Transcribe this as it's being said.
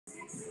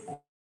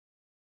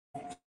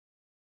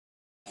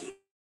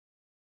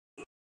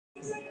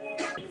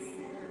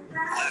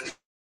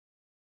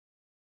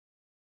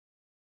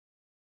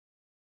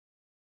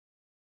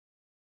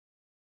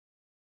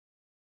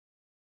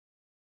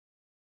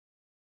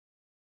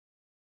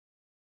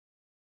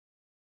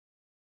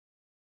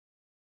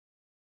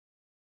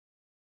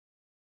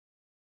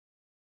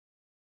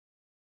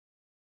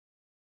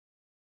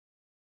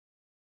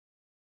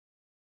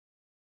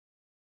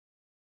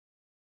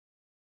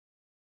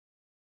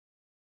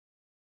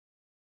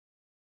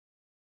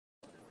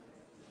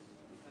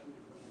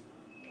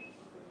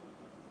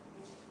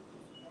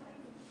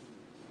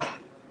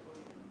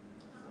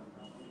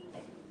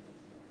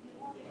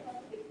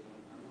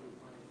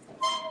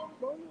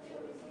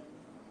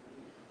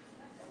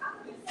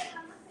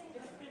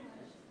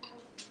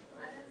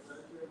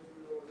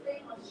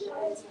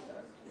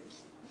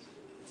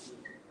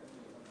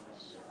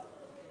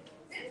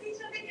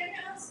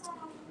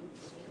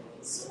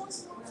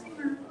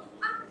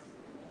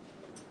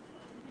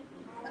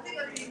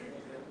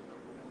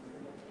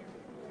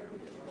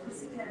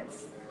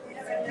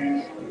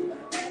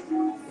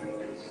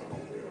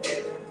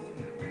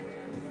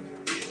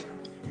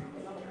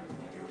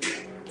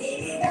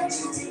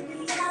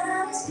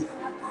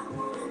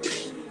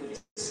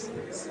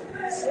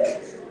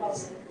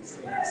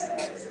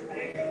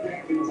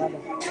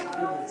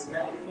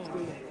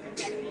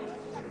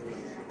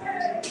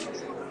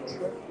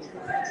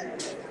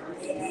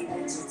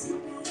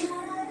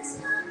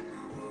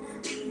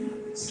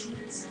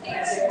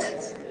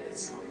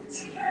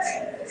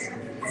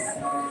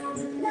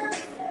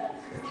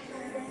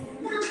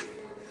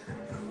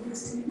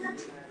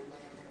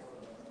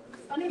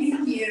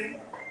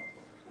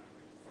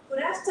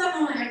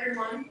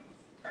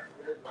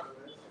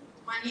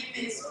My name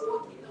is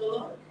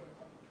Okito.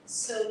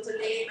 So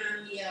today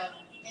I'm here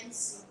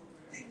MC.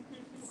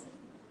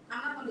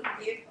 I'm not going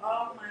to give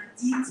all my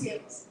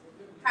details.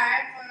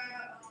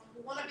 However,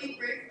 we want to be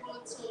grateful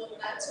to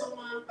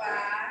Latoma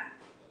Bar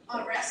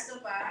or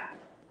Resto Bar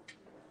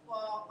for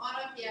all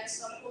of their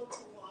support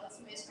towards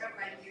Miss Earth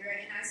Liberia.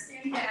 And I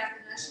stand here as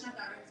the National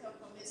Director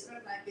for Miss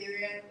Earth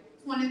Liberia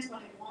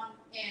 2021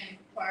 and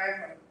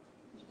forever.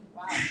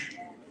 Wow.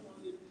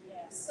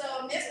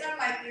 So Miss Earth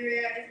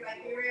Liberia is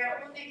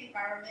Liberia only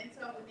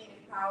environmental women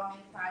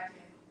empowerment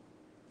pageant.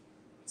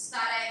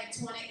 Started in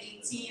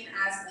 2018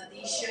 as an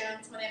edition,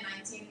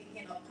 2019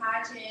 became a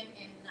pageant,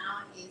 and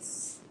now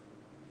it's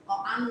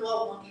an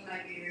annual one in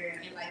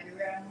Liberia. In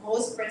Liberia,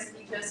 most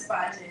prestigious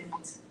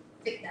pageant.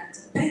 Take that to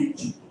the bank.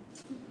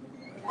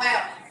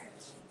 Well,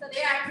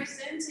 today I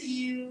present to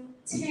you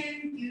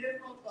 10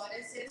 beautiful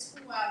goddesses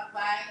who are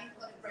vying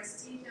for the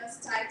prestigious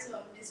title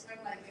of Miss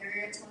Earth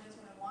Liberia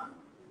 2021.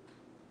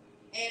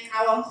 And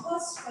our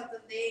host for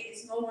today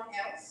is no one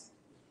else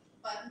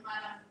but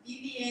Madam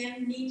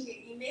Vivian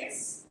Nike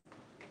Ines,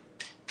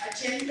 a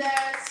gender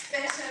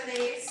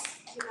specialist,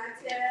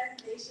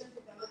 United Nations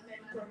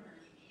Development Program.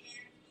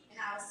 And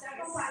our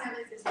second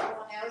panelist is no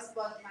one else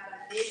but Madam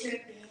Deja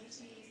Bean.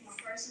 She's my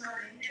personal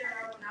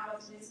mentor when I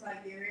was in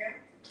Liberia.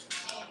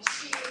 And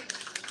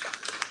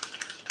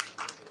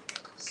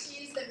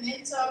she's the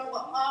mentor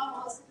for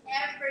almost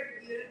every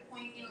beautiful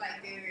queen in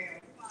Liberia.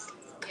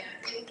 Yeah,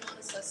 they want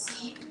to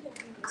succeed.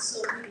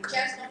 So we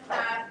just don't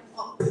have a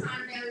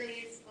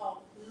panelist of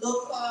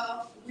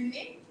local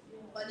women,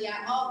 but they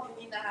are all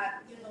women that have,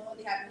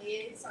 they have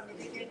made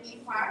significant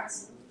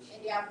impacts,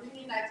 and they are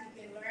women that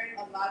you can learn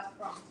a lot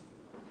from.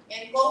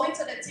 And going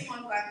to the team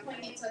of like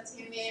Queen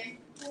Entertainment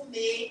who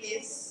made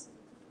this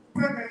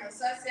program a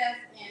success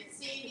and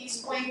seeing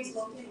these queens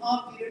looking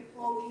all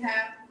beautiful, we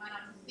have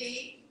Madam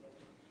Faye,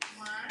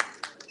 Mark,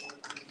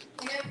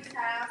 and then we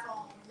have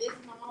Miss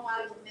Mama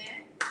Walume.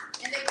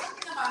 And they're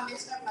talking about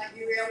Miss Earth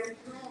Liberia with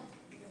Groom.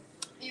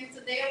 And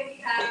today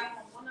we have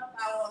one of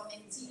our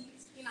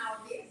mentees in our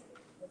list.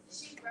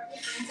 She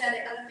represented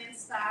the Element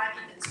Star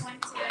in the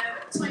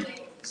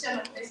 20th edition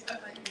of Miss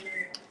Earth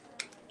Liberia.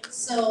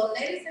 So,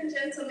 ladies and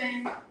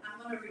gentlemen,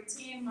 I'm going to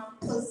retain my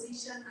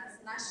position as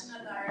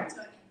National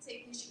Director and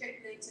take you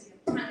strictly to your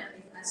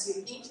panelists as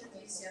you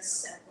introduce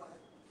yourself.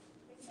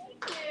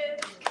 Thank you.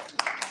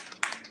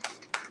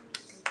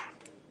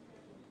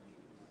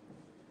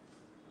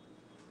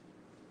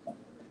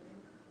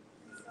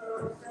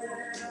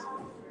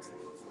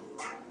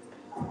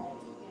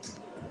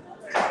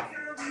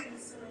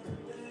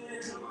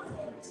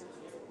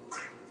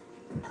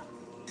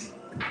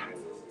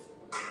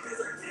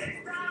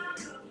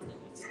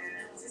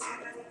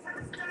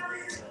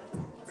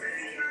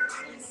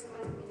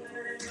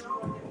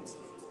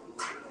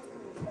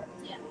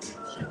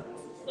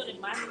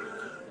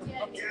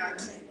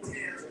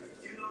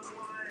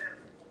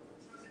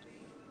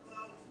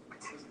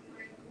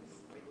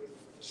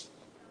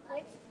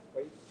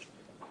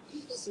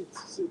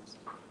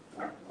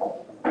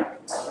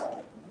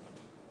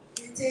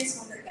 Greetings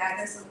from the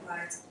Goddess of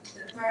Light,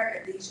 the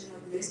third edition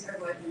of Miss Earth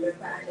Liberia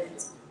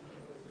pageant.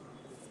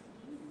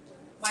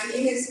 My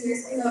name is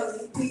Miss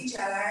Hillary P.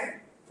 Jalai,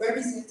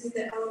 representing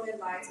the Element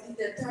Light in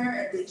the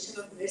third edition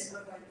of Miss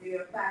Earth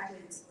Liberia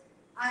pageant.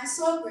 I'm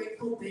so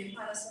grateful being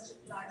part of such a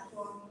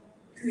platform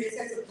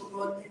created to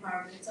promote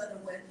environmental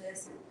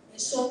awareness and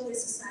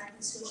showcase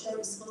society's social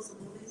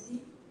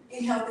responsibility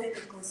in helping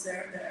to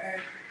conserve the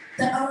earth.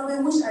 The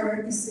element which I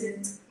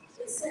represent is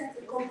set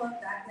to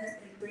combat darkness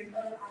and bring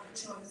other our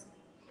choice.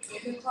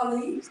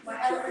 Typically, my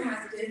element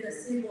has been the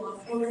symbol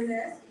of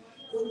holiness,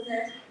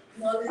 goodness,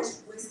 knowledge,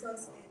 wisdom,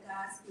 and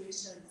God's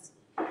creations.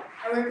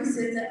 I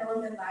represent the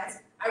element light.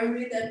 I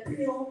remain the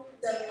pure,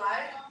 the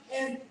light,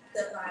 and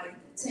the light.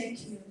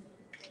 Thank you.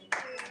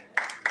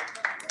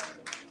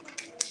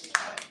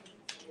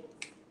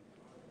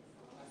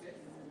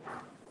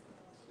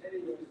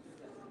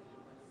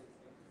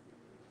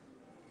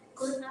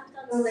 Good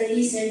afternoon,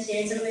 ladies and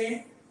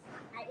gentlemen.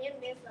 I am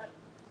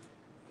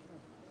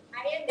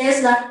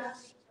Miss Johnson,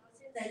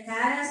 the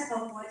goddess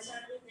of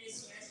water in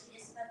this year's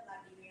Miss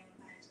Liberian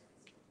pageant.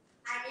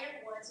 I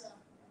am water.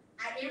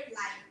 I am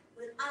light.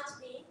 Without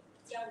me,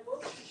 there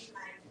won't be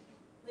life.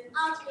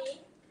 Without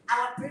me,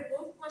 our brain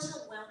won't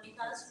function well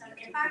because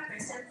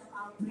 75% of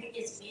our brain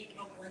is made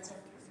of water.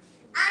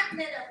 I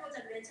play a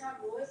fundamental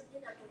role in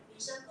the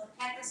provision of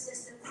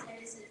ecosystem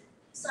services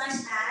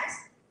such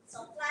as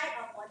supply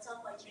of water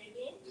for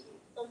drinking,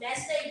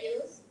 domestic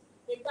use,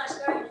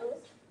 industrial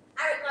use,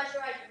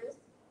 agricultural use,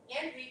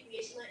 and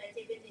recreational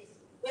activities.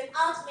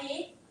 Without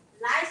me,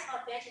 life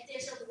of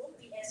vegetation won't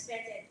be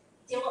expected.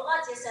 They will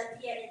all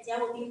disappear and there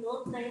will be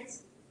no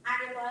plants,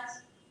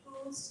 animals,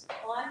 fruits,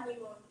 or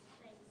animals.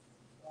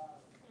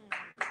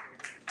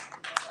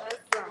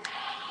 Awesome.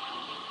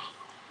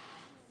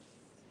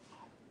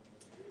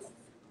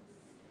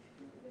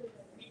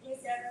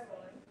 Greetings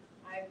everyone.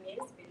 I'm Miss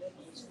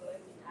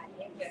Livelihood.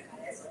 I am your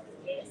goddess of the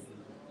guest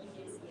in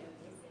this year's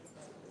business.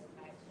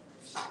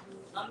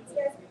 I'm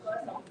here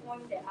because I'm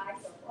pointing the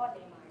eyes of all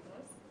the minors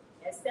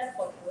important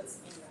for growth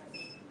in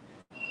life.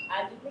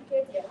 I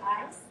duplicate your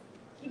eyes.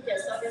 Keep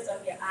the surface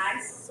of your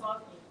eyes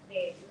soft and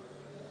clear.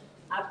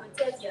 I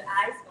protect your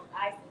eyes from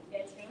eye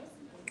infections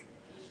and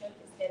vision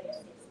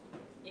disturbances.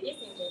 Ladies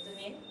and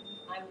gentlemen,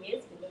 I'm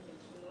Miss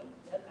Livelihood,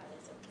 the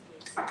goddess of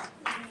peace.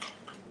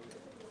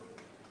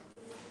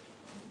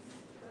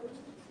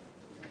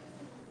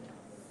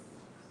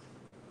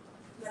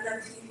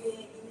 Madam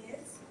Vivian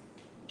Inez,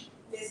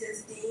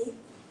 Mrs. Dean,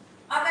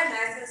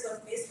 organizers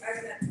of Miss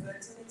Earth Natural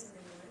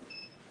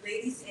 2021,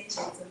 ladies and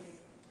gentlemen.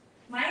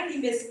 My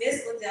name is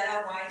Miss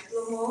Odella White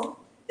Lomo,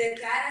 the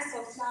goddess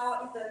of flower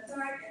in the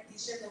third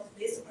edition of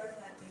Miss Earth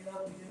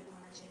Natural Beauty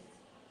Pageant.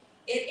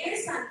 It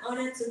is an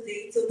honor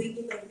today to be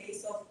in the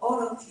midst of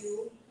all of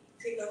you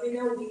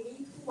phenomenal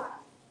women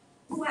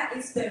who are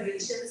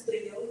inspirations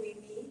to young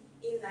women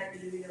in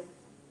Liberia.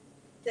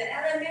 The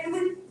element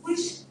with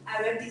which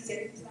I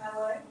represent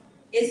flower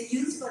is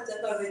used for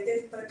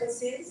decorative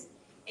purposes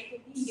and can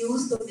be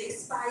used to make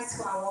spice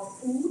for our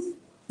food,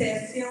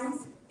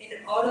 perfumes, and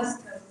other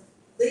stuff.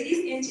 Ladies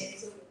and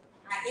gentlemen,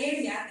 I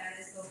am your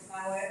goddess of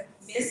flower,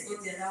 Miss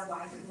Odella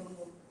White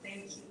Lomo.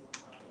 Thank you.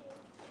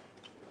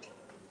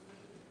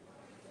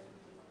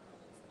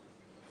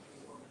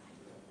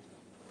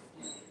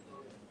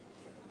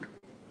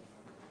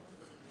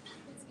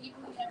 Good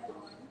evening,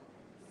 everyone.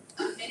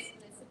 I'm Miss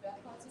Elizabeth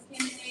Hunter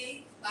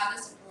Kennedy,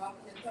 goddess of rock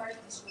in the third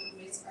edition of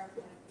Miss Earth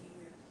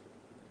Liberia.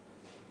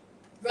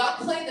 Rock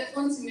played a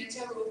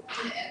fundamental role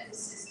in the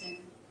ecosystem,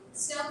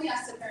 serving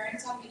as the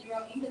parental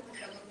mineral in the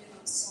development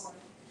of soil.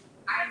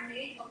 I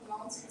made of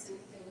mountains and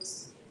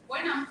hills.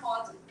 When I'm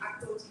hot, I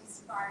grow to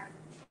inspire.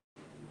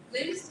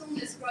 Limestone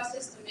is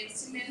processed to make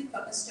cement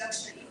for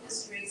construction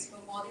industries for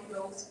modern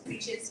roads,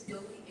 bridges,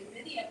 building, and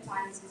many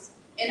appliances,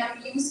 and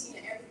I'm used in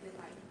everyday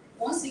life.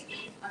 Once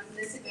again, I'm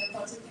Elizabeth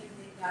Hunter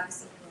Kennedy,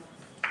 goddess of rock.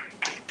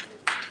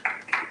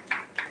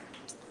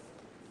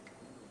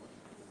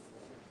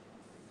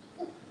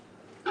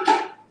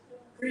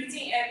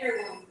 Greeting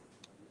everyone.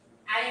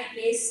 I am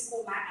Miss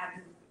Uma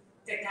Abu,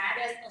 the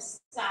goddess of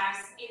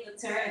stars in the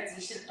third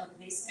edition of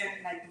Miss Earth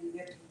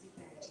Liberia Beauty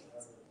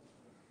Pageant.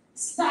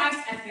 Stars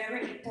are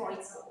very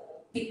important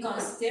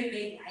because they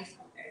make life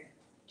on Earth.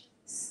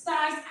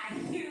 Stars are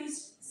huge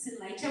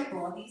celestial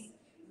bodies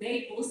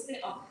made mostly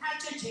of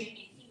hydrogen and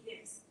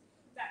helium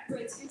that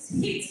produce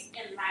heat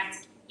and light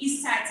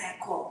inside their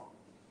core.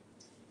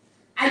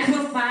 I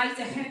provide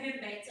the heavy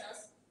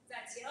metals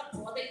that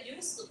your body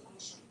uses to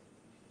function.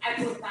 I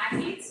provide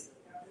heat,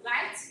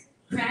 light,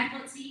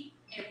 gravity,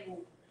 and more.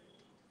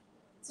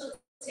 So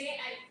today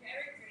I'm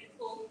very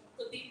grateful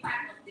to be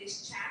part of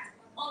this chat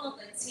on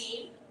the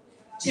team,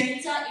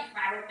 gender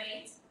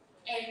environment,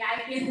 and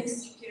livelihood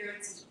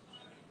security.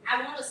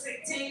 I want to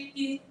say thank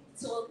you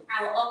to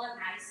our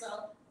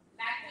organizer,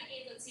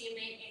 Livelihood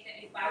Entertainment and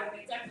the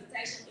Environmental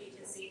Protection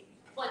Agency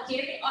for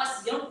giving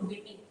us young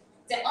women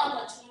the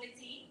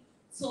opportunity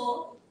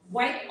to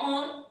work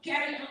on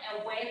carrying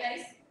on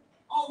awareness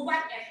on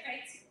what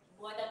affects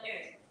Mother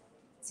Earth.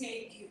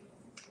 Thank you.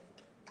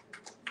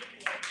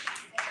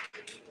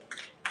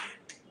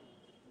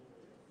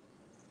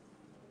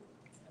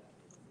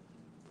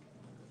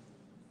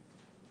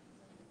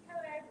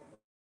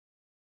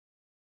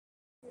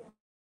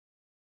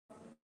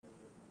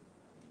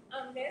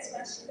 I'm Miss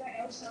Rashida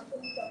El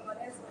Shampoo, the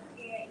goddess of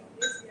air in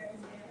this year's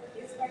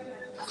It's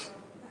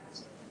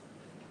Passion.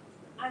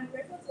 I'm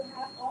grateful to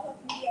have all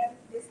of you here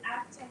this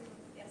afternoon,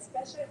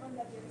 especially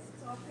under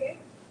this topic,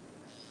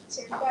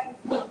 gender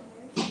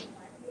empowerment and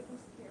livelihood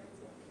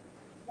security.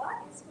 What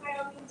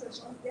inspired me to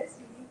join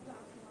this unique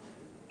platform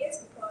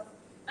is because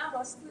I'm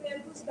a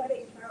student who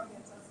studied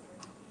environmental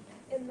science.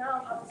 And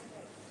now I was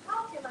like,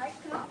 how can I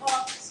come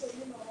up to,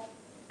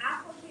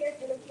 advocate,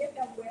 educate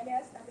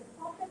awareness that the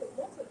public will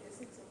want to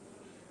listen to?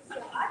 So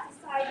I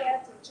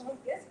decided to join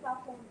this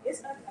platform,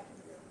 Miss Earth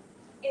Liberia.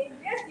 In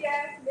this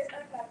year, Miss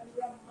Earth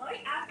Liberia, my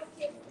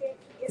advocacy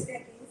is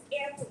against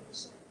air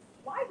pollution.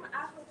 Why my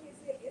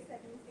advocacy is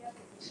against air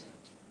pollution?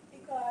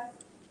 Because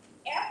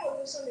air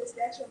pollution is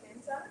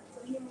detrimental to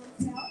human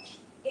health.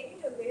 It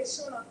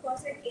inhalation of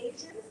toxic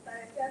agents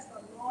that affect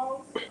the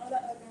lungs and other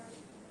organs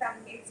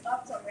that makes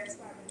up the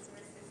respiratory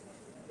system.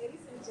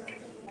 Ladies and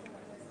gentlemen,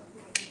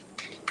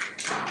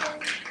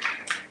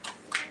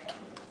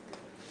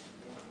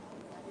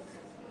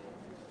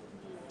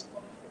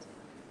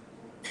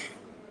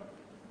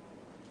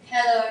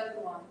 hello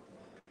everyone.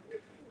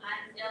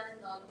 I'm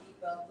Eleanor B.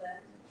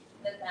 Belfer,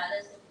 the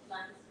goddess of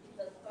plants in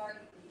the third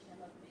edition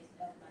of Miss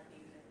Earth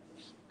Liberia.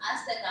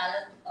 As the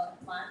goddess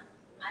of plants,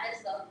 I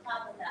absorb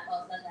carbon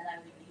dioxide that I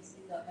release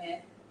in the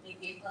air and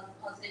give us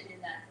oxygen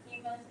that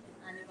humans and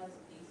animals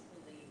need to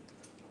live.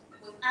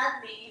 Without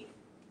me,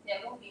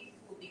 there won't be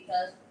food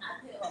because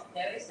I play a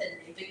very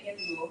significant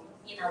role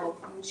in our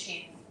food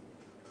chain.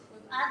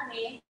 Without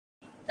me,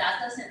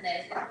 doctors and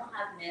nurses don't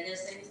have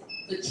medicines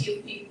to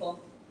kill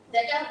people. The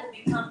air will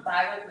become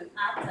viral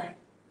without plants.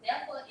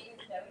 Therefore, it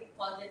is very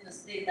important to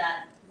say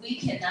that we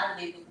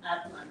cannot live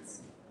without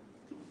plants.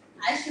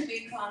 I should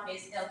be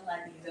promised Health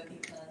Liberia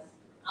because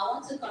I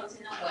want to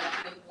continue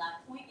working with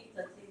Black Point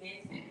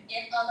Entertainment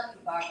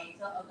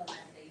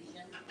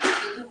Organization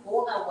to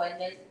hold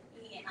awareness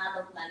in and out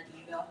of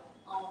Liberia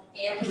on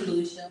air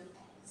pollution,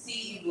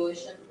 sea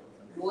erosion,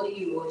 road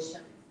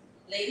erosion.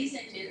 Ladies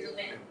and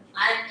gentlemen,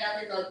 I'm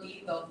Eleanor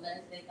B.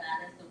 Douglas, the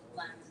goddess of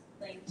plants.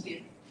 Thank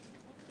you.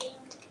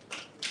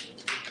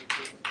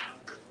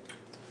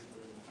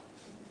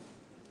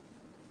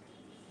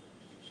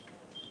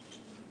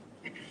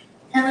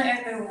 Hello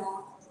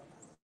everyone,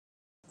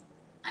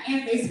 I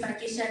am Miss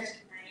Patricia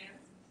Chinayo,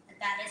 the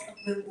goddess of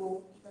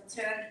rainbow in the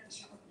third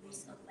edition of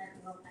Race of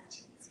Liberia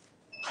pageant.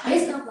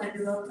 Race of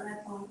Liberia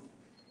platform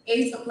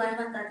is a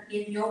platform that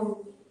gives young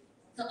women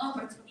the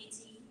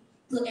opportunity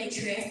to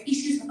address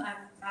issues of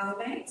our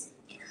environment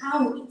and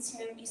how we in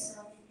turn is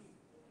solving them.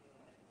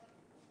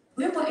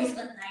 Rainbow is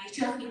a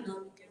natural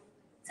phenomenon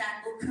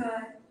that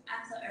occurs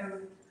after a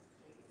rain.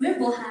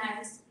 Rainbow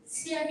has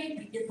seven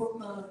beautiful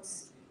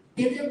colors.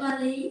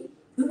 Basically,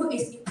 rainbow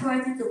is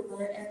important to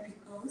world Earth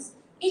because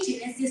in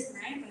Genesis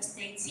 9 verse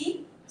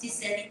 18 to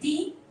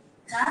 17,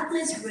 God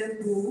placed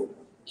rainbow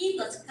in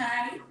the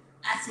sky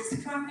as his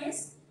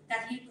promise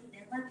that he would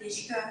never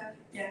destroy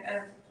the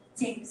earth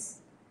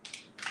things.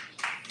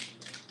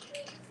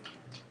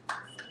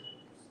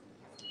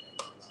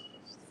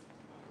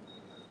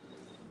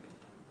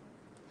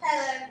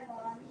 Hello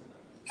everyone.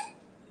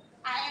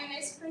 I am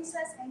Miss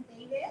Princess and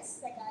Davis,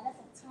 the goddess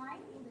of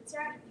time in the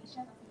third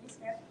edition of Miss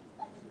Earth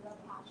Liberia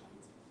pageant.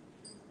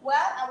 Well,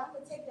 I want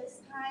to take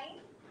this time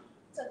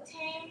to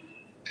thank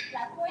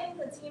La Queen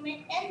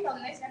Entertainment and the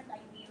Miss Earth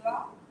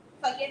Liberia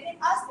for giving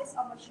us this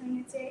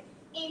opportunity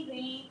in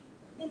being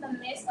in the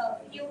midst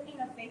of few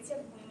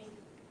innovative women.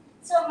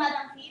 So,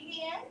 Madam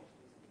Vivian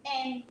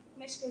and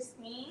Miss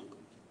Christine,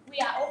 we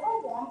are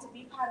overwhelmed to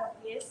be part of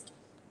this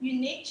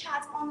unique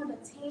chat under the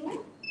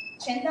theme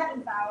Gender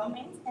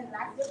Environment and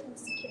Livelihood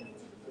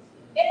Security.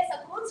 It is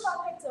a good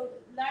topic to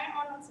learn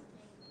on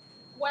today.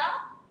 Well,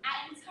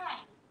 I am Ty,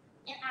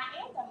 and I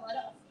am the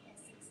mother of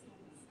 6 kids.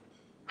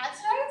 I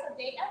tell you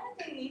today,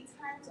 everything needs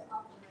time to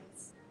operate.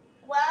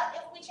 Well,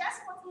 if we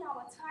just put in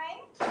our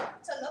time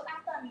to look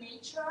after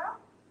nature,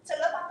 to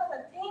look after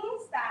the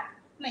things that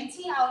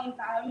maintain our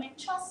environment,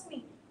 trust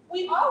me,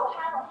 we all will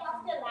have a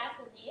healthier life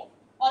to live,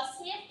 a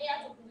safe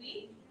air to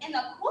breathe, and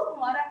a good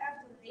mother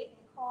earth to live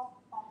and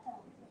call our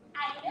home. I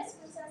am Miss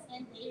Princess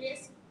and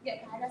Davis, your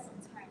guidance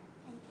in time.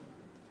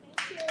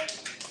 Thank you.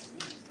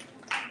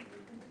 Thank you.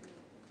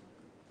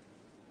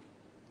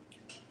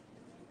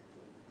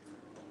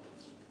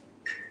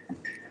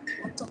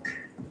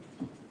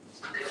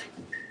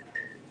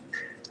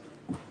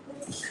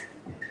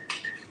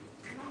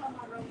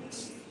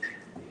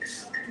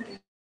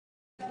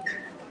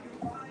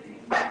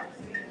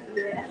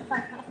 Yeah.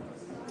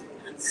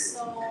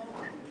 So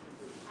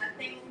I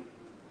think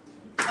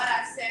what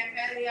I said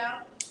earlier,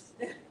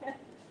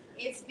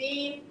 it's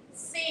being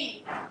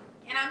seen.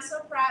 And I'm so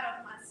proud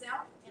of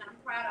myself and I'm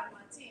proud of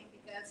my team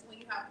because when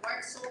you have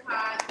worked so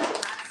hard, I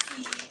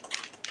see the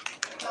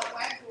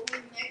work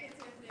going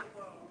negatively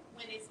or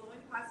when it's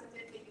going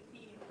positively, you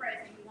feel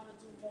impressed and you want to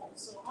do more.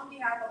 So on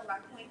behalf of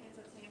Black Point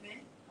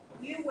Entertainment,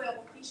 we will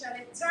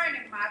officially turn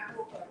in my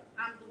broker.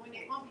 I'm doing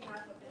it on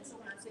behalf of them. So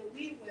when I say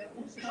we will,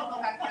 I'm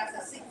going to have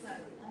to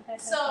 600.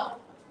 So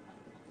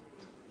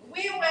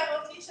we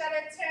will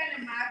officially turn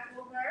the mic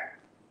over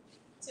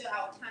to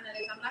our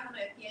panelists. I'm not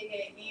going to appear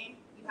here again.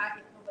 You have a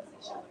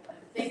conversation with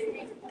them.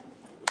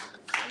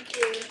 Thank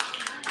you.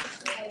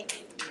 Thank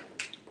you.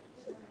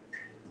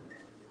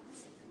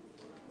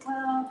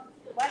 Well,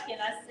 what can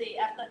I say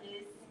after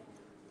this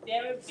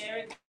very,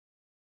 very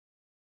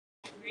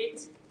great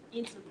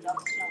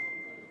introduction?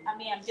 I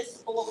mean, I'm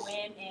just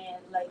overwhelmed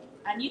and like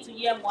I need to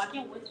hear more. I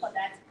can't wait for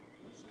that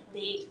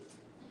day.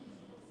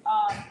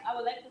 I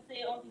would like to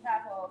say on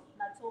behalf of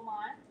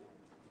Natoma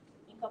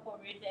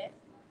Incorporated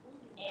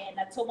and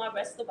Natoma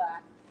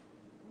Restaurant,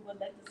 we would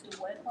like to say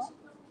welcome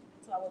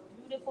to our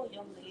beautiful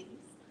young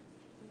ladies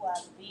who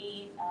have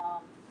been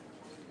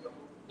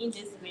in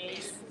this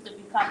race to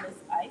become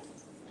Miss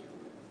Ice.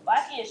 But I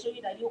can assure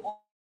you that you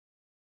all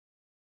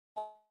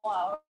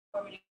are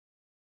already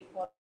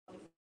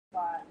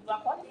qualified. You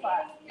are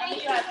qualified. I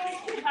mean, you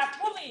have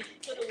proven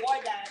to the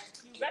world that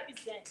you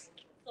represent.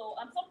 So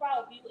I'm so proud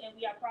of you, and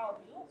we are proud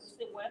of you.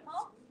 Stay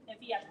welcome and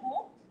be at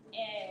home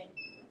and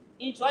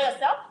enjoy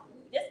yourself.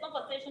 This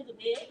conversation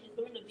today is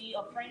going to be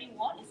a friendly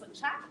one. It's a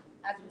chat,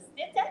 as we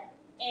stated,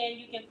 and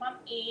you can come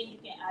in, you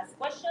can ask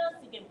questions,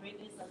 you can bring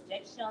in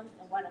suggestions,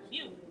 and what have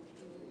you.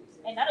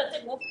 And not to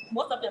take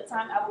most of your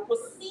time, I will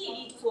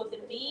proceed to the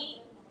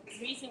main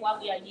reason why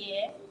we are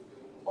here.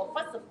 But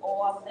first of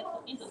all, I would like to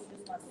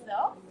introduce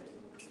myself.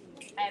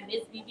 I am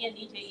Miss Vivian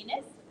DJ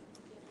Ines.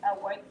 I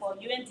work for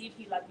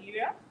UNDP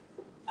Liberia.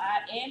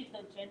 I am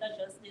the gender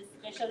justice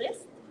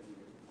specialist.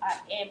 I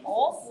am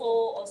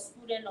also a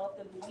student of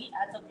the Louis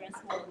Arthur Grant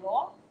School of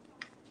Law.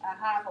 I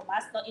have a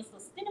master in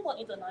sustainable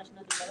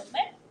international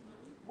development,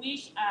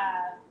 which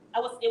I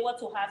was able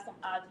to have some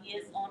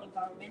ideas on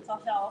environmental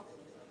health,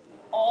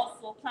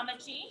 also climate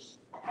change,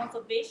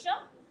 conservation.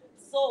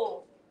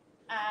 So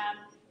I've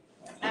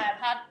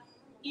had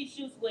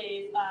issues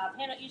with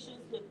handle issues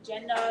with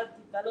gender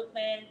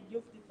development,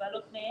 youth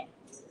development,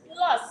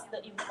 plus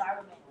the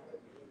environment.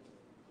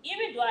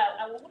 Even though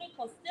I wouldn't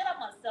consider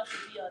myself to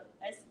be an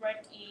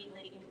expert in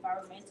the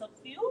environmental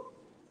field,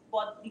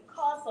 but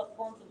because of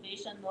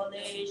conservation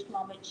knowledge,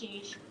 climate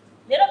change,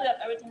 little bit of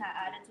everything I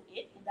added to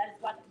it, and that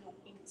is what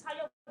the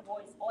entire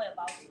war is all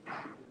about.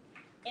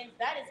 And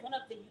that is one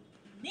of the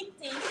unique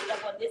things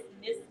about this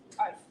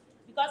earth.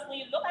 Because when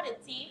you look at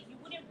the team, you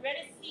wouldn't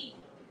really see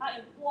how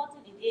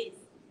important it is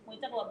when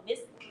you talk about this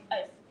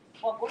earth.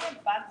 But going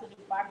back to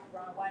the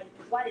background,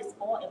 what it's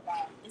all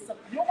about, it's a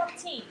global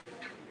team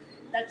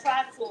that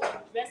tries to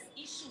address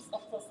issues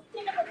of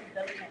sustainable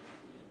development.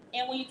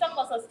 And when you talk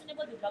about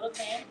sustainable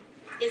development,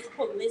 it's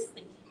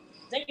holistic.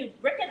 Then you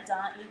break it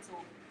down into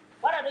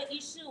what are the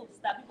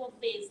issues that people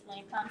face when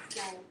it comes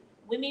to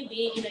women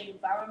being in the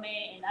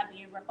environment and not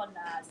being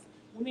recognized,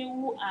 women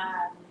who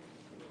are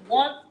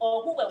want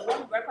or who were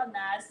once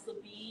recognized to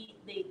be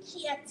the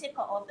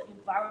caretaker of the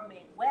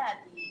environment. Where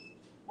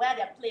are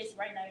their place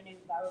right now in the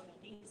environment?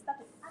 They start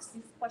to ask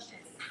these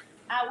questions.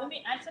 Are women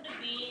actually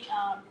being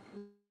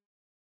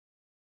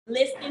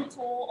listening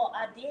to, or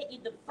are they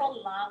in the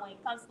front line when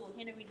it comes to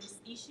handling these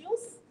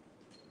issues?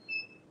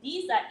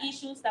 These are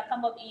issues that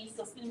come up in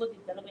sustainable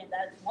development.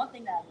 That's one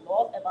thing that I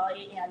love about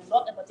it, and I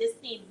love about this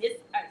team, this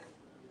earth.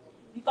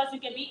 Because you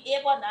can be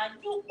able now,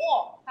 you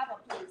all have a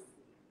place.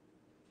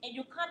 And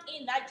you come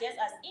in not just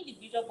as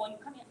individual, but you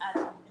come in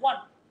as one.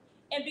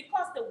 And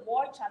because the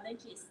world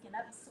challenges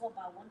cannot be solved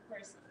by one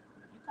person,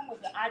 you come with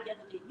your idea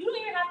today. You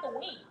don't even have to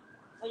win,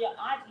 but your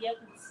idea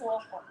could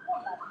solve a whole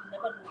lot. You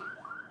never know.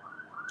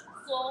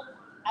 So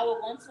I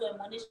will want to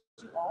admonish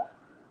you all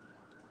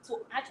to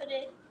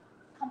actually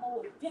come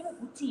up with very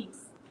good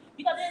teams.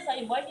 Because there's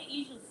are emerging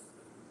issues.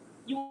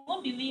 You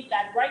won't believe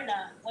that right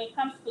now, when it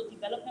comes to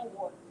development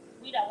work,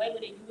 we that work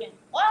with the UN,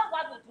 all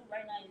what we do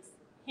right now is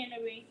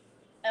handling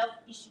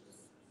health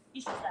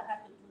issues that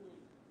have to do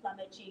with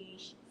climate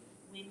change,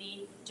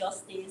 women,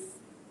 justice,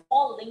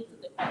 all linked to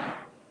the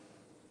earth.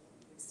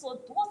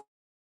 So those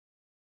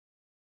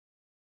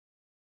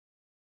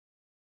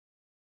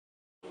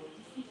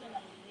decisions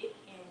that we make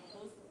and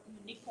those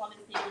unique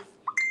policies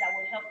that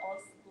will help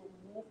us to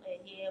move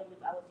ahead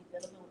with our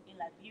development within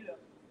Liberia.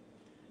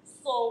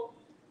 So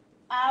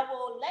I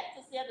would like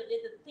to say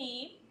today the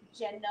theme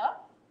gender,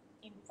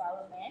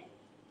 environment,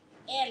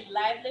 and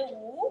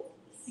livelihood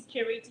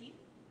security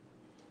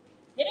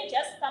didn't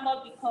just come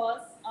up because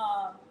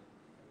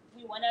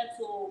we wanted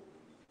to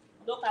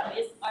look at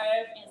this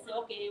earth and say,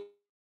 okay,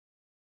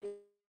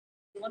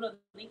 we want to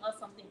link us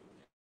something.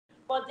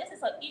 But this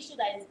is an issue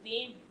that is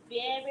being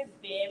very,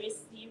 very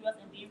serious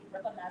and being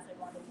recognized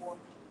around the world.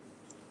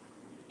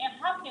 And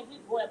how can we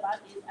go about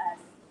this as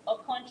a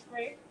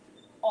country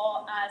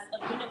or as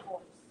a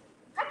universe?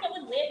 How can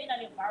we live in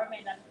an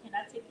environment that we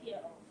cannot take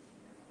care of?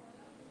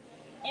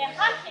 And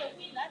how can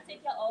we not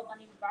take care of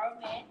an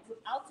environment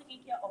without taking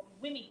care of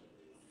women?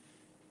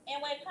 And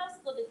when it comes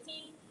to the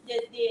thing,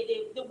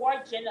 the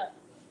word gender,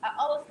 I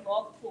always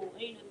love to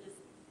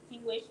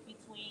distinguish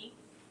between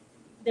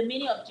the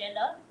meaning of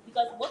gender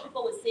because most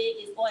people would say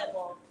it's all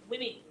about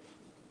women.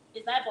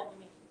 It's not about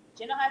women.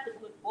 Gender has to do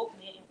with both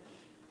men and women.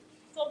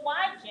 So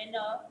why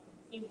gender,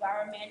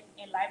 environment,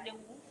 and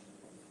livelihood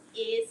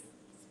is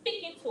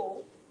speaking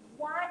to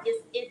why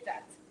is it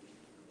that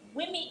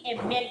women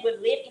and men will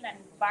live in an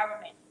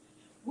environment.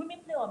 Women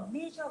play a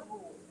major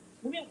role.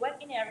 Women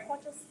work in the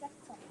agricultural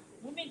sector.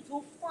 Women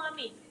do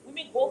farming.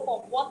 Women go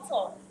for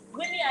water.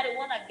 Women are the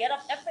ones that get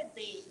up every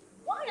day.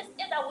 Why is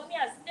it that women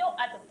are still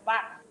at the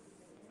back?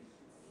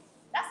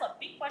 That's a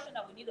big question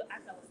that we need to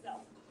ask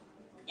ourselves.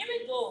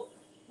 Even though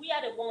we are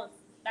the ones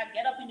that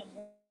get up in the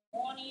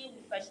morning,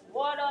 we fetch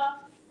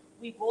water,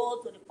 we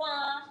go to the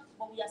farm,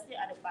 but we are still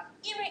at the back.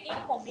 Even in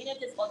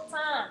communities or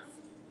towns,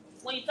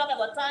 when you talk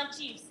about town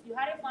chiefs, you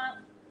hardly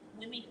find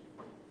women.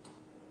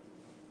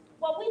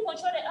 But we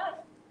control the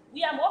earth.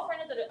 We are more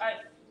friendly to the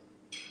earth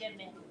than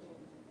men.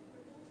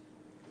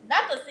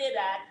 Not to say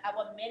that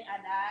our men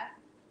are not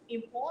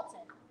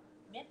important.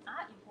 Men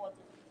are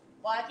important.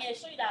 But I can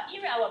assure you that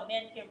even our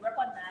men can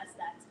recognize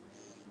that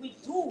we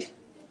do.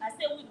 I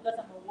say we because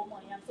I'm a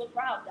woman and I'm so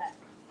proud of that.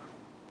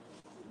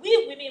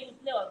 We women we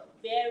play a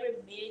very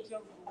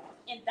major role,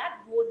 and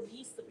that role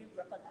needs to be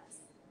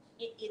recognized.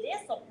 It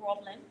is a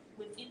problem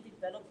within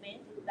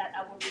development that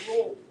our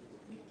role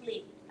we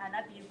play are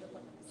not being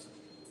recognized.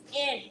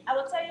 And I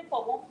will tell you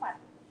for one part,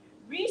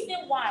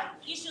 reason why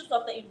issues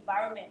of the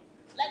environment,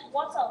 like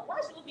water,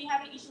 why should we be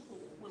having issues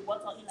with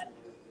water in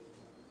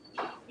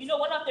Liberia? You know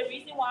one of the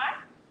reasons why?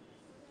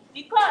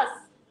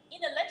 Because in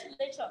the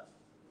legislature,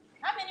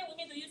 how many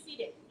women do you see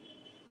there?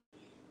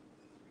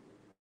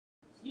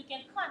 You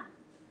can count.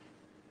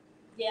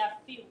 There are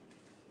few.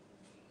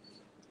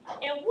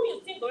 And who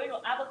you think going to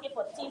advocate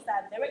for things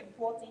that are very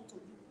important to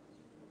you?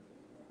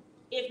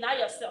 If not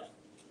yourself.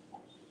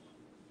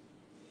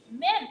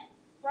 Men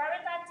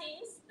prioritize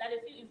things that they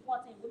feel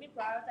important. Women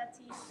prioritize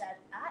things that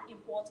are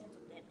important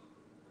to them.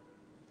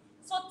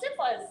 So take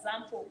for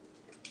example,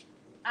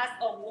 as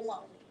a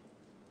woman,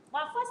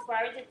 My first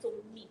priority to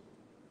me,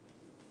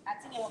 I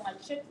think about my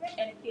children,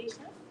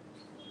 education,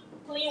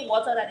 clean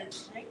water that they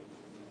drink,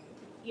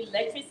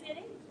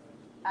 electricity.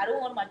 I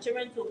don't want my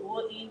children to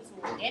go into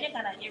any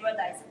kind of area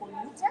that is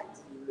polluted.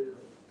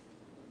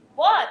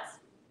 But,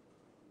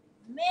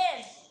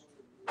 man,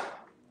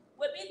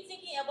 we've been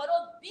thinking about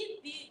those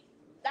big,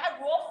 that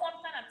raw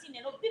fund kind of thing,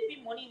 you know,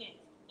 big money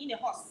in the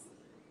house.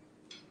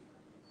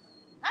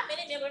 How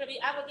many men are going to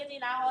be advocating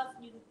in our house?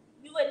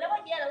 You will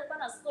never hear a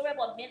kind of story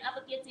about men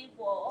advocating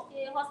for,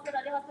 okay, the hospital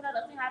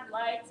doesn't have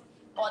lights,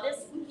 or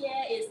this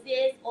here is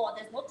this, or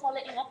there's no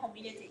toilet in our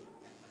community.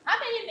 How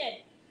many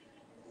men?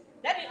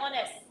 Let's be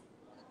honest.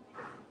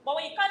 But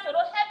when you come to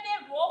those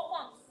heavy raw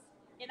funds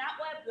in our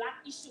oil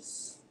black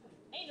issues,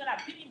 and you know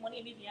that big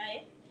money in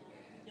behind,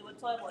 they will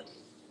talk about it.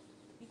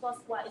 Because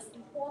what is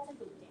important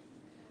to them.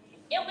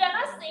 And we are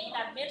not saying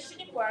that men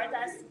shouldn't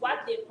prioritize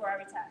what they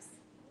prioritize.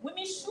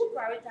 Women should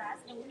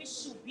prioritize and women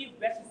should be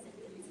represented.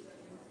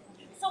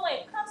 So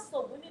when it comes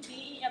to women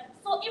being,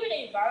 so even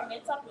the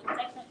Environmental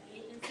Protection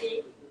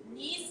Agency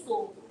needs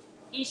to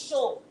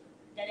ensure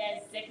that the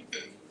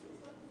executive,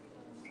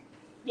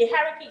 the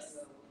hierarchies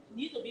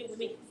need to be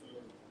women.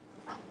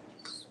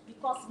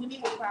 Because women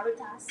will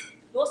prioritize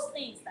those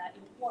things that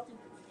are important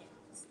to them.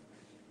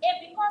 And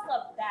because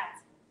of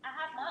that, I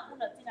have my own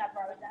thing I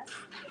prioritize.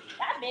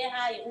 That may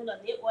have own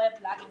oil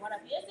black and one of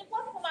it. It's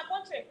important for my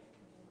country.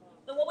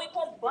 So when we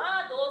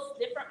combine those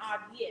different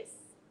ideas,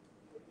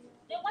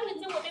 then what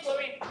you think will be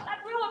going? I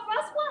bring a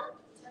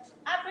prosper.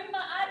 I bring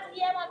my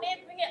idea, my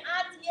man bring an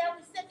idea,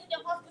 we sit in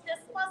the hospital,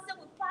 sponsor,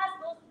 we pass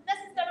those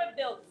necessary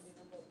bills.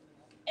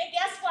 And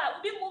guess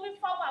what? We'll be moving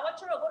forward. Our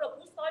children go to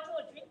food storage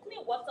or drink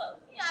clean water.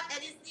 You have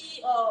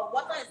LEC,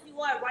 water and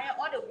seawater,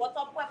 all the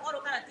water pipe, all the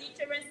kind of things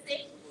children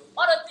say,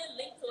 all the things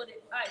linked to the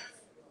earth.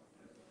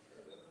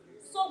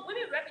 So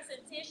women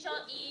representation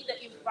in the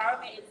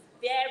environment is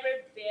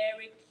very,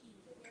 very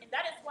key. And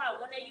that is why I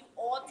wanted you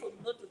all to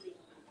know today.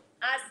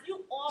 As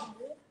you all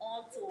move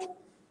on to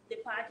the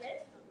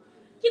pageant,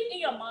 keep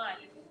in your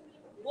mind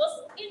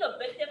those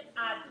innovative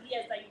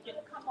ideas that you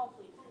can come up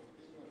with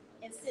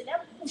and say,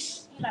 let's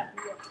push in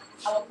Liberia.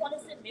 Our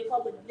policy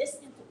maker will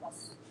listen to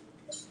us.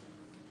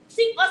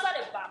 Think outside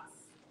the box.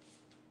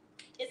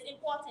 It's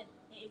important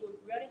and it will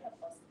really help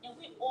us. And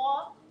we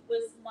all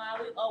will smile,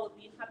 we all will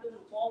be happy, we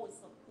all will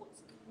support.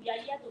 We are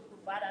here to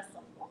provide our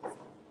support.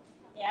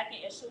 And I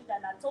can assure you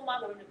that not only am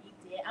I going to be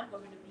there, I'm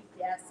going to be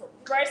there. So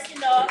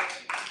personal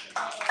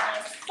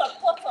and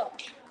supporter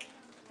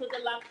to the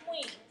La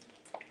Queen.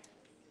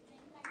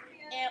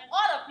 And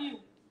all of you,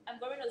 I'm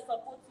going to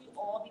support you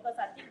all because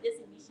I think this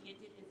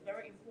initiative is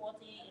very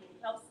important and it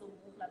helps to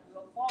move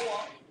Liberia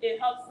forward. It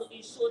helps to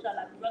ensure that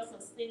Liberia's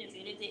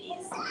sustainability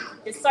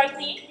is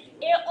certain.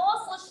 It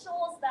also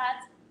shows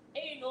that,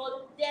 you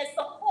know, there's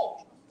a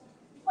hope.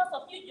 Because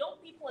of you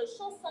young people, it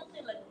shows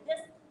something like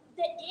this.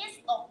 There is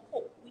a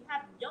hope. We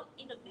have young,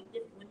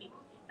 innovative women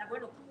that are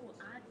going to pull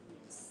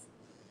ideas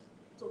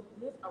to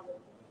move our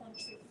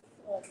country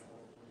forward.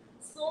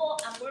 So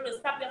I'm going to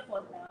stop here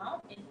for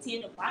now and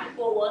turn the back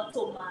forward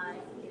to my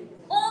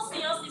own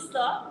senior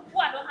sister, who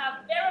I don't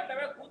have very,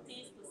 very good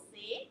things to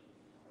say.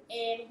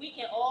 And we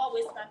can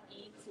always step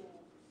in to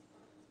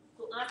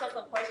answer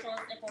some questions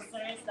and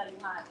concerns that you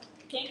have.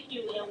 Thank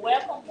you and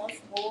welcome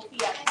once more.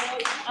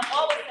 I'm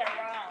always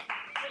around.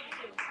 Thank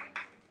you.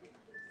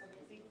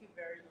 Thank you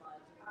very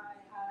much.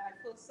 I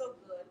feel so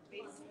good,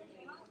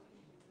 basically,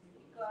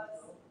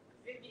 because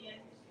Vivian,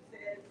 she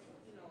says,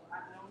 you know,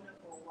 I've known her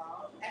for a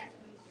while.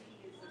 Actually,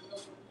 she is a real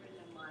good friend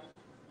of mine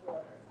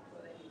for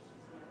the age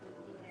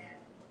she's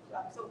had. So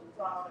I'm so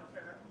proud of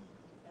her.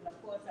 And of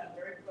course, I'm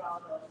very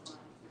proud of my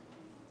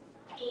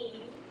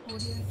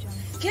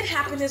Get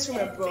happiness from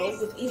abroad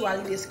with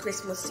Iwali this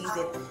Christmas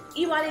season.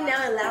 Iwali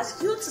now allows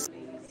you to...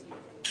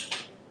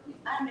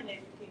 I'm an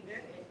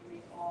educator, as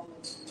we all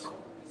know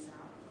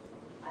now.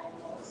 I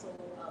am also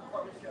a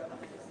publisher of a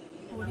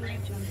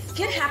magazine.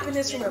 Get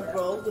happiness from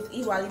abroad with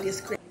Iwali this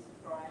Christmas.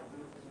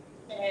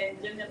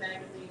 And Gender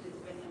Magazine has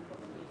been in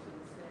publication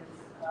since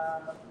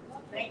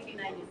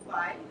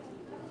 1995.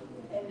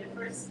 And the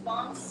first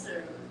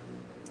sponsor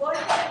for the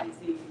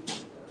magazine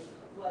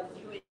was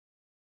UNC.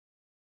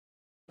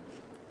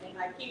 And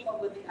I came up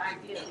with the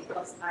idea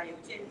because I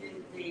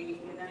attended the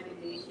United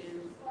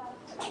Nations,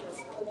 the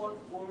 4th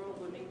World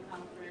Women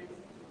Conference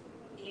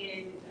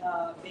in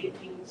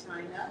Beijing,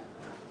 China.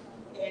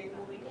 And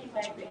when we came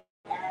back, they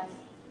asked,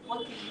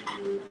 what can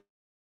you do?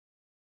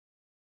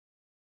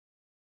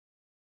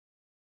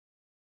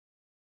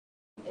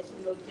 As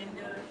you know,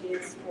 gender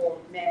is for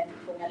men,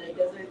 and it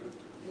doesn't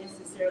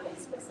necessarily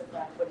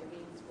specify what it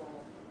means for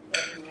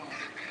everyone.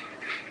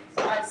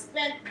 So I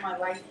spent my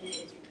life in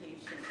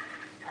education.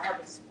 I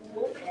have a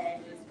school,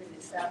 and it's been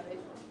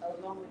established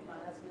along with my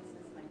husband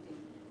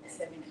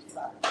since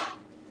 1975.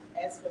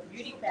 As for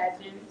beauty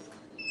pageants,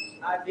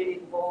 I've been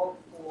involved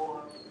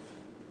for,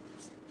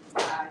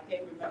 I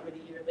can't remember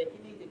the year, but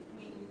any of the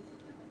queens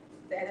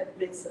that have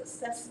been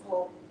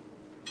successful,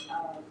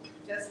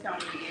 just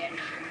counting again,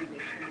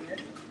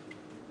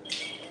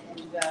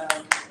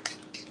 and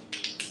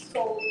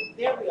so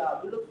there we are.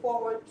 We look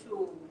forward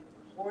to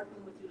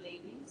working with you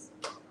ladies.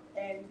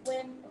 And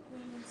when a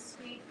queen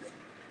speaks,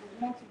 we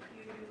want to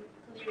hear you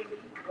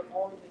clearly with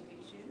all the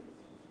vision.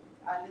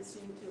 I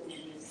listened to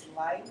Miss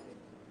Light,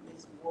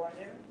 Miss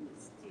Water,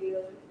 Miss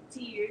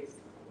Tears,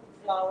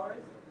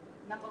 Flowers.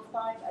 Number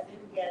 5, I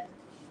didn't get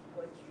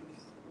what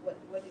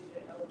is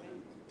your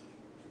element.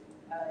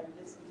 I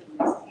listened to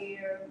Miss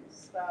Air, Miss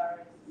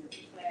Stars, Miss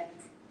Plant,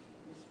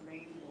 Miss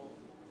Rainbow,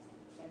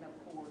 and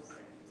of course,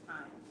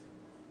 Time.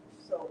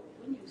 So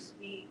when you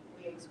speak,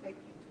 we expect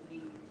you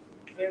to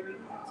be very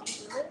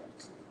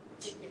articulate.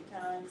 Take your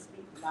time,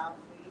 speak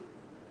loudly,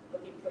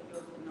 looking for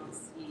your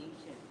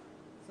pronunciation.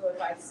 So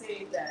if I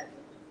say that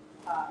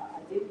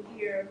I didn't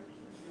hear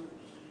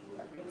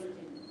your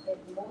ability,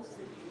 and most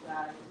of you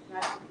guys,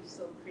 not to be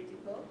so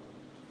critical,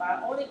 but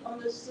I only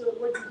understood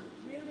what you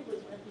really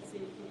was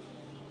representing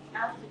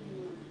after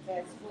you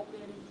had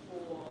spoken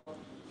for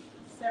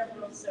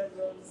several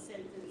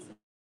sentences.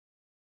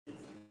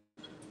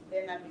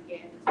 Then I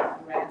began to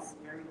grasp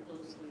very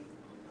closely.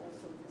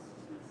 Also, this is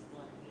Miss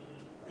One.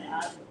 And I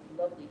would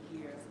love to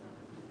hear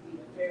you be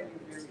very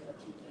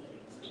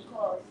articulate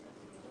because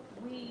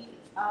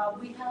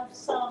we have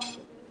some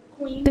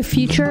queens. The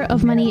future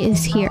of money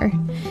is here.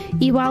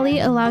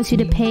 eWallet allows you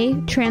to pay,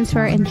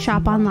 transfer, and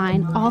shop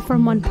online, all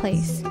from one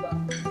place,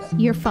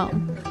 your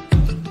phone.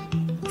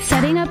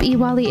 Setting up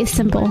eWallet is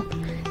simple.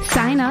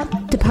 Sign up,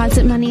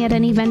 deposit money at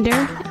any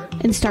vendor,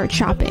 and start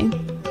shopping.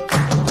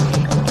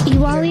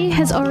 eWallet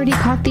has already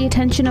caught the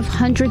attention of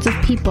hundreds of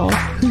people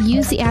who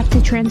use the app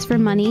to transfer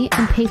money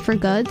and pay for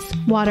goods,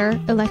 water,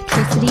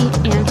 electricity,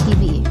 and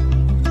TV.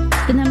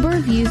 The number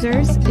of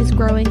users is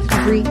growing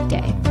every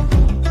day.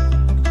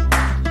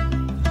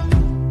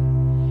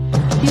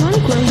 Do you want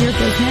to grow your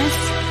business,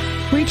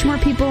 reach more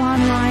people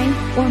online,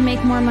 or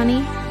make more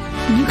money?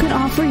 You can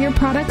offer your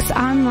products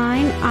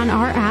online on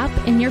our app,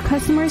 and your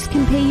customers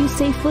can pay you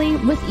safely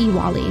with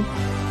eWallet.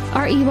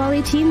 Our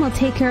eWallet team will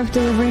take care of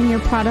delivering your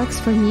products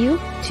from you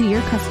to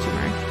your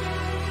customer.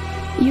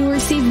 You will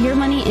receive your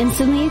money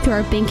instantly through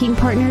our banking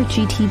partner,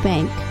 GT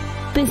Bank.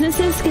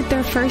 Businesses get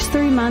their first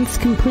 3 months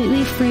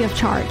completely free of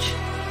charge.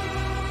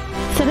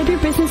 Set up your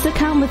business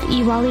account with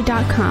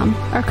eWallet.com.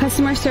 Our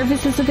customer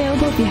service is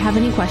available if you have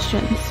any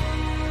questions.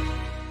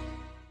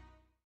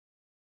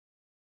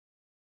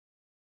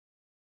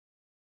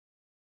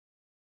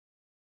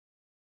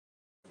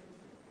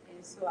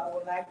 And so I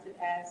would like to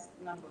ask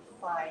number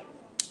 5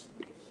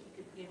 if she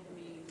could give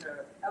me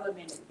her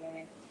element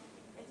again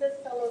and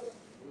just tell us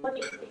what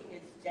do you think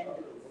is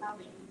gender? How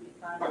do you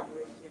define the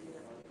word gender?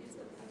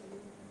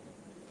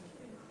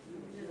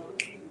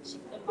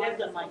 There's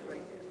a mic right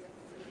there.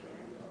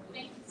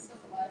 Thank you so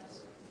much.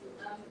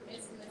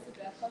 It's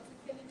Elizabeth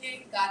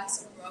Hunter-Kennedy,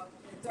 Goddess of Rock,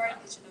 the third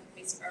edition of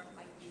Miss Earth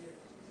Liberia.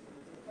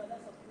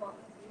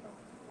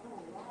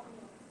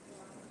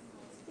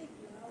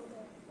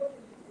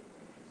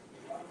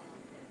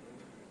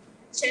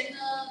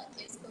 Gender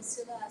is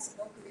considered as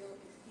both male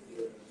and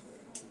female.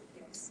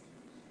 Yes.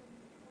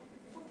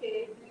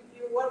 Okay,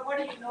 what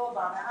do you know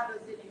about it? How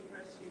does it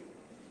impress you?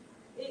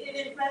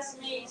 It impressed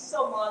me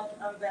so much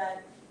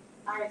that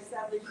I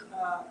established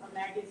a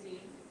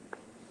magazine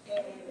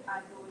and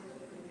I go into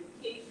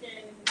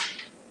communication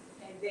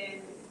and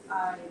then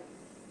I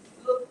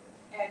look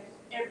at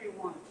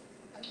everyone.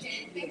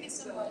 Okay, thank you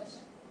so much.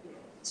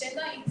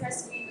 Gender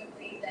impressed me in a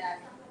way that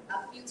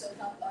I feel to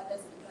help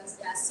others because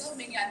there are so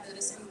many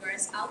adolescent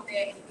girls out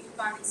there in the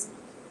environment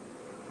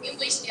in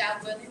which they are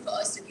willing for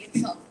us to get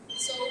help.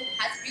 So,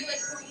 as viewer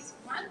points,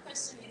 one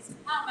question is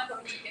how am I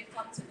going to get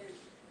help to them?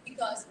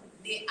 Because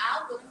they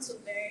are willing to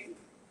learn,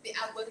 they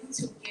are willing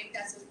to give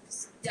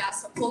their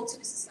support to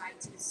the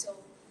society. So,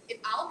 if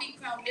I'll be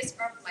crowned Miss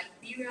Earth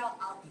Liberia,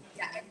 I'll be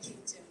their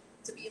educator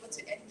to be able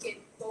to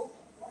educate both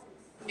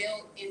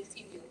male and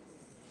female.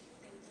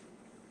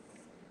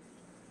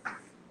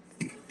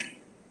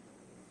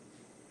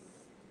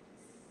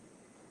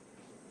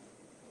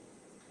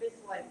 Miss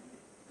White,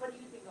 what do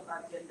you think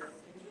about gender?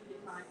 Can you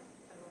define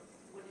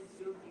what is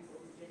your view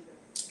of gender?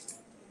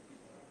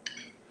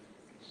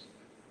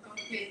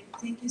 Okay,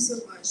 thank you so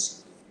much.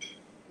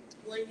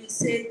 When you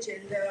say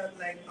gender,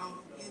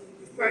 you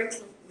refer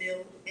to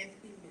male and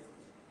female.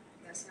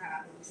 That's how I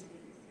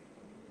understand it.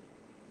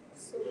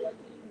 So what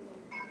do you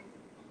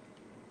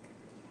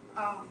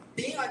know?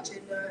 Being a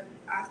gender,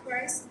 at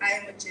first I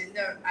am a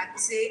gender. I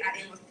say I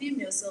am a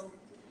female, so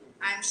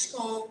I'm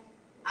strong.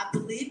 I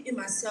believe in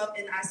myself,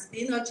 and as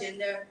being a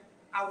gender,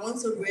 I want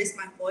to raise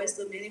my voice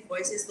to many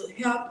voices to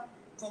help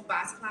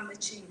combat climate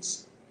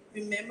change.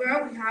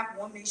 Remember, we have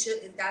one mission,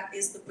 and that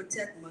is to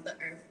protect Mother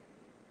Earth.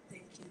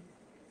 Thank you.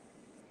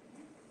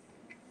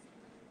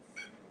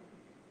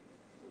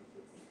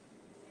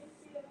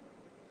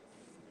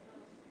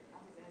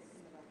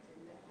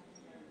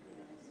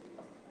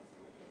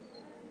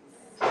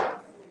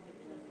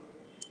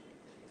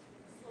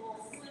 So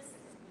with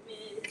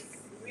Miss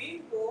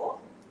Rainbow,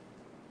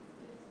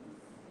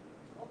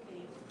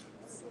 okay,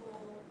 so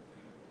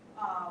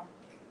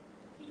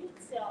can you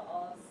tell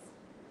us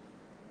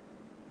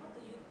how do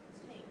you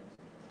think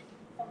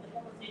from the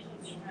conversation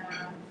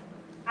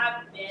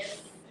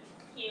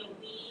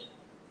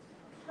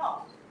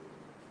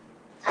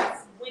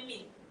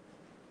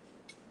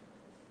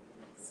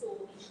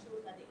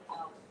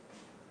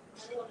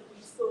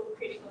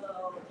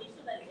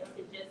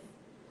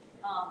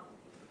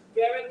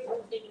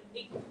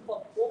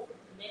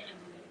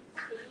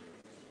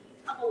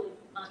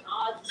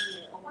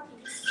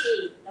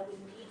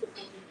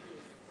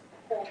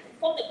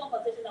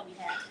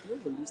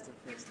police the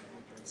first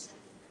because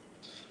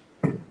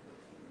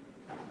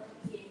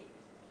Okay.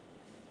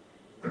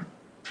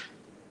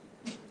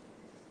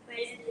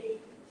 Firstly,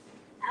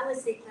 I would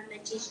say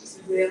climate change is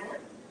real.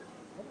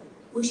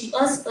 We should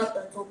all stop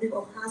the topic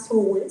of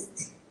household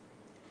waste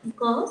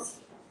because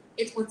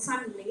it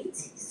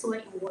contaminates soil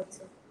and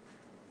water.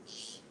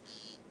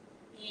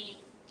 And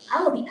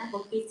I will be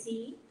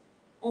advocating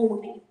on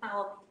women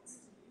empowerment.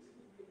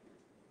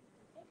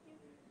 Thank you.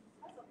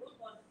 That's a good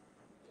one.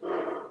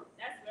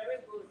 That's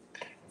very good.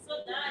 So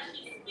now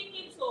she's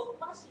speaking to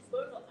what she's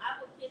going to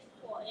advocate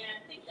for, and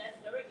I think that's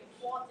very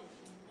important.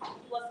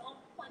 She was on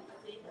point to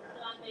say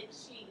climate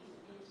change,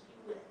 and she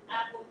will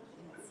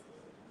advocate.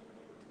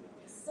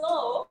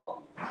 So, we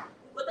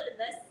go to the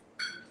next.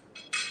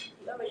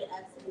 You already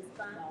asked this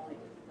time.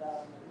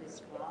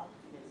 Miss Rock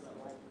is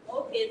like,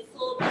 Okay,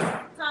 so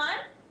this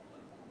time,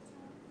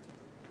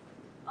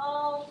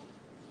 um,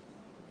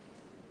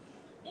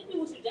 maybe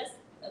we should just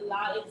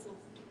allow it to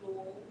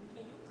flow.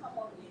 Can you come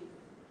up with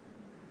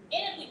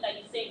anything that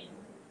you think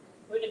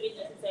would be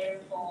necessary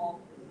for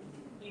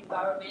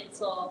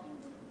environmental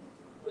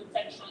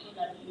protection in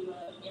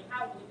Liberia and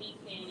how women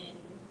can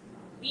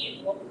be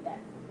involved with that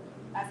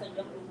as a young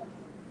woman?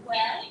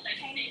 Well,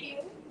 thank you.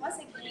 Once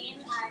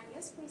again, I'm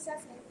Miss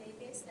Princess Miss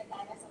Davis, the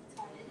guidance of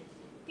time.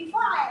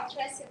 Before I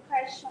address your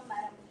question,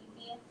 Madam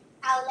Vivian,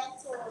 I would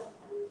like to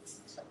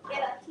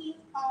get a key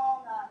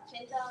on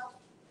gender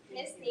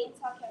this thing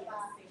talking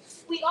about.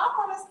 We all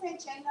understand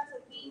gender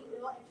to be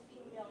male and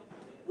female,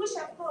 which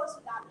of course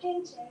we got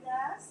pink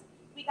genders,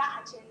 we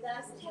got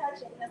agendas, tail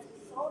genders,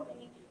 so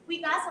many.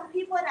 We got some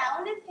people that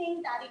only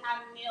think that they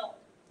are male,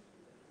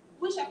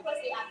 which of course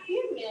they are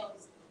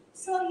females.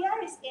 So here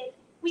is it.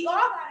 We all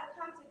gotta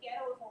come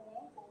together with a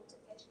one goal to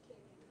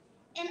educate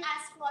them. And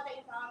as for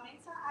the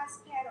environmental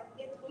aspect of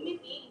it, women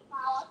being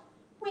empowered,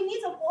 we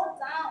need to go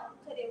down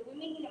to the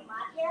women in the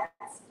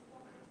markets.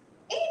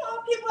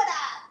 And people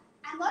that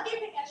are not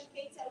even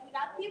educated, we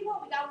got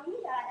women that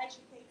are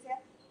educated,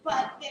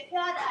 but they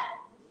feel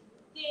that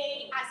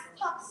they are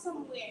stuck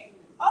somewhere.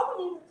 All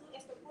we need to do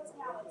is to put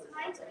in our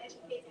time to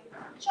educate them.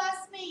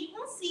 Trust me, you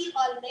won't see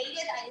a lady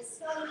that is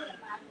selling in the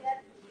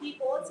market. You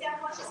go tell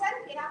her, she said,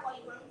 okay, that's what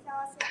you're going to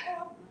tell us.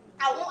 Oh,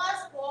 I want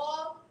us to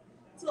go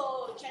to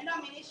gender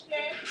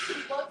ministry,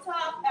 we go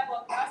talk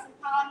about girls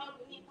empowerment,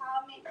 women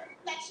empowerment.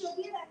 Like, she'll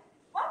be like,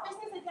 what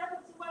business is that to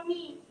do with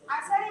me?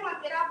 I said in my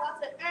bed about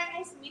to earn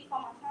and meet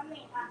for my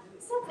family.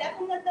 So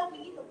definitely we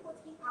need to put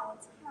in our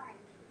time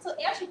to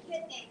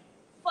educate them,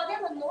 for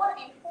them to know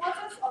the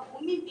importance of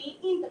women being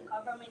in the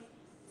government,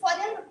 for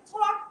them to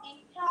talk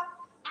and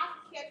help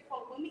advocate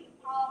for women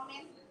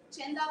empowerment,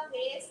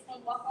 gender-based,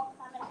 and work on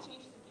climate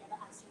change together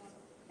as one.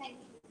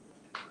 Thank you.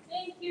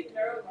 Thank you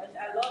very much.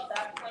 I love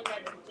that point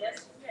that you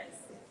just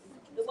stressed.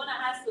 The one that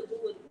has to do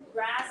with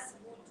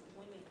grassroots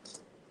women.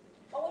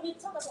 But when you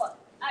talk about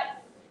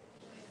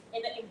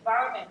in the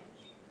environment,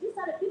 these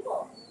are the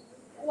people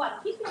who are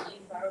keeping the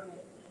environment.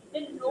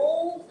 They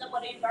know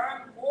about the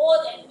environment more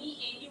than me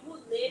and you who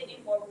live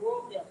in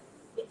Monrovia.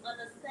 They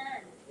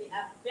understand. They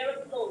are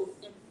very close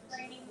and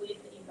friendly with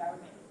the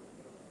environment.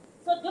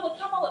 So they will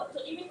come out to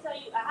even tell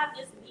you, I have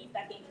this leaf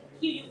that can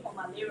kill you from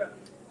malaria.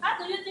 How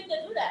do you think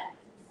they do that?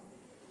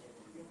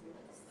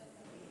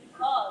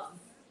 Because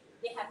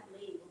they have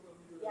lived,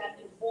 they have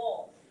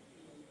evolved.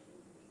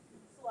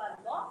 So I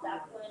love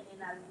that point, and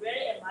I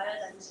really admire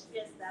that you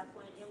stress that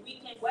point. And we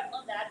can work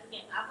on that.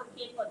 We can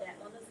advocate for that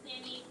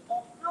understanding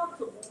of how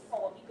to move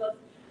forward. Because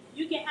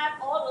you can have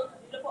all those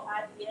beautiful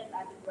ideas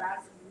at the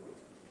grassroots,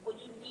 but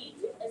you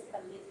need to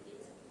escalate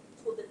it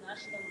to the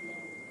national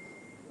level,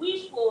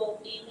 which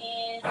will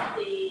enhance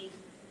the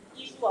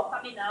issue of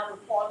coming out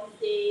with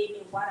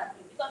policy and what have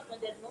you. Because when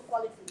there's no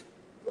policy,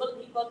 those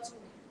people too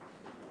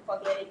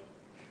forget it.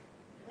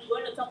 We're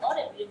going to talk all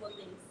the beautiful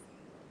things.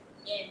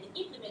 And the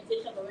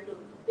implementation of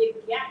the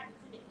gap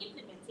between the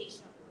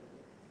implementation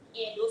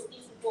and those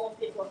things who go on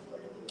paper are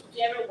going to be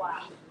very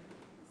wide.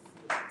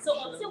 So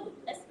until we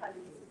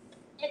escalate,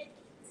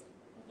 educate,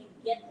 and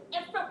get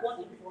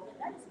everyone involved, and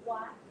that is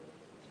why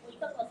when you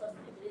talk about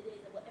sustainability,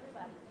 it's about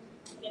everybody.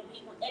 You can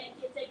be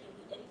uneducated, you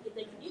can be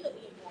educated, you need to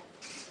be involved.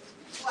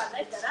 So I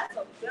like that. That's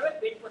a very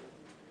great point.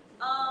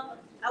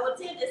 I will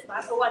take this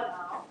back over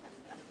now.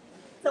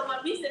 So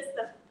my big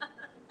sister.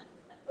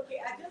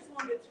 okay, I just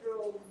want to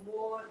throw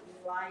more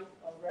light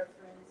or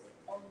reference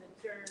on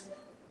the term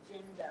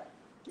gender.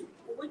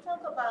 When we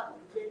talk about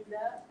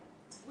gender,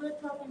 we're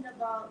talking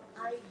about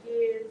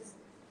ideas,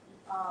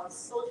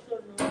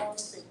 social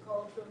norms and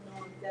cultural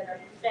norms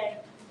that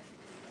affect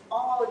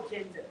all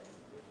gender.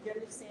 You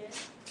understand?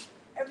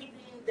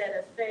 Everything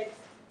that affects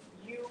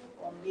you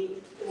or me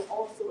will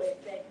also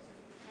affect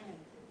him.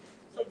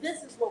 So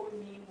this is what we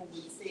mean when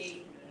we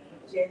say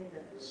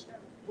gender.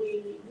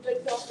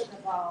 We're talking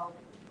about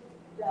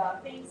the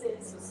things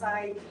in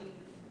society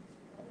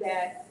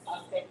that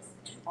affects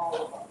all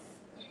of us.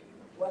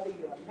 Whether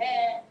you're a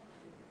man,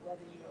 whether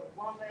you're a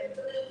woman,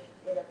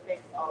 it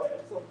affects all of us.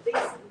 So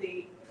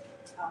basically,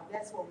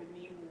 that's what we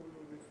mean when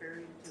we're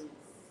referring to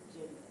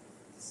gender,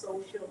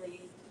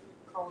 socially,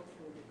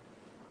 culturally.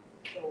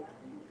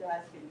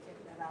 guys can check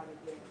that out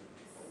again.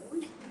 When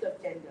we speak of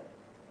gender,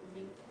 we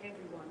mean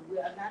everyone. We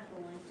are not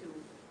going to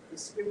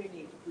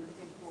discriminate. We're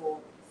looking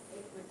for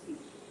equity.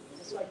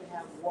 Just like you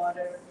have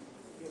water,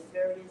 there are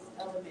various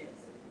elements.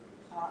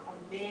 A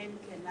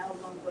man can no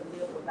longer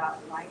live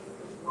without life as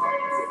well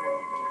as a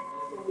woman.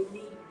 So we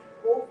need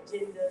both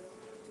genders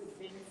to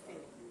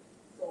benefit.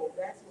 So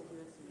that's what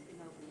we're speaking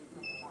of when we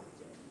talk about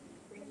gender.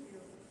 Thank you.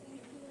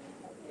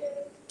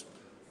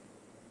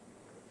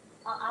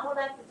 I would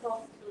like to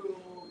talk to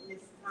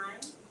Ms.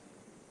 Time,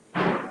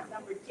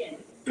 number 10.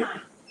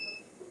 Time.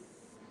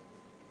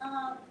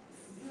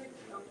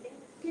 Okay.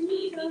 Can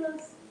you tell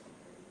us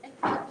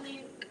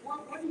exactly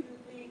what do you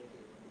think?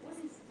 What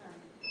is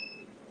time?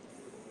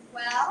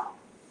 Well,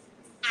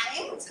 I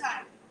am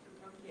time,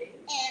 Okay.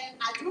 and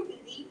I do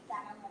believe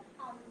that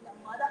I'm the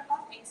mother of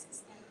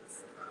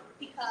existence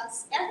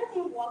because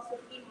everything works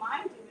within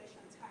my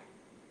duration time.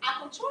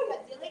 I control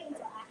your daily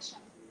interaction.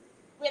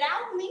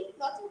 Without me,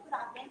 nothing could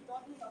have been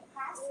done in the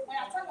past. When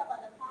I talk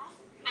about the past,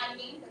 I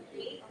mean the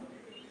day of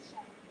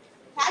creation.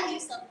 How you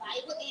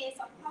survive is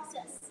a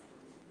process.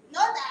 Know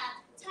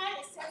that time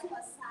is setting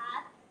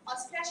aside a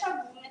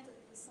special moment to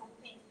do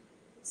something.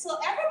 So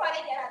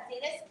everybody get a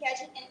daily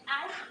schedule and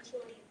I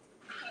control it.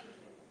 Thank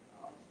you.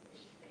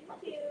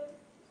 Thank you.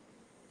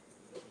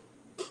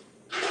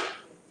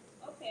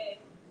 Okay.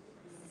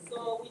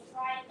 So we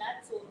try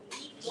not to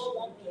leave no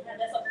one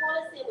behind. There's a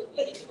policy with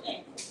the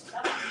UN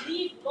that we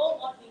leave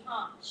no one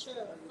behind.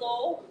 Sure.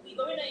 So we're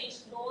going to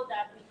ensure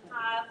that we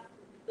have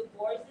the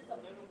voices of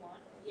everyone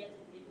here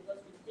today because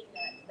we think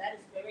that that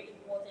is very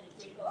important and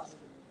critical,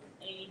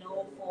 and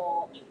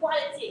for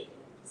equality.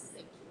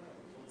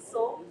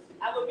 So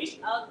I will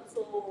reach out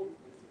to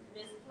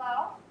Ms.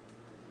 Flower.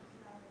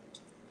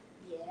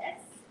 Yes.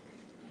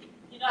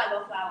 I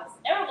love flowers.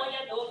 Everyone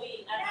here knows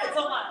me as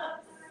a woman.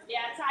 They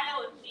are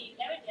tired with me.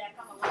 Every day I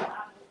come around, I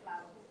have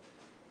flowers.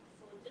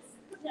 So just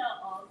tell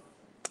us,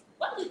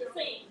 what do you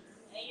think,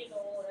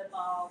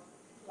 about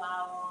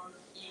flowers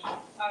and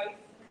earth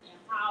and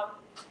how,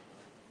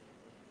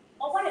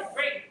 or what it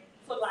brings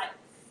to life?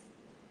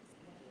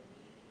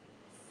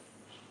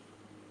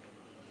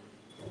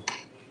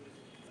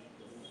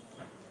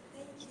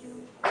 Thank you.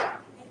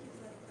 Thank you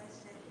for the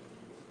question.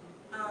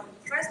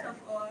 First of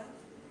all,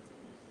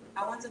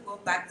 I want to go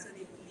back to the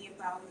women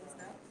empowerment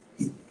stuff.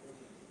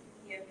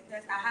 Yeah,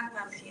 because I have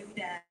my view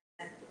that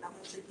I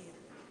want to give.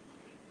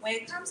 When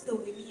it comes to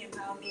women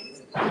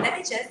empowerment, let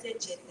me just say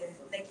gender.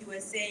 Like you were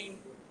saying,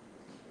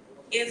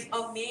 if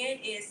a man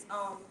is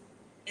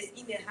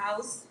in the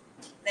house,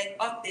 like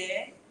up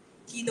there,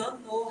 he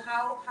don't know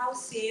how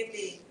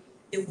safe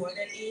the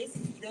water is.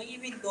 He don't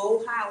even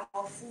know how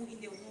food in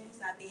the homes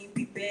are being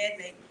prepared,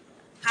 like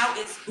how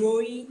it's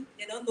growing.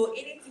 They don't know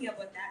anything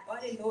about that. All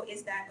they know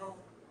is that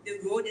the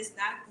road is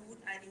not good,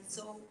 and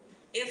so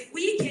if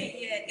we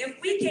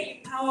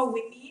can empower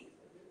women,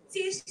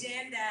 teach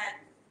them that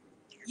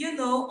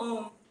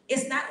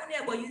it's not only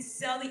about you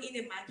selling in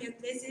the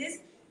marketplaces.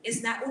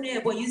 It's not only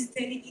about you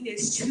standing in the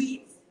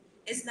streets.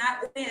 It's not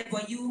only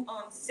about you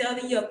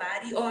selling your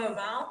body all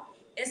around.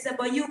 It's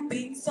about you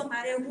being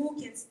somebody who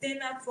can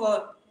stand up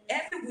for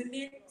every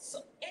woman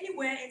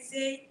anywhere and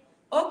say,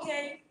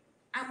 okay,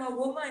 I'm a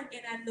woman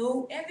and I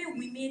know every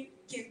woman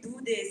can do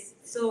this.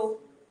 So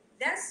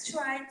let's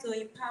try to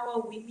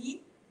empower women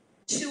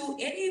through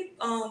any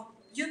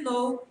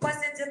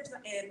positive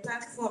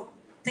platform.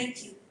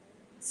 Thank you.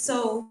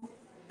 So,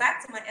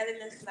 back to my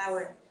element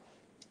flower.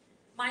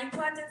 My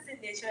importance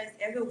in nature is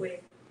everywhere.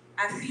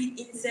 I feed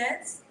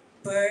insects,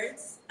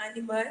 birds,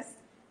 animals.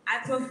 I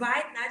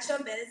provide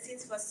natural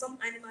medicines for some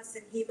animals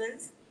and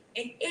humans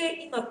and aid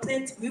in the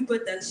plant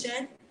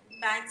reproduction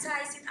by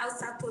enticing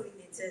outside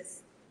pollinators.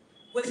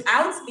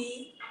 Without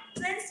me,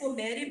 plants will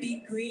merely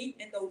be green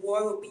and the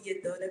world will be a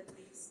duller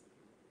place.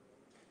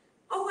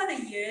 Over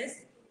the years,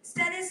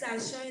 studies are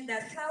showing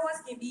that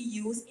flowers can be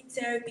used in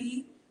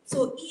therapy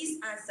to ease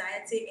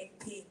anxiety and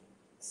pain.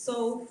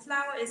 So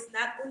flower is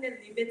not only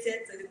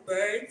limited to the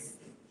birds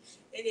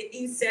and the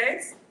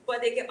insects,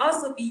 but they can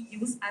also be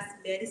used as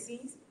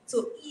medicines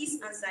to ease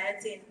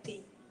anxiety and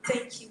pain.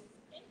 Thank you.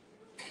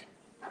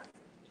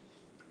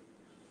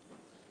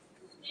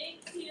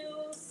 Thank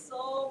you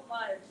so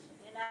much.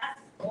 And I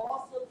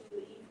also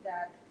believe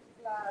that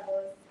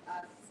flowers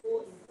are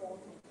so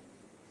important.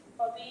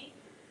 For me,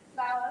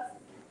 flowers,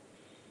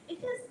 it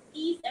just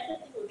ease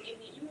everything will give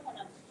me, even when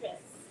I'm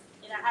stressed.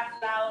 And I have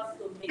flowers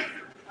to make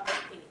I'm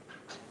okay.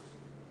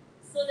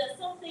 So there's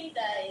something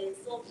that is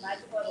so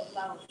magical about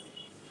flowers.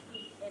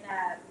 And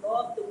I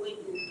love the way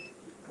you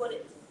put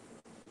it.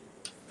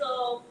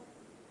 So,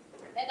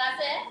 like I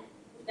said,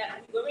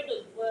 that we're going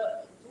to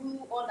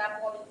do all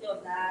that quality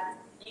of that,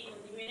 and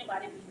leave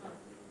anybody behind.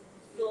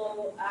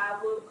 So I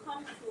will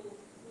come to,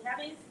 we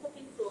haven't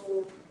spoken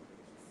to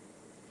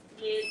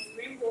Ms.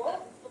 Greenwood.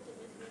 Spoke to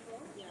Ms.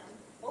 Greenwood?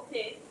 Yeah.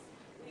 Okay.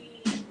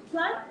 We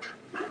plan?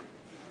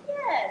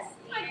 Yes.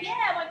 My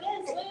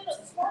guest is ready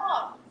to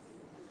talk.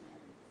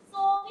 So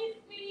if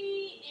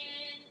we,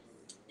 and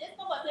this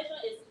conversation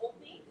is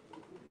open,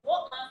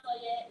 what answer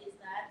here is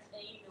that,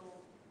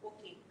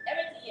 okay,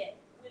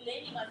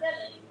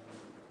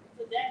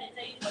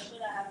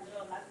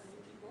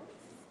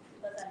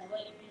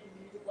 longer even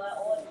knew what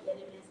all the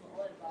elements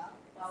were all about.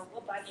 But I'll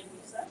go back and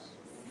research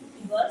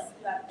because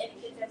you are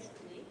educated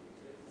today.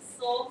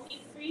 So feel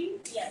free,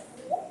 be at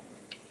home,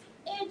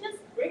 and just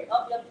bring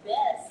up your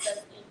best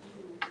that's in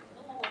you.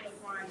 No one will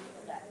find you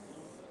for that.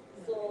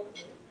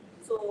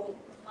 So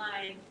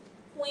my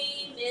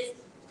queen is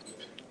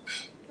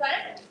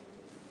right.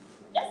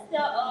 Just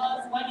tell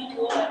us what you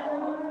know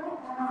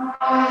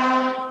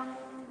about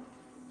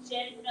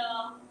gender,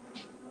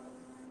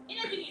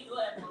 anything you know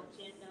about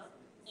gender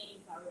and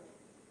environment,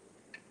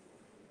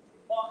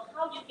 or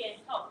how you can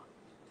help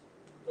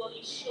to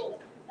ensure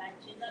that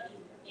gender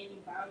and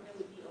environment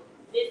will be a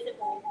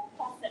visible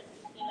concept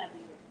in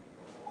Liberia.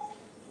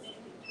 Thank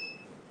you.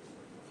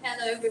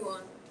 Hello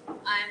everyone,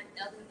 I'm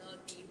Eleanor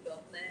B.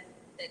 Brooklyn,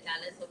 the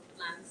Goddess of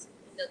Plants,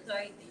 in the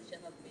third edition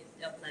of Miss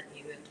of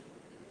Liberia.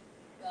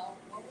 Well,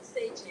 when we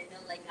say gender,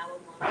 like our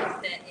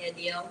mom said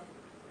earlier,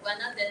 we're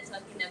not then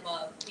talking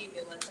about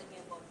female, we're talking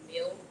about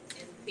male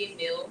and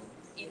female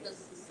in the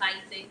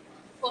society.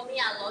 For me,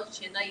 I love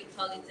gender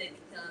equality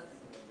because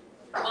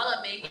all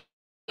a man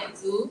can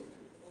do,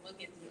 woman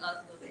can do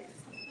also.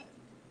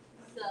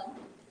 So,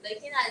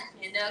 looking at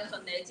gender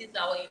connected to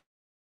our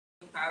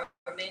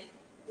environment,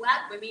 we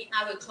are bringing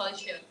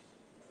agriculture.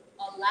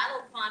 A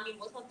lot of farming,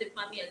 most of the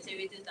farming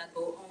activities that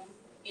go on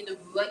in the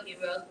rural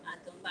areas are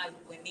done by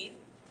women.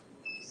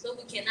 So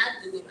we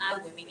cannot do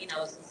without women in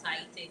our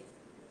society.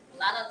 A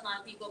lot of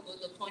times people go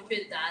to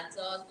country that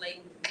does like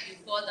you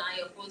fall down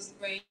your first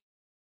spring.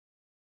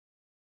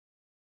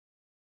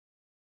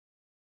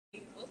 So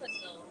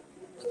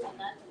we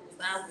cannot do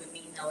without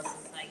women in our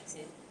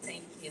society.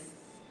 Thank you.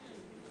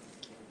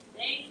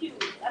 Thank you.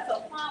 That's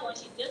a fun one.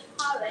 She just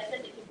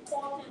highlighted the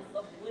importance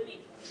of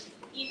women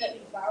in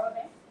the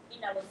environment,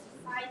 in our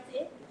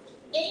society,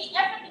 and in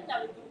everything that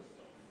we do.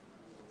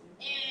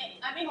 And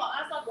I mean, her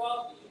answer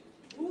brought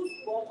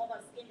goosebumps on my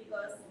skin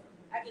because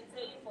I can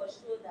tell you for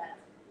sure that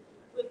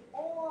with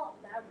all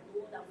that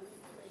role that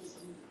women play,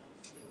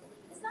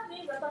 it's not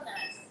being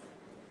recognized.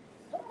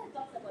 Nobody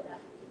talks about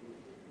that.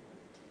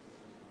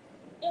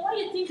 And why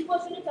do you think people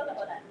shouldn't talk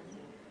about that?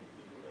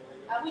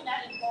 Are we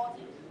not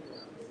important?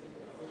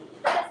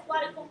 That's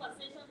why the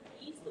conversation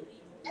needs to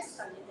be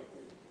escalated.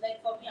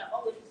 Like for me, I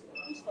always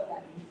push for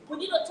that. We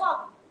need to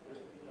talk.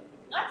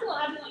 Nothing will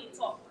happen when you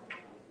talk,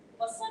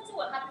 but something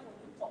will happen when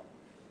you talk.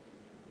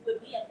 Will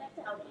be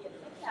affected, I will be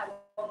affected,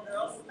 our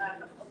girls will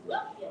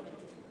be affected.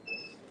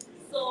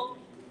 So,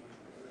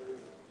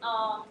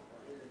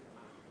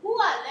 who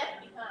are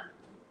left behind?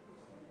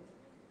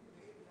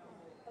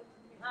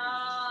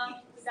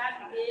 That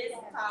is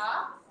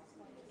Star.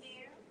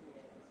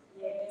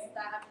 Yes,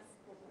 Star.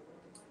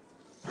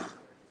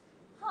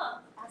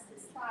 As the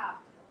Star,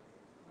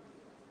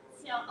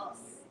 tell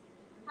us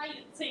how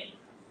you think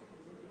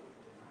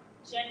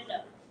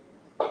gender,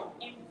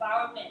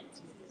 environment,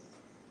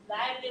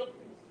 livelihood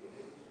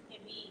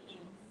can be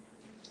in.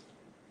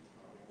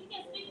 You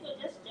can speak to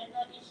just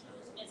gender issues,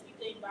 you can speak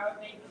to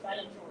environment by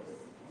your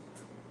choice.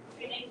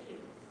 Thank you.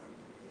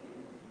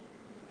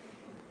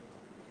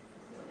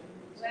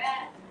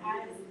 Well,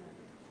 as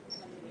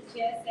the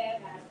chair said,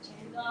 that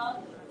gender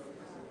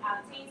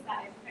are things that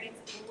affect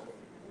both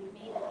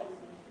women and men.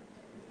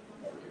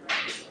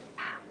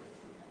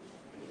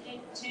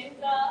 And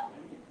gender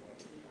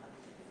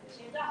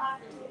has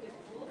to do with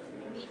both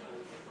women and men.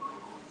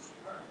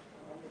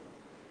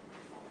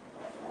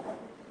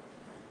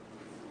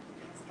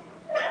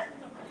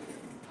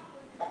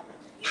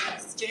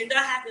 Yes, gender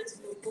has to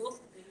do with both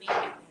women and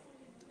men.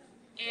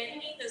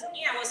 And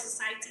in our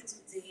society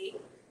today,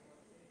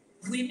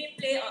 women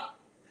play a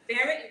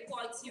very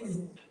important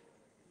role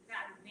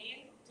that men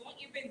don't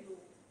even know.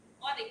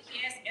 All they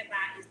care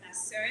about is that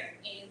serve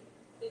in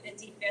the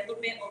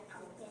development of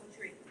our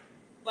country.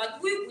 But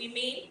we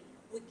women,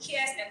 we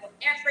care about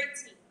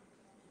everything.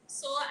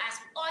 So as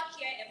we all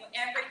care about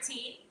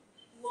everything,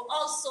 we will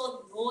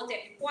also know the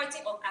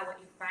importance of our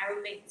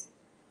environment.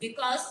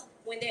 Because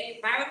when the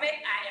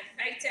environment are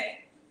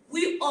affected,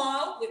 we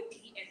all will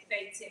be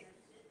affected.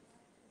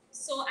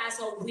 So as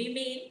a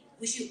women,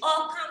 we should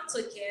all come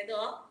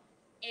together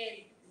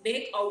and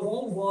make a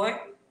one world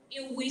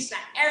in which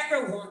that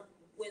everyone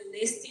will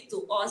listen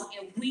to us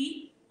and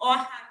we all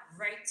have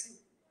right to.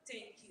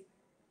 Thank you.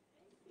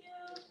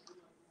 Thank you.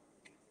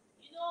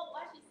 You know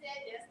what she said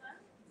just now?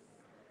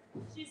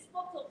 She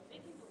spoke of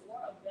making the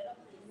world a better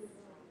place.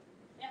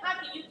 And how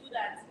can you do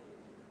that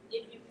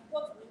if you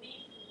put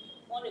women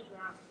on the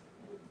ground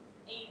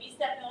and you be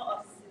stepping on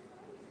us?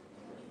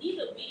 We need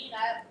to be in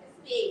that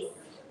space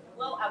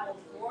where our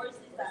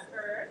voices are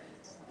heard,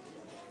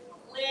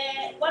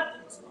 where what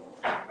we do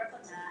are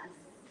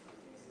recognized,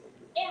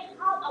 and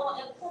how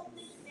our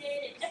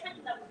accomplishment and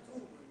everything that we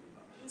do,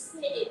 you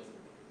say it.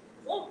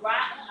 Don't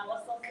write on our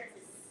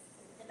successes.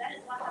 And that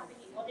is what happened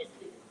in other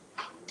states.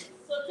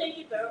 So thank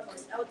you very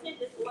much. I will take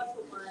this over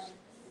to my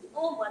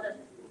own mother.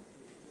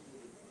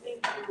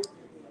 Thank you.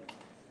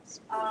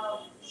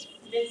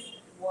 Miss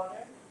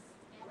Warner,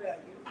 where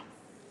are you?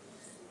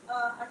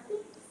 I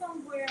think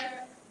somewhere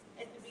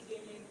at the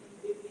beginning in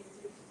Vivian's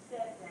you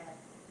said that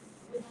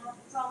we have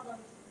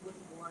problems with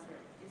water.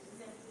 It's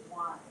just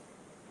why.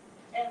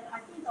 And I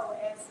think I will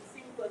ask the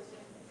same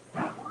question.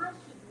 Why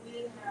should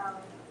we have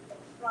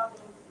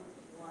problems with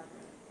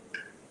water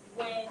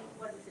when,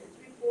 what is it,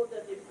 three-fourths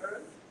of the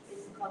earth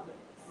is covered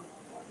with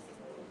water?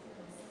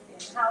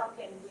 And how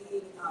can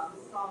we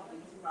solve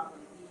these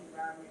problems, the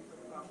environmental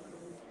problems?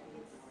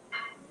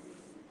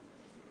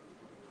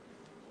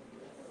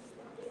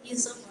 Thank you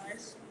so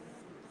much.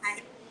 I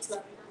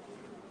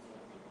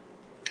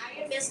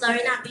am Miss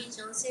Lorena B.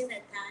 Johnson,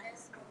 the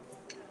goddess.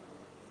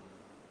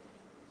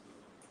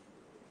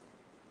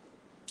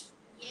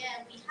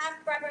 Yeah, we have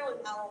problem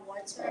with our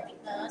water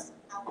because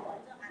our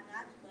water are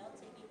not well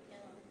taken care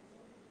of.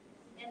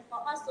 And for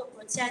us to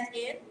protect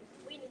it,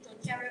 we need to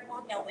carry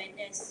on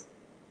awareness,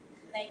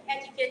 like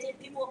educating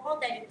people on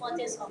the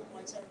importance of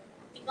water.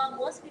 Because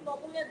most people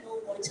only know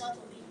water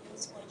to be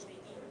used for drinking.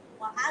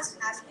 But as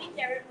we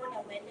carry on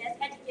awareness,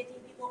 educating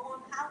people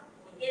on how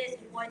it is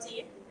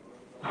important,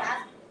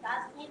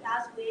 in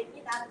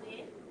that way,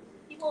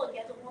 people will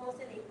get to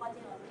understand the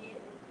importance of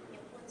it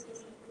and put it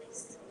in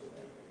place.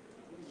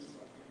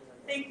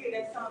 Thank you,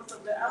 that sounds so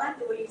good. I like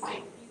the way you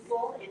say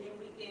people, and then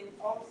we can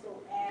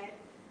also add,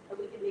 that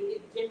we can make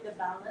it gender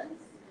balance,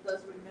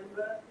 because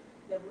remember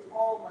that we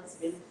all must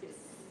benefit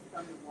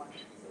from the water.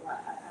 So I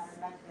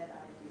like that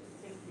idea.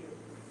 Thank you.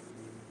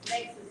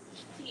 Next is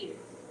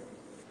tears.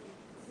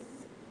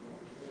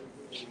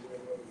 It's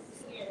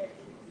tears.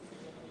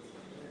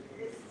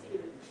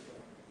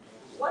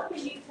 What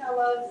can you tell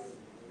us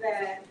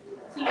that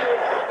tears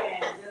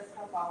can just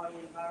help our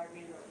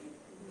environment or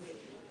improve it?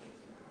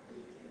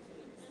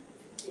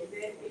 Is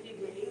it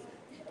really?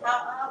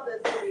 How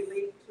does it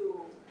relate to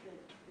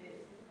the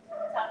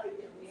topic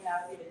that we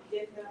have here,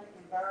 gender,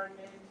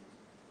 environment,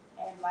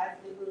 and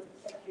livelihood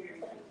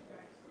security?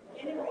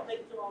 Can it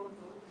relate to all of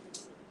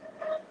those?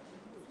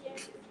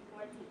 Yes,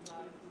 important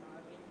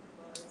Marvin,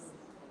 because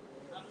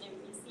the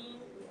reason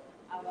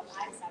our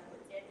eyes are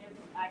protected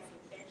from eye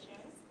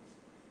infections.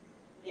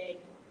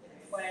 Like,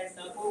 for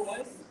example,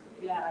 once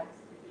your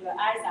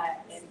eyes are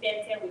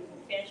infected with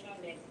infection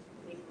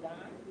like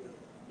gland,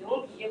 you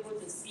won't be able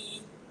to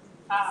see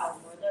how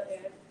Mother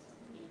Earth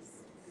is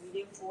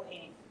beautiful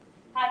and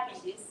how can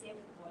they save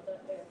Mother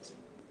Earth.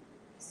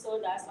 So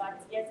that's why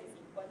tears is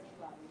important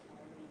to our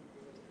environment.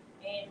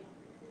 And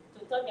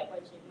to talk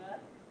about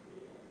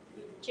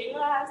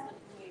gender has to do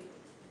with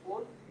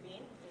both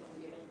men and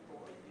women.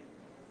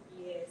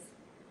 Yes.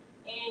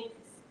 And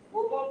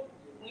women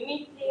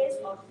plays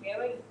a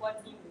very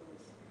important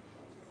role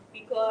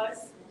because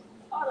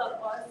all of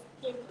us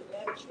came to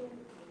earth through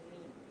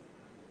women.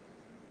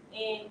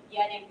 And they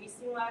are the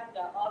reason why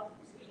the earth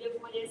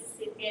really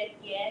seated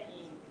here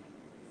in.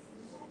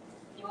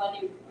 They were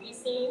the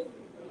reason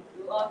we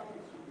grew up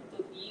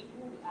to be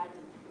who we are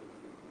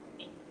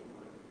today.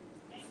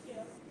 Thank you.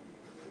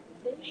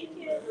 Thank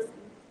you.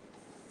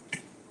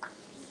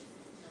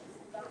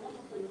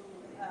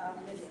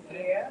 Ms.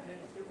 Bear.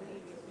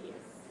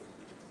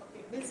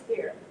 Okay, Ms.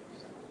 Bear.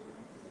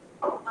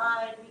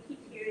 We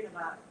keep hearing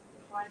about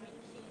climate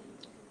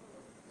change,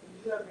 and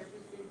you are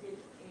representing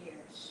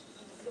air.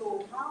 So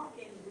how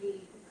can we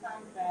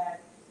combat,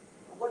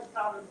 what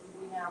problems do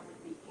we have with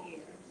the air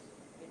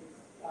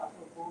that is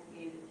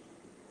provoking,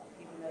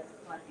 giving us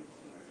climate change?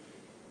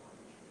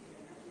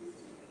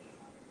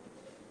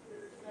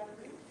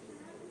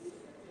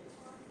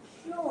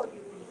 Sure,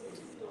 you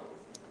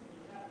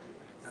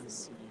can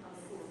see.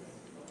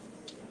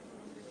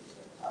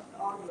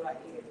 All you are air.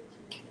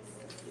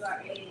 You are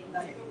air in the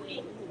way.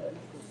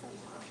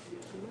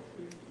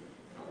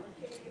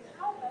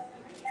 How does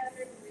every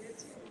other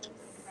community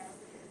work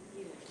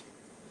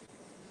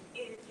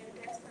in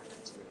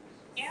investment?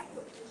 Air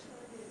pollution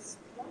is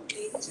one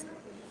major reason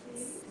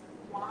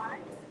why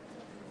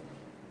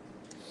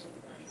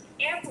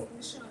air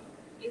pollution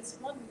is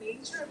one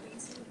major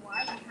reason why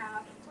we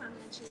have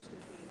climate change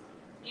today.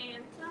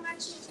 And climate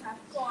change has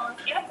caused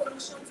air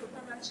pollution to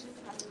climate change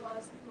has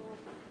caused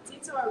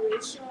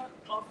deterioration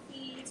of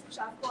fields, which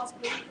have caused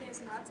many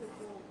things not to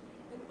grow.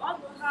 And we all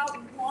know how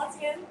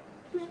important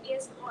clean air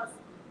is to us.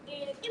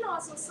 And in our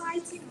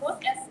society,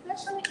 most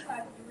especially in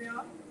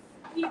Liberia,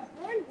 we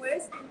burn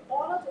waste in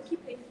order to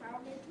keep the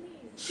environment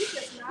clean. This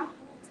is not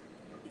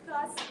good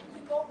because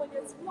when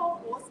you smoke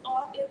most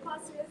off, it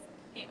causes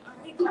it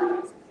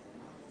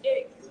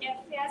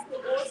affects the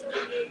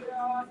ozone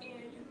layer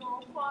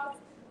and cause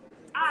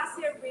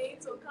acid rain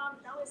to come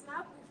down. It's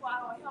not good for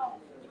our health.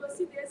 You will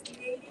see this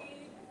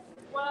lady,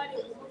 whether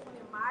a woman from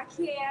the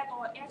market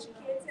or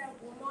educated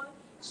woman,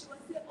 she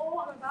will say, "Oh,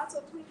 I'm about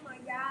to clean my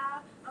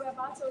yard. I'm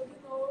about to,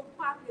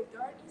 pack the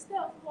dirt." Instead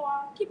of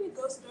her keeping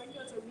those dirt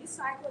to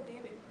recycle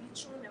them and be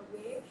thrown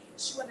away,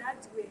 she will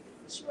not do it.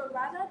 She would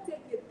rather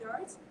take the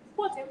dirt,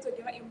 put them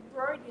together and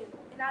burn them.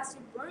 And as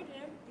you burn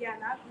them, they are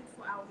not good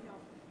for our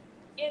health.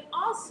 And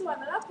also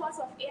another cause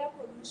of air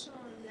pollution,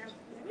 let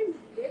me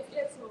relate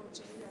it to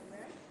gender,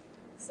 right?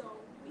 So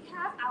we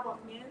have our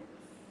men,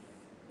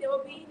 they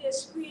will be in the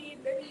street,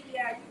 maybe they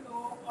are,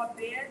 on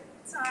their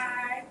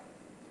time,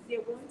 they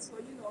want to,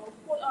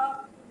 put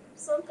up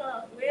some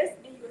kind of waste,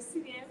 and you will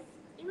see them,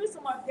 even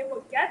some of them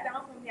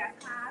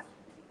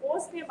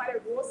stand by the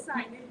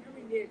roadside and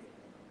they urinate.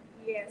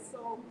 Yeah,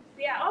 so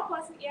they are all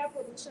causing air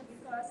pollution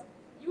because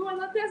you will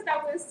notice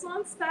that when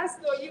sun starts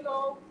to,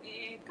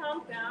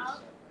 calm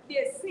down,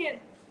 they sin.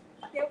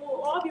 They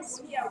will all be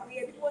moving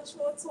away. People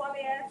throw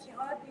toilets and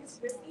other things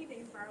within the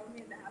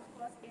environment that have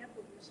caused air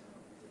pollution.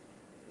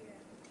 Yeah.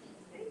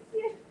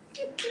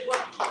 Thank you.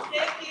 Well,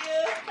 thank you.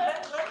 Let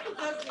me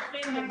just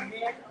defend the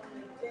men on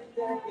the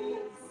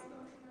gender-based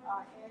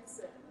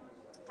answer.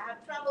 I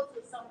have traveled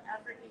to some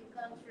African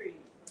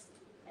countries,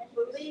 and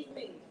believe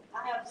me,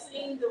 I have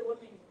seen the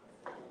women.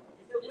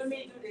 The women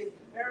do the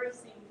very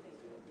same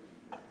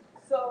thing.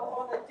 So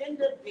on a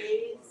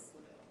gender-based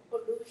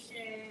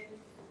pollution,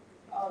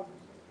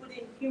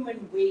 putting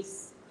human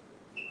waste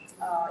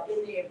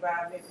in the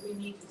environment, we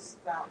need to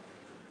stop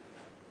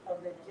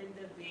of the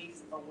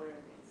gender-based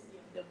awareness,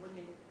 the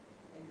women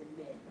and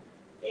the men.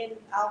 In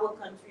our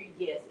country,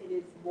 yes, it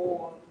is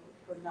more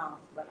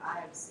pronounced, but I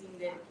have seen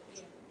it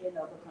in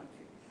other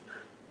countries.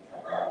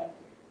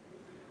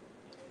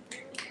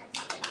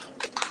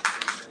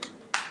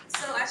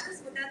 So I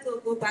just wanted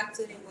to go back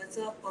to the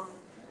water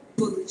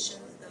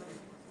pollution stuff.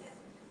 Yeah.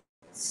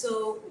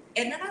 So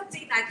another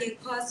thing that can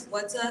cause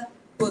water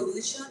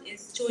pollution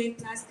is throwing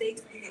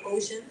plastics in the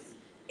oceans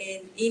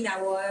and in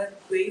our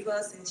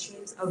rivers and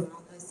streams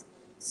around us.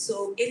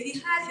 So if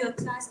you have your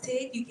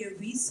plastic, you can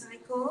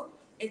recycle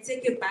and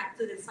take it back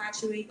to the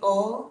factory,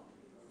 or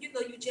you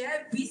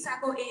just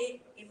recycle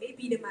it and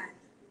maybe they might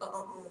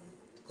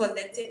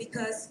collect it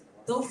because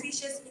those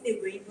fishes in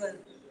the river,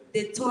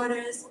 the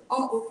turtles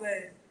all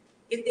over.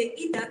 If they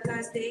eat that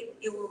plastic,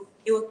 it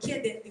will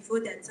kill them before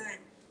that time.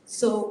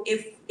 So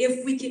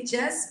if we can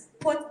just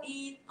put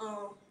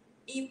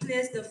in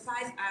place the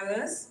 5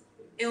 hours,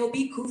 it will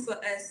be good for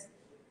us.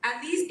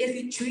 At least if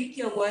you drink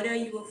your water,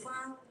 you will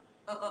find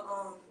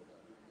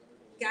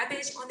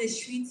garbage on the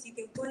streets. You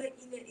can put it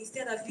in it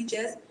instead of you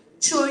just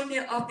throwing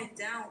it up and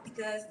down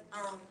because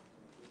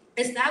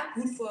it's not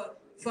good for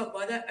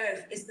Mother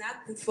Earth. It's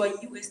not good for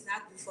you. It's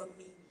not good for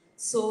me.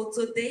 So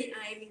today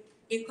I'm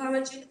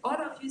encouraging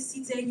all of you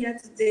sitting here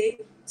today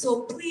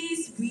to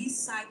please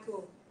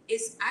recycle.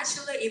 It's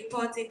actually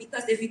important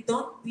because if you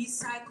don't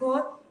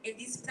recycle and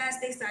these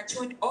plastics are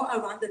thrown all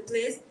around the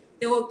place,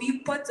 they will be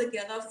put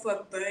together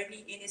for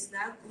burning and it's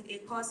not good.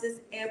 It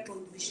causes air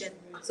pollution.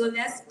 So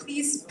let's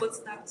please put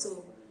stop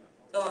to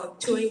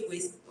throwing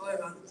waste all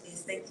around the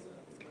place. Thank you.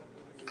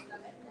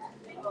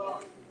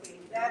 Okay,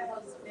 that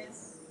was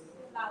Miss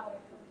Flower.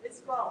 Miss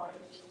Flower.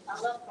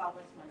 I love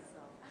flowers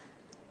myself.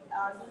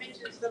 You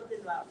mentioned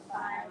something about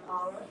 5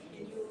 hours.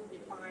 Can you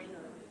define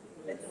or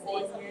let the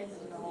audience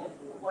know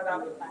what are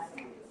the 5 hours?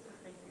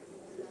 Thank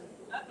you.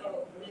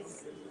 So,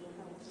 Miss.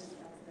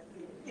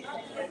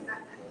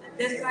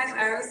 The 5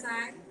 hour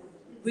sign: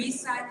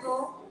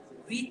 recycle,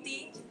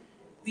 rethink,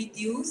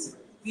 reduce,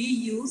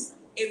 reuse,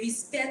 and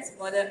respect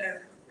Mother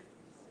Earth.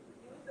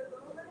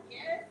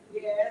 Yes.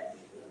 Yes.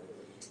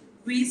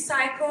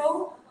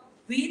 Recycle,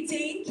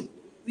 rethink,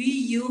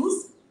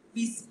 reuse,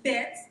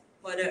 respect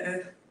Mother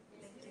Earth.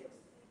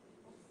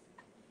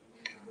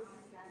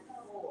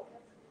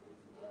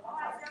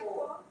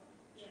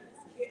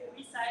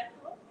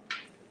 Recycle.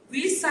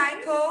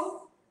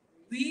 Recycle,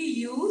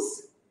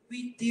 reuse,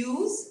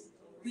 reduce,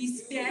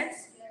 respect,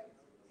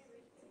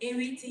 and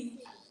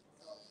rethink.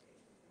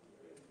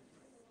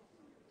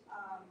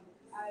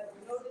 I've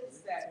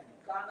noticed that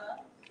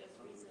Ghana just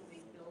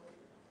recently built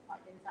an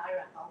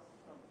entire house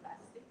from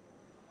plastic.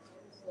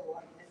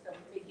 So I guess I'm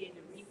thinking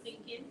the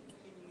rethinking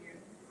in here.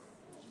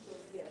 So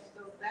yeah,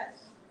 so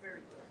that's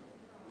very good.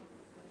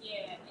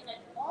 Yeah, and I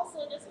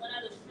also just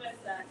wanted to stress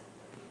that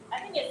I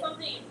think it's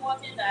something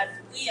important that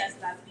we as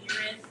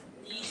Liberians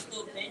need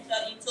to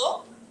venture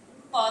into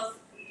because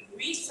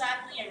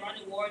recycling around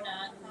the world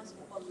now comes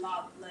with a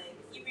lot. Like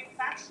even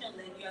fashion,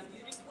 like you are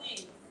beauty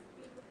queen.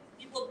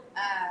 People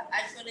are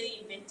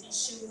actually inventing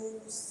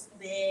shoes,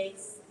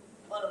 bags,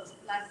 all of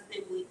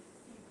plastic with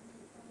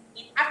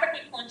in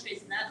African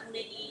countries, not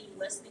only in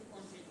Western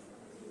countries.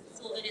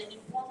 So it is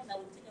important that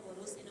we think about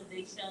those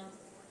innovations,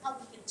 how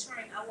we can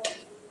turn our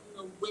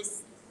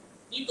waste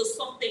into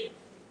something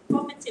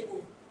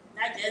profitable,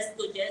 not just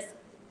to just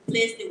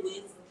place the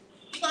waste.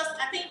 Because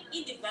I think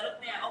in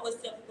development, I always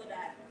tell people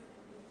that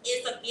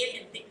it's a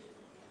give and take.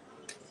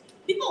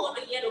 People want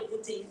to hear the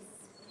good things,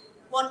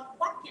 but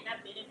what can I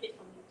benefit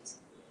from it?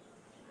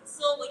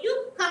 So when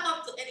you come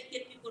up to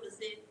educate people to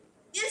say,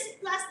 this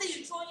plastic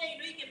you throw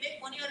here, you can make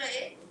money out of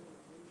it.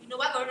 You know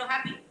what's going to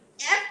happen?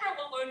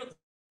 Everyone going to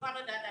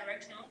follow that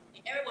direction,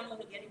 and everyone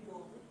going to get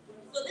involved.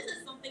 So this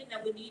is something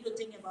that we need to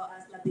think about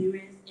as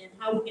Liberians and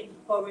how we can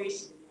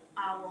encourage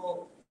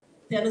our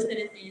fellow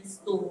citizens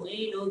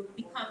to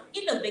become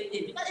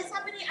innovative because it's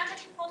happening in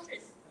African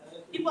countries.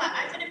 People are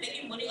actually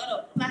making money out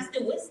of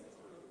plastic waste.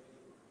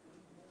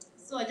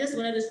 So I just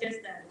wanted to stress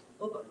that.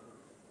 Over.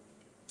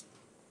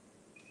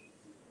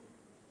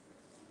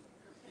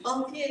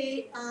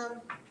 Okay, I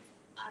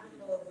don't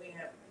know if we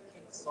have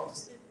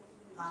exhausted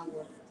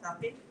our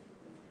topic.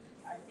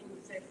 I think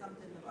we said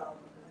something about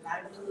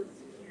livelihood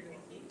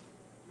security,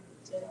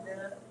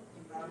 gender,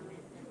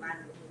 environment, and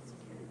livelihood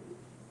security.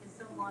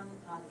 someone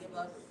tell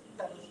us what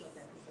that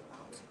is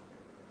about?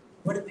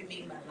 What do we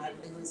mean by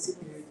livelihood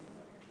security?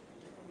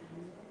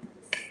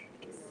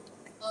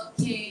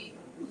 Okay,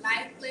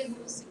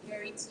 livelihood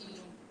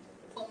security.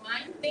 For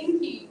my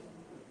thinking,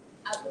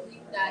 I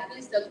believe that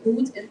it's the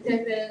good and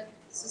stable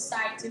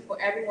society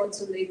for everyone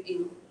to live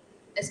in,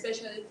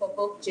 especially for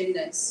both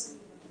genders.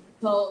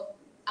 So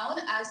I want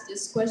to ask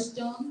this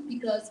question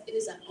because it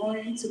is an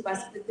honor to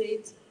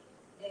participate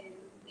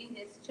in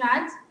this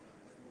chat,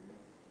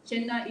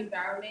 gender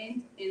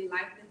environment and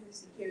livelihood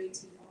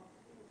security.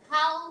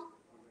 How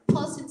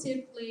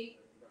positively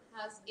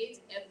has it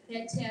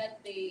affected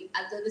the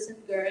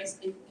adolescent girls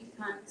and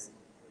infants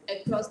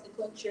across the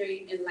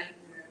country in Liberia?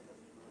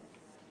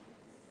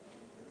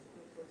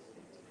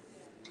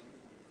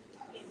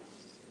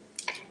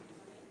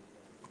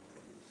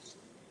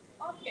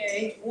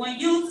 Okay, when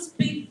you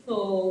speak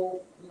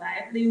to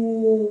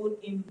livelihood,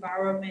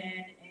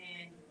 environment,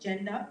 and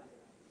gender,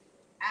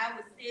 I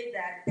would say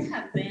that there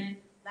have been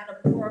a lot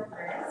of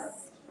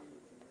progress.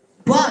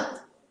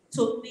 But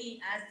to me,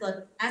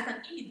 as an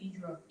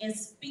individual, and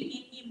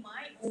speaking in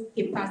my own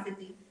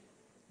capacity,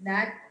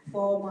 not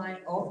for my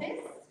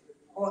office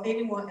or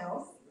anyone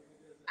else,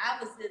 I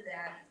would say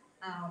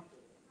that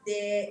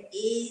there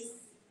is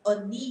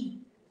a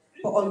need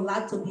for a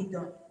lot to be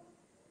done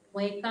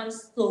when it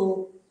comes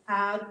to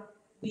how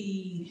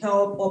we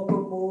help or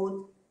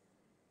promote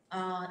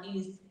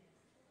is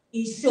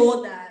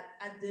ensure that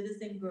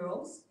adolescent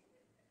girls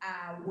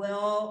are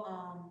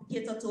well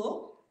catered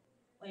to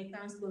when it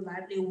comes to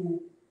livelihood.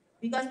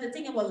 Because the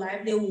thing about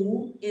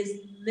livelihood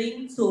is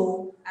linked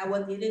to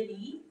our daily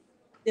need,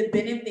 the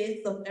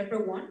benefits of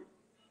everyone,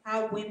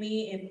 how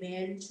women and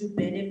men should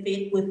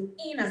benefit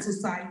within a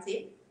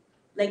society.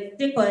 Like,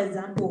 take for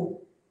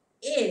example,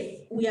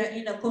 if we are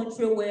in a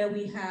country where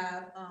we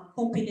have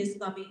companies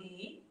coming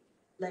in,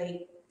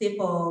 like say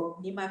for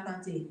Nima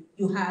County,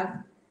 you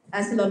have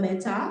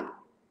Asilometa.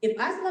 If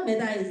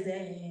Asilometa is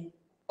there and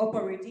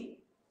operating,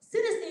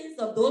 citizens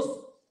of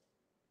those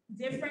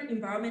different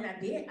environment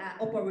that they are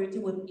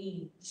operating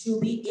within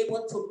should be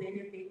able to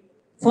benefit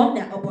from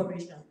their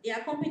operation. There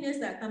are companies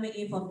that are coming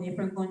in from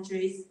different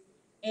countries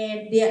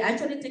and they are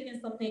actually taking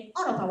something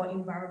out of our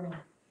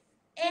environment.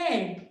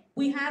 And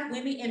we have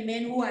women and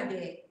men who are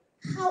there.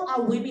 How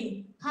are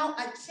women, how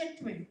are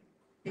children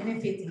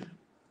benefiting?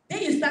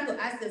 Then you start to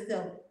ask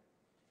yourself,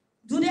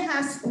 do they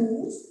have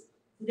schools?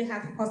 Do they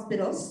have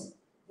hospitals?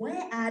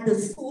 Where are the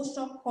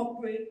social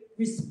corporate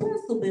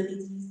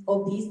responsibilities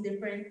of these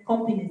different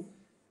companies?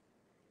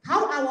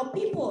 How are our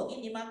people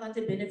in Ima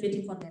country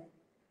benefiting from them?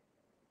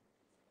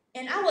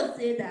 And I would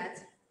say that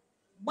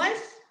much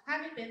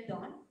having been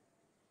done,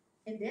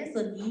 and there's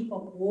a need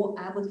for more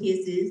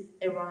advocacies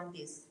around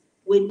this.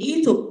 We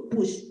need to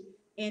push,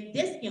 and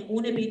this can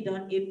only be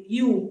done if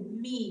you,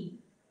 me,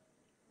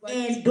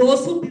 and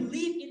those who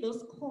believe in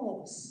those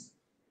cause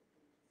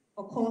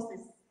or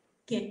causes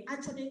can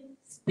actually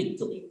speak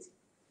to it.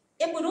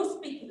 If we don't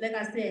speak, like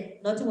I said,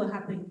 nothing will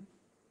happen.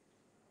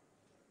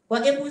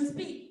 But if we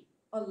speak,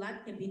 a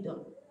lot can be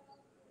done.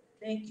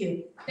 Thank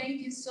you.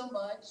 Thank you so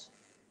much.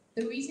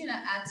 The reason I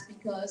ask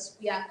because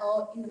we are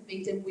all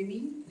innovative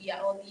women, we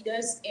are all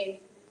leaders, and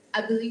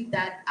I believe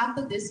that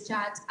after this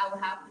chat, I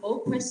will have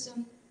more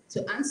questions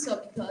to answer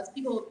because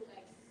people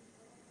like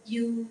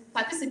you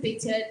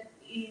participated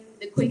in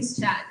the quiz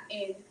chat,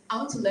 and I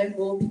want to learn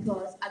more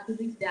because I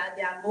believe that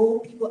there are more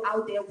people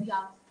out there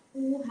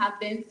who have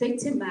been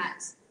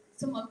victimized.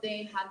 Some of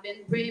them have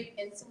been raped,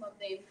 and some of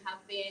them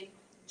have been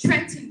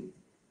threatened.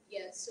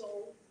 Yeah,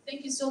 so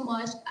thank you so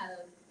much.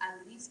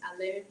 At least I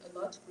learned a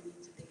lot from you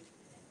today.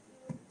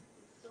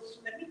 So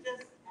let me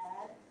just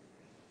add,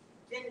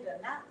 gender,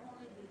 not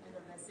only the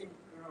adolescent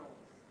girls,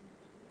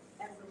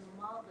 as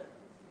a mother,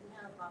 we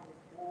have our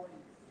boys.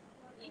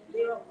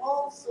 They are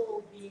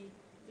also being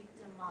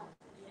victimized.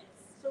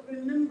 So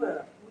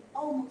remember, we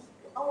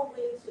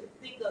always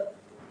should think of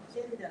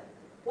gender.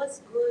 What's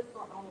good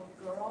for our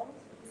girls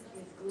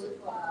is good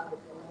for our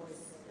boys.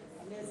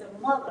 And as a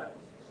mother,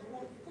 you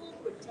want full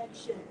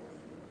protection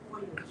for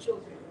your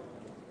children,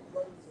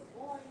 whether it's a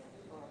boy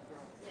or a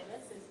girl. Yeah,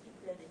 let's just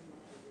keep that in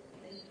mind.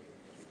 Thank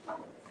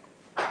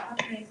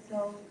you. Okay,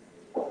 so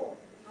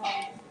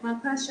my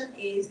question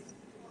is,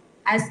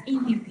 as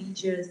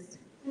individuals,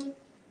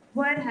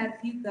 what have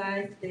you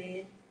guys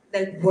been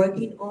like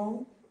working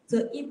on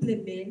to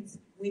implement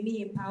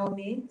women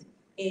empowerment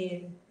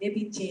and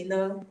maybe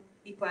gender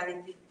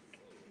equality?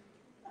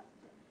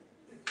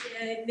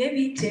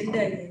 Maybe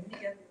gender.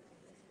 Yeah.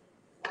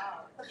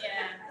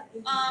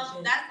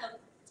 Yeah. That's a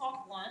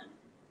tough one.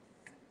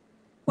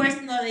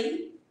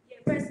 Personally,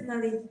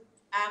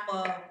 I'm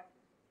a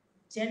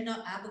gender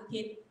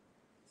advocate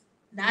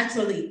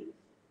naturally.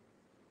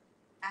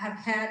 I have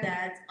had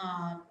that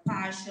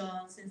passion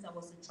since I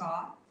was a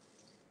child,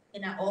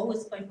 and I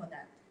always fight for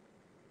that.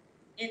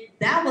 And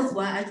that was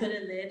what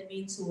actually led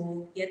me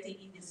to getting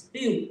in this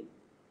field.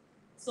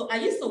 So I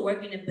used to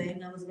work in a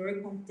bank. I was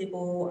very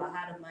comfortable. I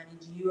had a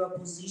managerial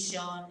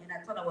position, and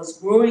I thought I was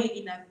growing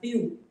in that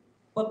field.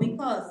 But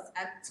because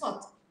I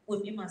thought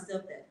within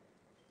myself that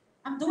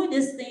I'm doing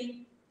this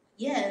thing.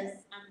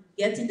 Yes, I'm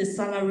getting the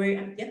salary,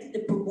 I'm getting the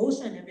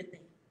promotion and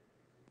everything.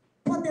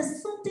 But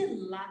there's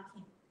something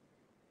lacking.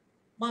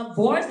 My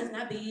voice is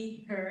not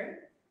being heard.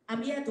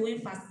 I'm here doing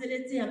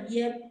facility. I'm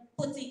here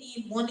putting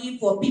in money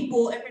for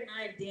people every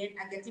now and then.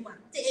 I'm getting my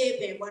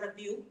tape and what have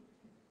you.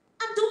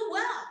 I'm doing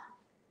well.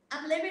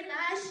 I'm living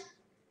life.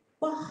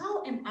 But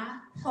how am I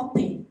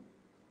helping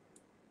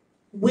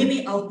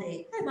women out there?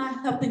 How am I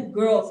helping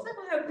girls? How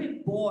am I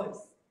helping boys?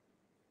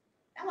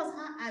 That was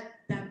how I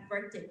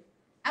diverted.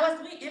 I was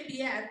doing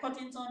MBA at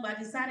Contestants, but I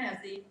decided I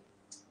said,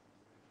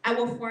 I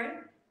will for it.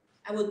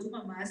 I will do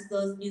my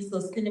master's in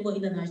sustainable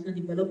international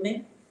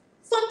development,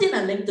 something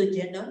that linked to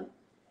gender,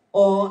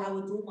 or I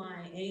will do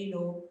my,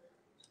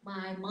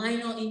 my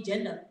minor in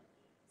gender.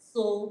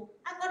 So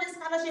I got a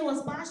scholarship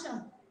was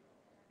partial.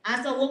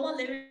 As a woman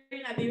living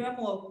in Liberia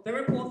from a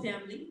very poor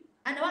family,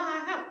 I never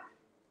had help.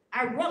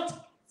 I wrote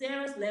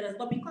serious letters,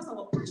 but because I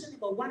was passionate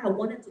about what I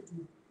wanted to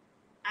do,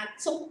 I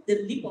took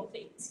the leap of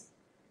faith.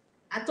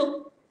 I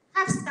took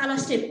half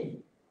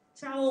scholarship,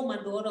 travel with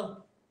my daughter,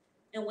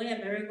 and went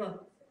to America.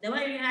 Never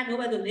even had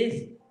nowhere to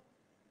live.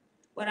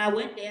 But I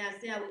went there, I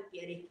said I would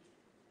get it.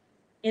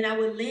 And I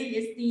would learn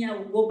this thing, I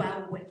would go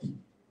back and work.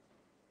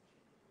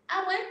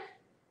 I went,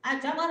 I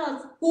dropped out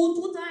of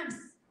school 2 times.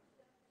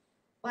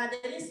 But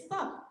they didn't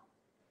stop.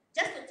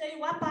 Just to tell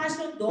you what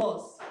passion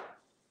does.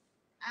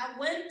 I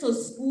went to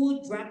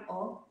school, dropped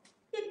off.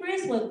 The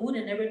grades were good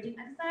and everything.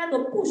 I decided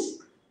to push.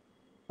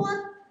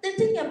 But the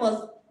thing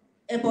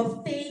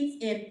about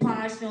faith and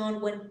passion,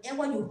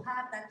 whenever you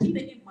have that, keep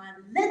it in mind.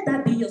 Let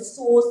that be your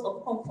source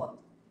of comfort.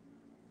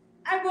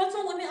 I wrote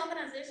some women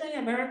organization in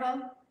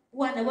America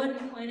who I never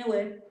knew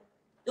anywhere.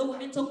 The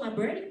women took my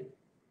bread.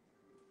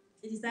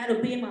 They decided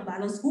to pay my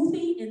balance school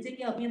fee and take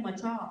care of me and my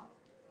child.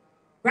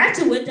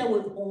 Graduated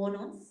with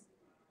honors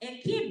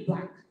and came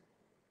back.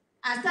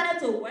 I started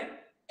to work.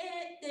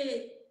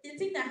 And the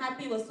thing that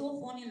happened was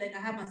so funny. Like I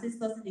have my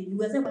sisters in the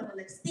US. Everybody was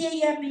like, stay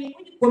here, man.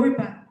 When you going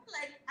back?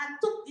 Like I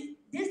took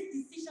this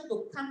decision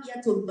to come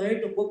here to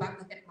learn to go back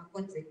to help my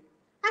country.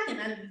 How can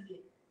I live here?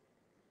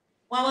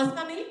 When I was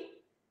coming,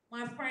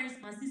 my friends,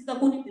 my sister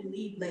couldn't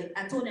believe. Like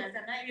I told them, I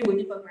said, I'm not even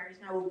waiting for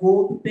graduation. I will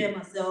go prepare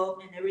myself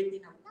and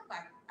everything. I will come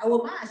back. I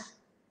will march.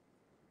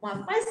 My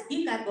first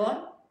gift I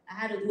got, I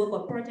had to do it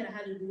for a project. I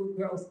had to do with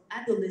girls,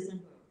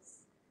 adolescent girls.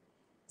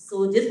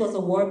 So this was a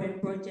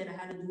work project I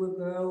had to do with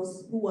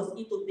girls who was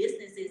into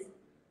businesses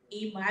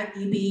in my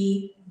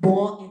DB,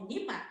 born in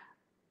Nima.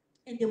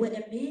 And they were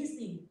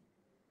amazing.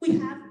 We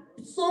have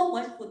so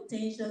much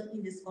potential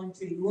in this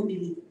country, you won't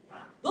believe.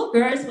 Those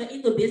girls were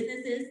into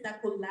businesses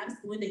that collapsed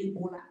during the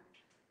Ebola,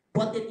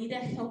 but they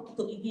needed help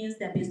to enhance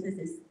their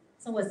businesses.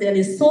 Some were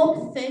selling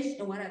soap, fish,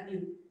 and what have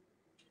you.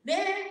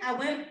 Then I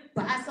went,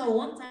 but I saw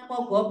one time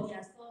called Gobley,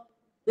 I saw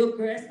the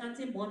girls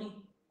counting money.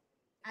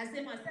 I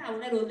said myself, I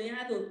wanted to learn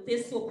how to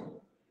pay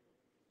soap.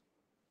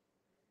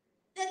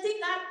 They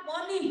take out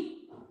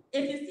money.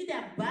 If you see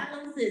their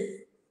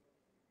balances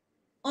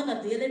on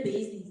a daily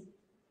basis,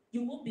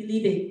 you won't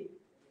believe it.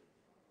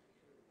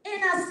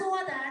 And I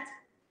saw that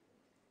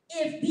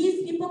if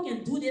these people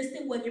can do this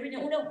thing, we're giving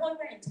them only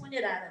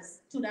 $120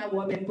 to that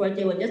woman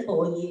project just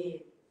for a year.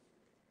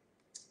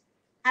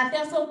 I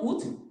felt so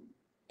good,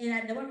 and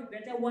I never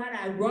regretted why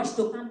I rushed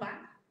to come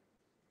back.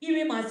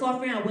 Even my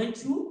suffering I went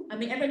through,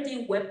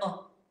 everything went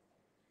up.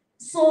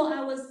 So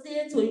I will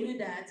say to you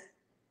that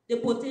the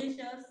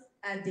potentials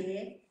are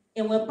there,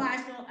 and when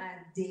passion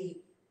are there,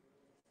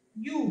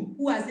 you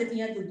who are sitting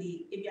here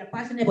today, if you are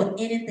passionate about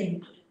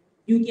anything,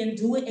 you can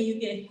do it and you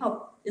can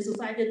help the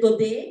society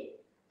today.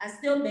 I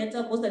still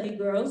mentor most of the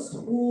girls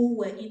who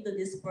were into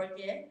this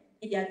project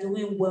and they are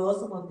doing well.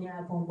 Some of them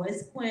are from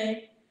West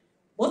Point.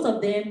 Most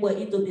of them were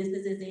into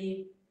businesses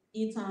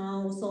in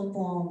town, some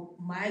from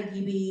my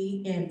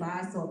GB and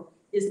Basel.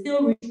 They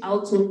still reach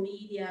out to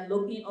me. They are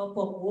looking up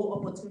for more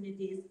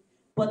opportunities.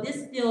 But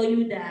this tell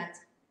you that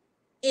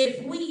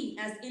if we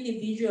as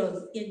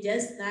individuals can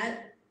just not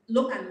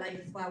look at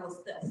life for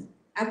ourselves.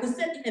 I could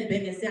sit in a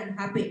bed and say, I'm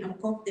happy, I'm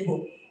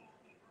comfortable.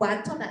 But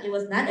I thought that it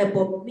was not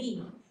about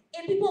me.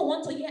 And people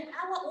want to hear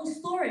our own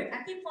story.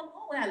 I came from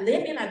nowhere. I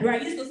lived in Liberia.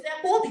 I used to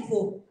sell gold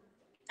before.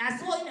 I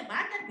saw in the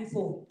market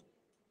before.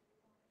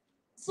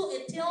 So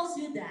it tells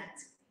you that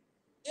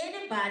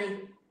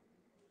anybody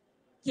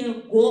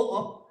can go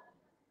up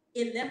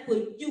and left for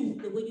you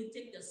the way you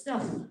take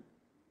yourself.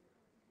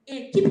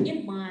 And keep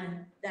in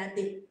mind that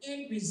the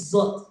end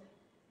result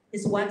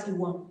is what you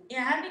want. And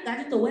I haven't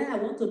gotten to where I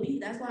want to be.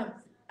 That's why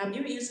I'm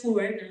even in school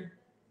right now.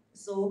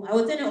 So I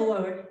will tell you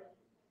over.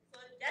 So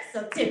that's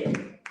a tip.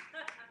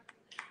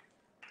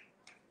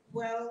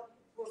 Well,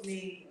 for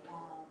me,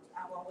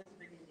 I've always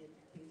been in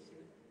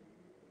education.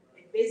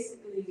 And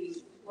basically,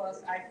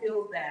 because I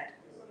feel that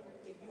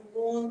if you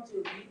want to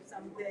reap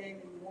something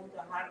and you want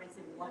to harvest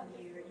in 1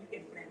 year, you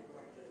can plan for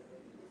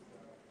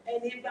it.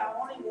 And if I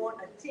only want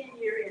a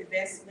 10-year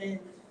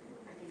investment,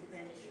 I can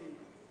plan it.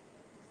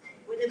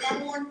 But if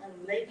I want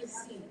a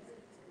legacy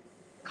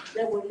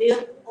that will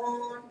live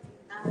on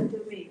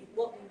after me,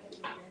 what will you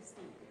invest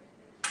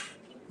in?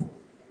 People,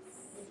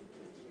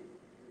 education.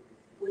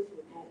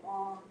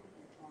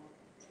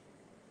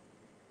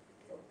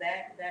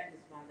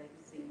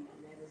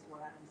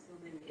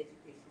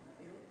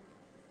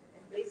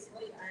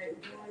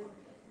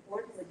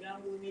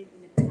 young women in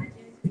the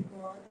pageants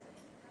because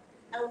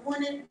I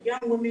wanted young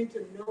women to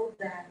know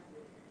that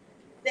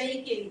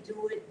they can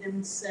do it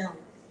themselves.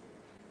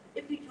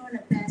 If you join a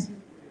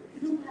pageant,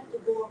 you don't have to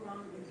go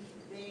around and be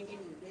begging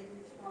and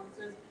getting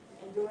sponsors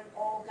and doing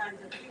all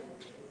kinds of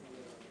things.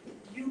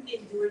 You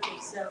can do it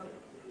yourself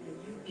and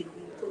you can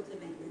be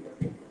totally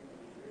independent.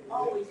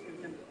 Always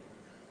remember,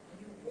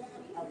 you want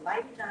a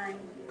lifetime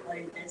of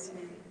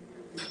investment,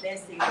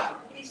 invest in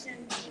education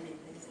and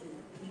invest in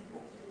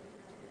people.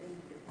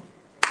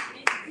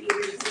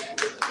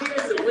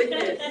 Here's a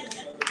witness.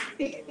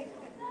 You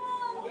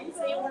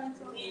say you want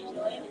to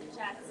enjoy the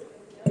chat.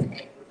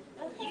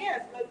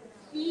 Yes, but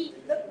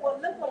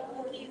look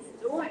what he's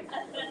doing.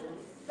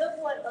 Look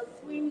what a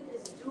queen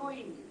is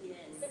doing.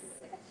 Yes.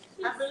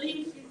 I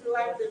believe she's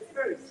like the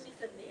first.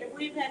 And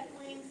we've had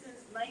queens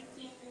since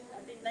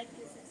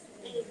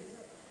 1968.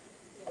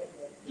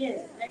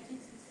 Yes,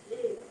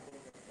 1968.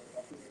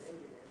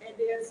 And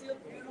they are still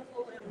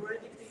beautiful and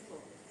worthy people.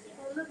 So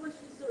look what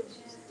she's doing.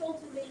 She's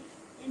totally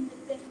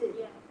independent.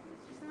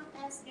 She's not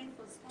asking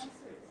for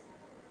sponsors.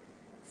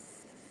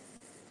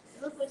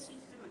 Look what she's doing.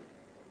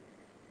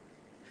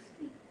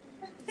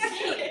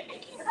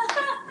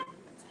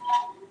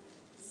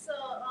 So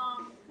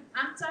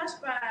I'm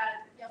touched by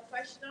your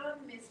question,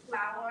 Miss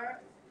Flower.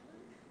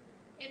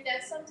 And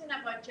there's something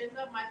about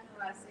gender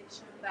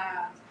marginalization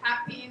that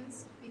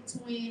happens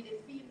between the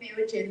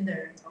female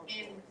gender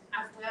and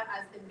as well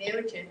as the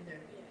male gender.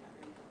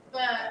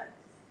 But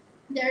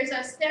there is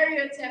a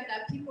stereotype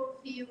that people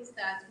feel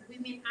that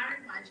women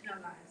aren't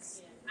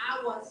marginalized.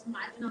 I was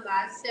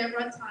marginalized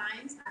several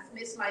times as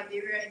Miss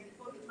Liberia and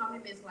before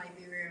becoming Miss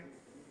Liberia.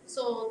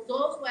 So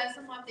those were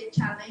some of the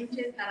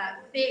challenges that I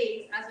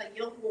faced as a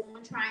young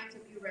woman trying to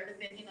be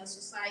relevant in a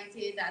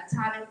society that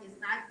talent is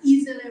not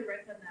easily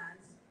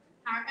recognized.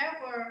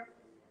 However,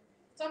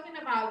 talking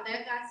about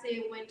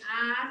legacy, when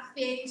I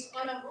faced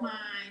all of my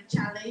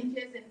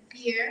challenges and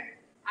fear,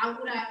 I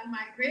would have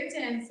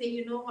migrated and say,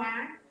 you know what?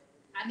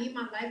 I need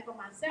my life for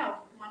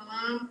myself. My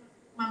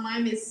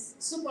mom is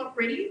super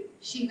pretty.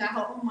 She got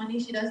her own money.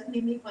 She doesn't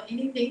need me for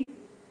anything.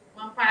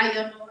 My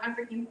father, you know,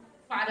 African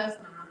fathers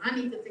now. I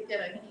need to take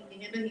care of him. He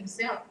can handle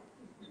himself.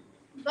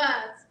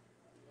 But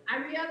I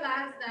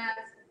realized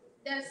that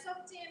there's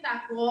something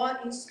that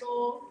God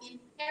installed in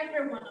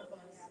every one of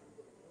us,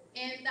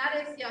 and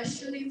that is your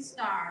shooting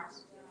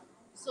stars.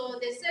 So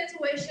the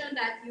situation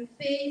that you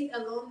face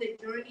along the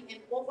journey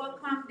and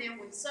overcome them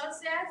with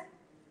success,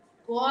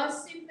 God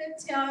simply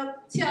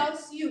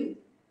tells you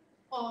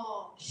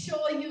or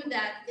show you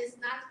that it's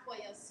not for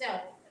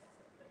yourself.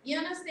 You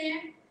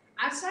understand?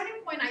 At a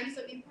certain point, I used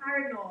to be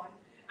paranoid.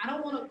 I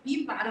don't want to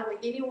be battle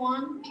with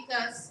anyone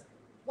because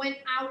when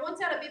I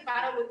wanted to be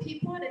battle with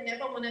people, they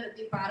never wanted to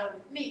be battle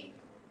with me.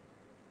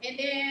 And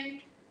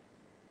then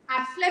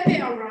I flip it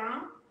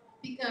around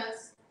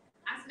because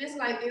as Miss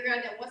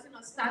Liberia, there wasn't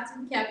a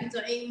starting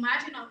capital. And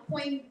imagine a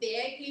queen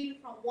begging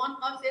from one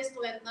office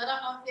to another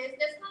office.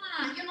 It's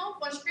kind of, you know,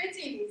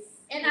 frustrating.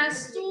 And I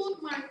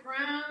stood my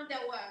ground.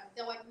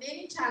 There were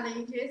many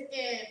challenges.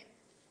 And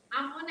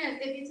I'm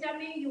honest, if you tell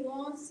me you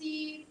won't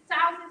see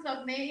thousands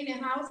of men in the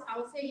house, I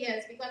will say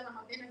yes because I'm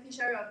a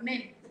beneficiary of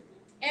men.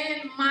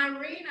 And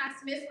Marine,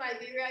 as Miss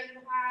Liberia,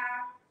 you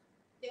have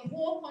the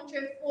whole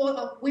country full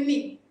of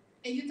women.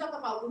 And you talk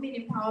about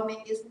women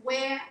empowerment is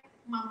where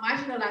my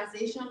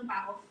marginalization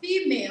by a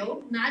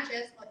female, not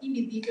just an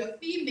individual,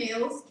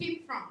 females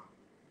came from.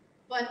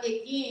 But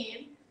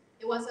again,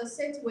 it was a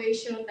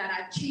situation that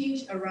I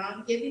changed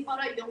around, giving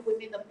other young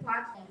women the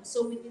platform.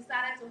 So we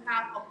decided to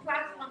have a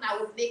platform that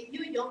would make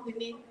you young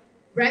women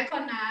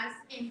recognize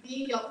and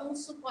be your own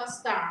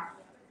superstar.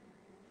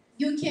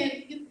 You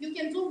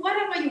can do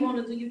whatever you want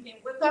to do. You can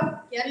wake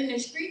up, get in the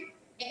street,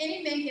 and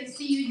any man can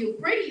see you, you're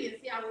pretty, and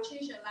say, I will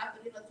change your life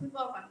within a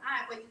twinkle of an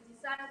eye. But you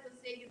decided to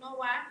say, you know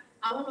what?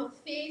 I want to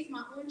face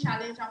my own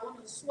challenge. I want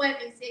to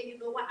sweat and say, you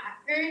know what? I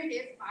earned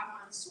this by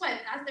my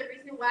sweat. That's the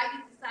reason why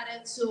you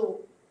decided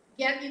to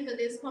get into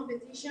this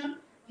competition.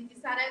 You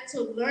decided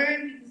to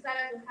learn. You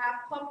decided to have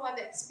a couple of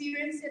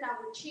experiences that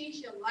will change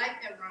your life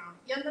around.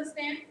 You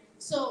understand?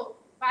 So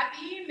by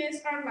being Miss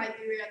Earth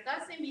Liberia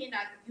doesn't mean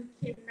that you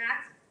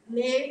cannot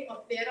live a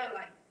better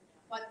life.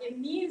 But it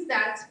means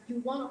that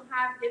you want to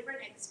have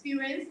different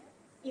experience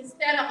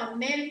instead of a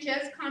man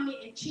just coming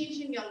and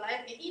changing your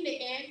life. And in the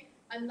end,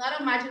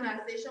 another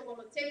marginalization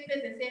will take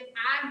place and say,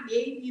 I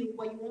made you,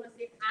 but you want to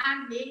say,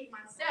 I made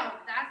myself.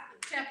 That's the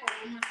type of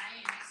woman I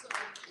am. So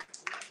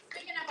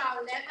speaking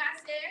about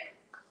legacy,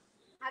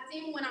 I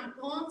think when I'm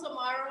gone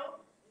tomorrow,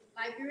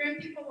 Liberian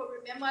people will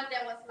remember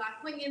there was like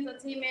Queen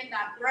Entertainment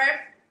that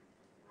birthed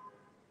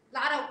a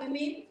lot of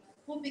women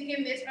who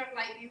became Miss Earth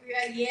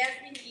Liberia years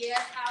in, years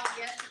out,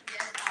 years in,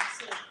 years out.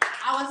 So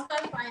I was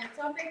touched by a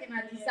topic and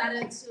I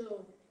decided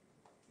to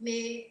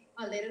make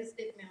a little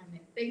statement on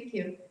it. Thank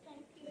you.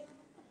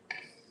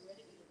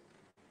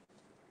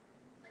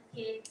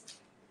 Okay,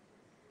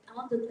 I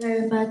want to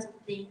clarify some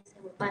things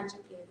about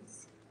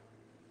pageantries.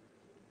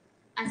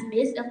 As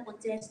Miss of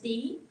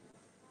Contestants,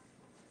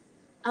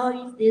 I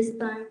will use this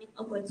time and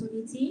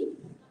opportunity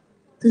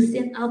to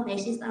send out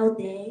messages out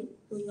there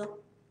to young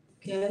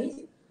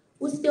girls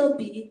who still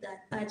believe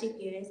that pageant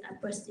girls are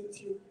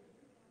prostitutes.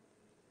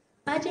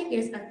 Pageant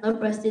girls are not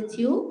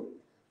prostitutes,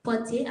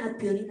 but they are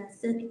building a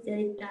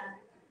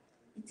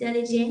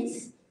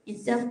intelligence and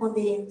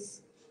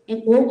self-confidence.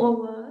 And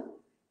moreover,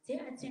 they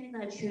are turning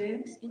our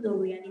dreams into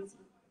reality.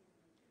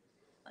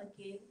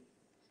 Okay,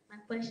 my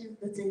question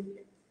is,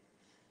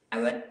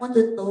 I want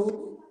to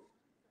know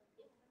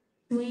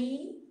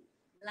between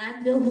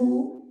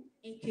livelihood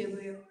and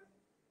career.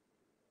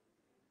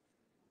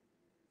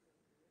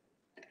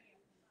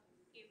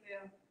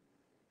 Career.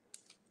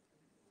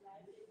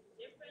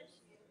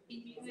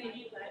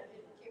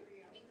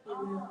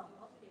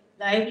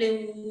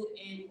 Livelihood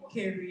and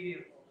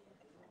career.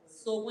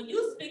 So when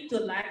you speak to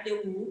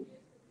livelihood,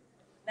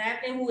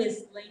 livelihood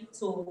is linked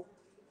to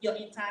your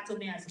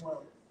entitlement as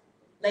well,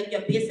 like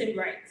your basic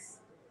rights.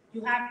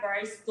 You have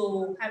rights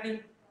to having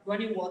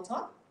running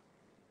water.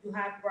 You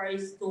have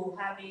rights to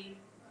having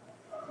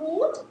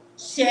food,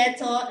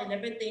 shelter, and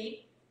everything.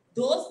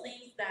 Those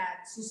things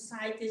that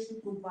society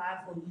should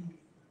provide for you.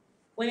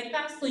 When it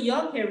comes to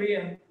your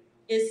career,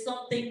 it's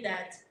something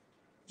that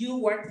you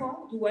work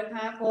for, you work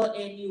hard for,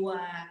 and you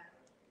are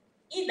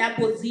in that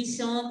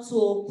position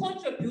to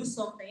contribute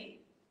something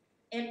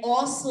and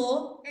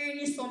also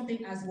earning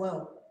something as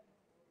well.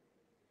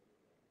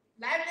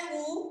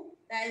 Livelihood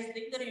that is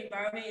linked to the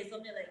environment is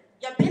something like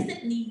your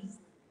basic needs,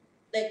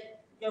 like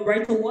your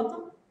right to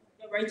water,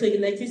 your right to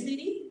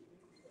electricity,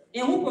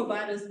 and who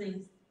provides those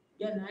things?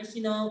 Your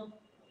national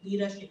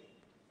leadership.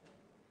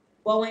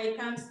 But when it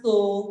comes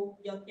to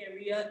your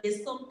career,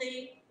 it's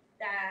something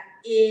that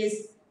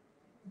is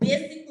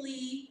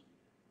basically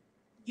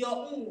your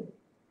own.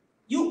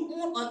 You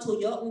own onto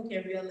your own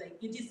career. Like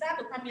you decide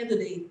to come here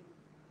today.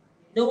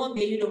 No one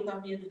made you to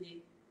come here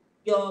today.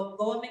 Your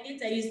government can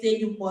tell you say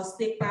you must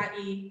take part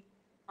in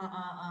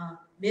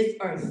Miss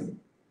Earth.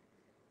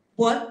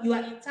 But you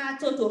are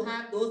entitled to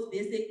have those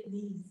basic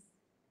needs.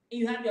 And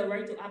you have your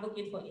right to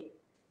advocate for it.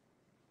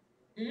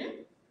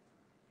 In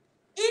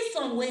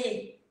some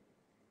way,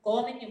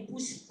 government can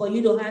push for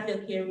you to have your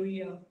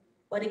career.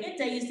 But they can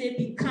tell you say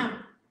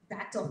become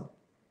doctor.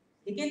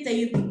 They can tell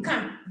you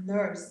become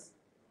nurse.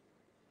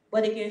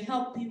 But they can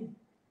help you.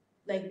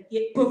 Like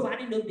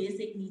providing the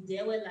basic needs,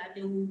 there where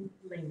livelihood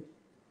link.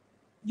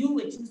 You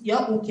will choose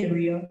your own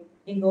career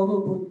and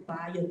government will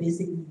buy your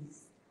basic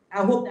needs.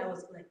 I hope that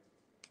was clear.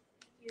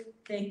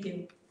 Thank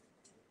you.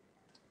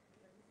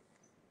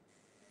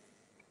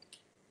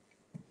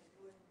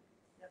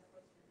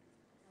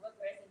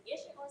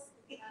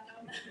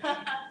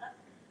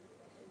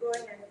 Go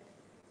ahead.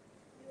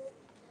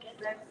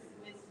 Let's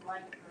Miss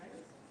White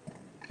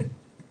first.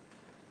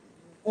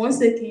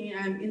 Once again,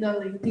 I'm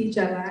Inalingti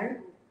Jalai,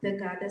 the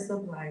goddess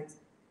of light.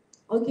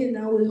 Okay,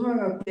 now we heard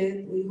a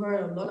bit, we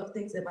heard a lot of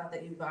things about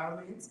the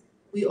environment.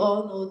 We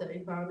all know the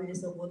environment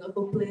is a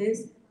wonderful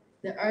place.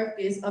 The earth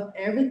gives up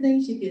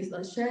everything. She gives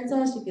us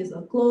shelter, she gives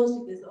us clothes,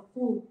 she gives us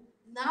food.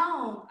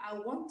 Now, I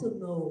want to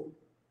know,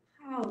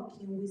 how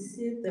can we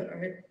save the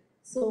earth?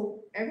 So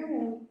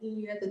everyone in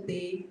here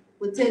today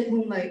would take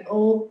home like,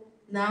 oh,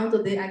 now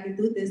today I can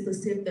do this to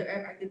save the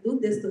earth. I can do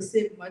this to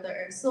save Mother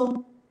Earth.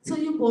 So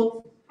you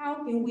both,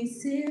 how can we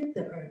save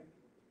the earth?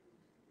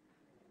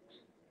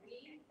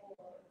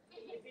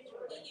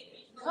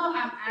 No,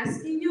 I'm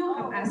asking you,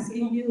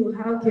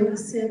 how can we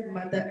save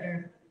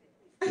Mother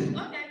Earth?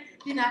 Okay,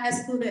 you're not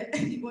excluded.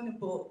 You want to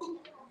vote.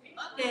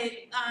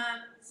 Okay,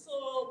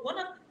 so one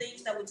of the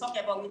things that we talk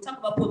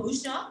about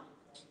pollution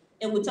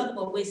and we talk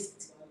about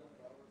waste.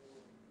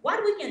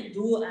 What we can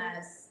do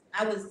as,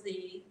 I would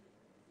say,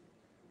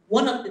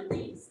 one of the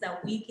things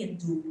that we can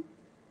do,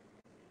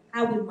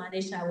 how we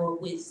manage our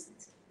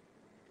waste,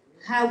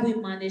 how we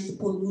manage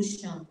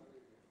pollution,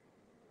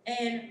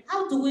 and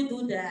how do we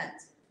do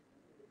that?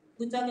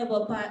 We talk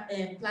about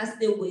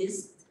plastic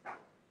waste.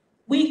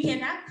 We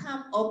cannot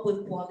come up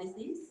with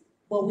policies,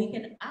 but we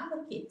can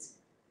advocate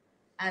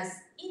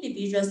as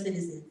individual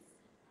citizens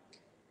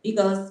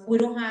because we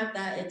don't have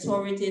that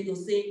authority to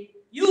say,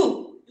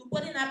 you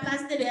put in a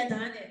plastic there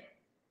down there,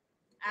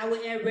 I will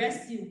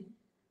arrest you.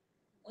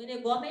 When the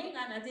government ain't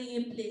got nothing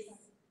in place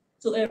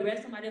to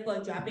arrest somebody for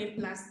dropping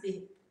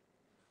plastic.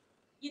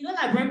 You know,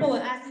 like grandpa will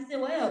ask you, say,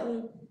 where your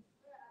own?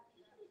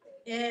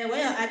 Yeah,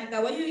 where your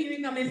Adika? Where you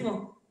even coming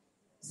from?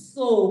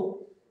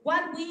 So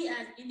what we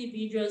as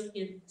individuals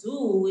can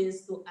do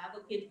is to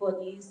advocate for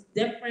these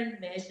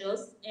different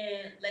measures.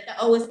 And like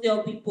I always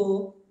tell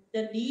people,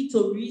 the need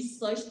to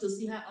research to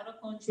see how other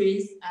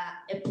countries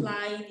are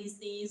applying these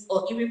things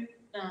or even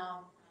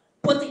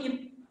putting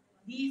in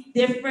these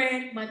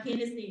different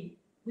mechanisms.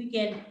 We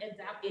can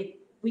adapt it.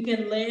 We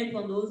can learn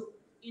from those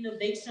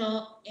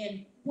innovation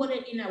and put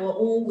it in our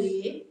own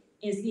way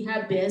and see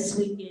how best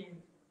we can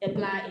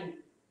apply it.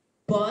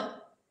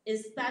 But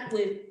it starts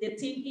with the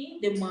thinking,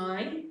 the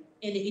mind,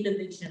 and the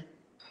innovation.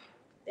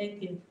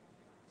 Thank you.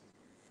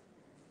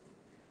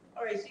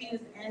 All right, she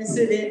has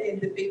answered it in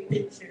the big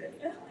picture.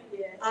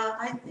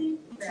 I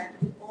think that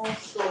we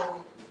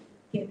also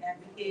can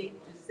advocate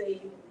to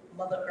save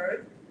Mother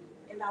Earth.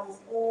 And in our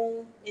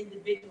own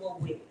individual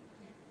way.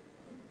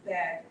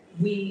 That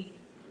we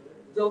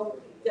don't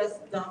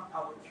just dump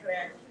our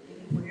trash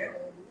anywhere.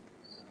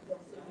 So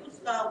you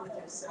start with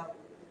yourself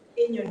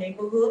in your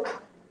neighborhood,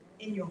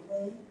 in your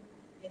home,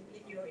 and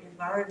in your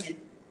environment.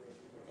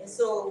 And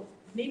so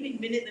maybe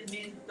many of the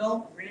men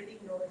don't really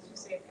know, as you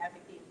said,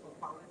 advocate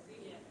for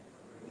policy.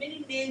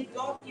 Many men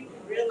don't even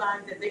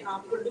realize that they are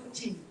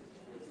polluting.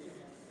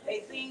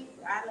 They think,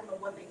 I don't know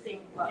what they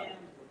think, but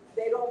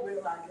they don't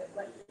realize it.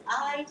 But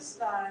I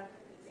start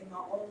in my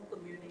own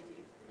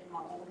community, in my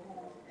own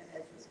home, and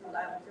as a school,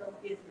 I would tell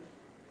kids,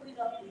 clean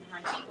up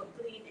behind, keep a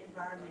clean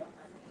environment.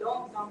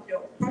 Don't dump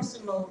your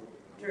personal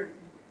dirt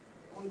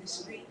on the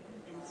street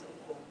and so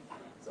forth.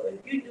 So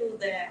if you do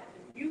that,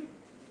 if you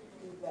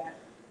do that,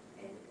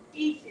 and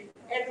each and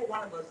every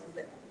one of us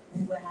do that,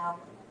 we will have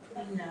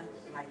a cleaner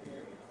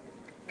library.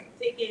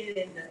 Taking it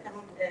in the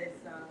account as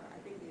I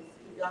think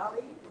it's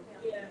Kigali.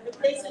 Yeah. The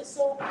place is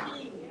so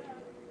clean,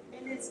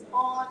 and it's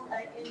on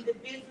an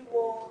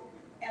individual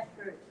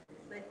effort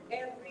that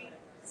every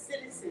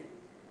citizen,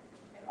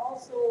 and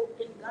also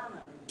in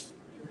Ghana,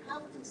 you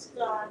have to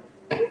start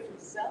with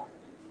yourself,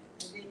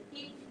 and then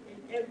each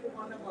and every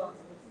one of us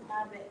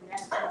have that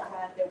national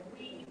pride that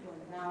we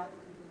will not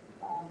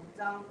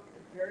dump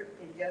the dirt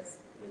and just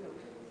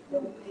go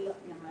clean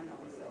up behind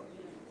ourselves.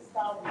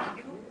 Start with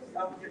you,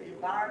 start with your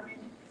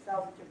environment,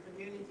 start with your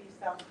community,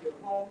 start with your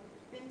home.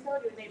 Then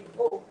tell your neighbor,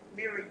 oh,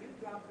 Mary, you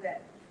drop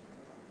that.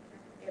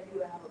 And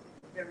you have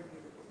a very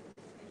beautiful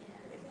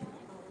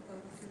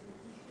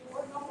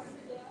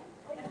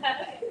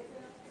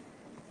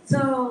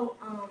So,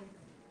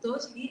 though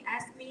she did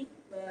ask me,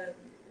 but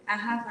I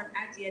have an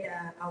idea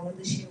that I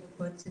want to share with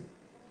her too.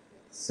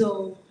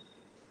 So,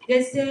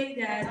 they say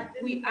that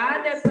we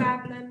are the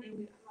problem and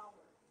we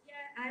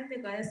I'm the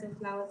goddess of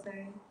flowers,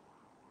 sorry.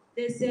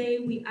 They say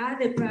we are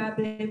the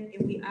problem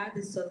and we are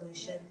the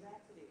solution.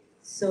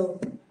 So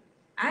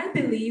I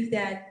believe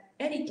that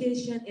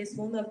education is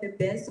one of the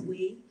best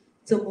ways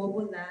to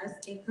mobilize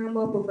and come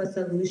up with a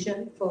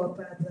solution for a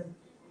problem.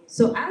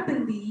 So I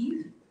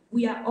believe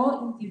we are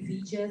all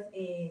individuals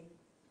and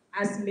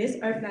as Miss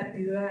Earth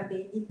Liberia have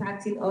been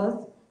impacting us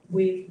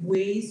with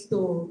ways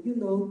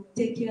to,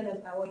 take care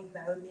of our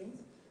environment.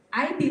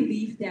 I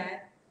believe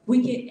that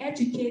we can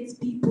educate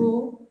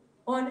people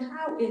on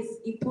how it's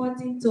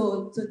important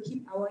to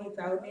keep our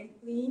environment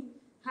clean,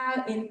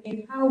 how and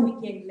how we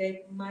can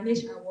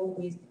manage our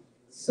waste.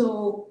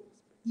 So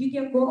you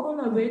can go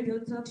on a radio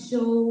talk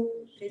show,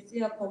 let's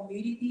say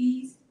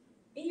communities,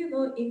 and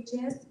and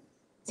just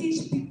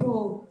teach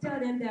people, tell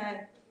them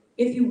that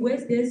if you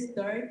waste this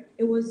dirt,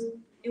 it will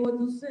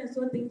do so and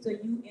so thing to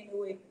you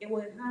and it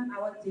will harm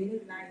our daily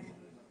life.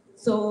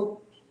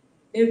 So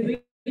the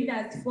rain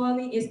that's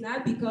falling is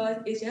not because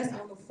it's just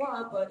going to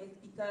fall, but it's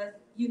because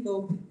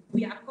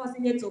we are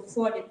causing it to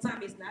fall the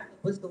time it's not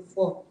supposed to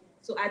fall.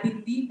 So I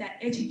believe that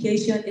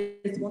education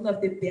is one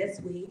of the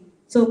best ways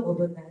to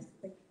mobilize.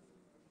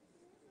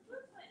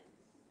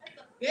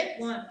 Great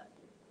one.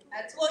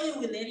 I told you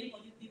we're learning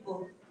from you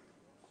people.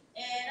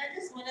 And I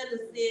just wanted to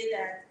say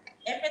that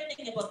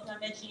everything about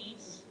climate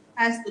change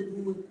has to do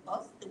with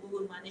us, the way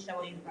we manage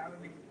our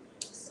environment.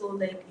 So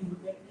like you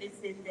rightly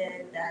said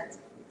there that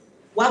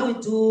what we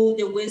do,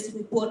 the waste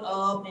we put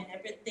up and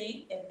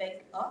everything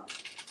affects us.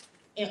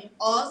 And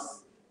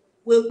us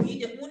will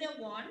be the only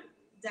one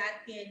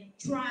that can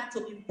try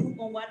to improve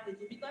on what we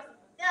do because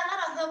there are a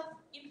lot of health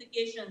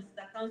implications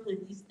that comes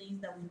with these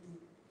things that we do.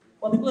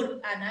 But people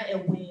are not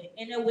aware,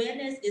 and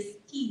awareness is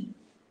key.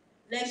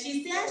 Like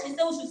she said we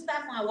should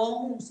start from our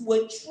own homes.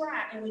 We'll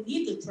try, and we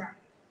need to try.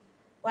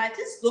 But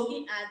just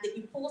looking at the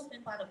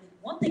enforcement part of it,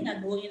 one thing I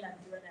know in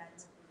Liberia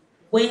that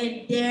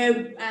when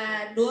there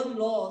are no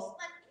laws,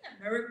 like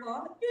in America,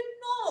 there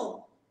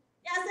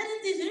are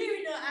certain things you don't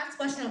even know ask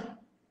question.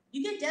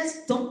 You can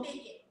just don't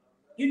take it.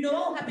 You know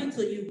what happened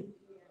to you.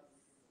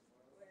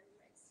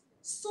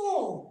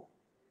 So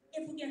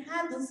if we can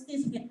have those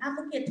things, we can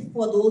advocate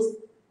for those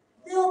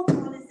little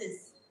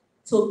policies.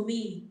 To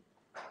me,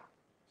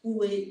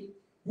 we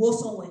will go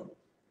somewhere.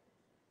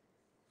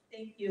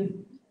 Thank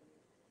you.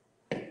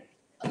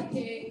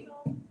 Okay,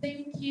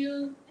 thank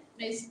you,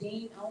 Ms.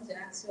 Dean. I want to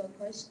ask you a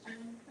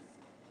question.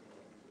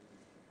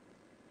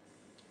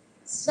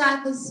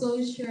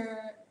 Psychosocial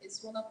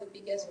is one of the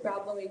biggest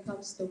problems when it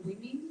comes to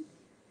women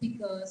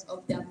because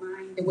of their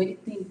mind, the way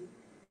they think.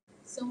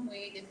 Some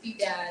way they feel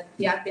that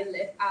they have been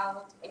left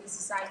out in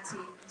society.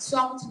 So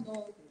I want to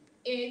know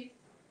if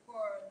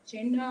for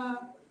gender,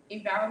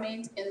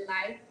 environment, and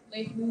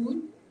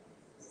livelihood,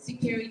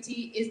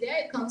 security, is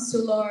there a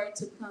counselor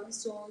to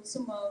counsel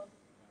some of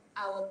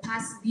our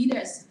past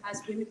leaders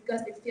as women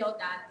because they feel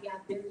that they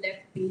have been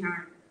left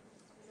behind?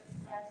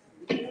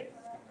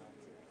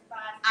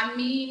 I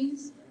mean,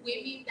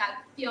 women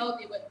that feel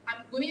they were,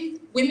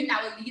 women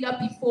that were leader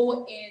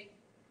before and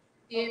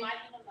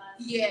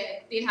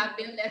they have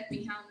been left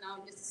behind now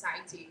in the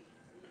society.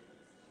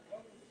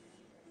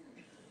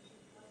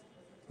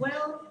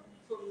 Well,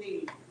 for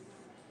me.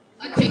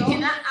 Okay,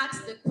 can I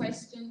ask the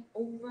question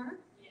over?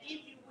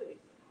 If you wish.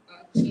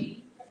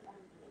 Okay.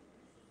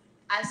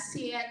 I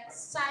said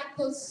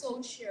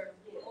psychosocial,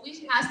 which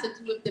has to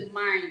do with the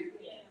mind,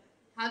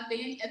 have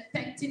been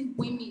affecting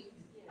women,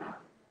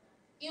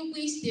 in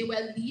which they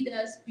were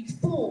leaders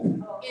before,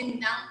 and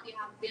now they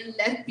have been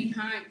left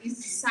behind in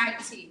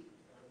society.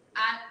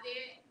 And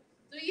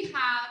do you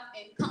have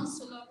a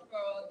counselor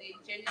for the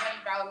gender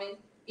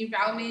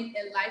environment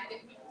and life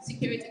and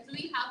security? Do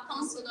we have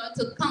counselor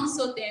to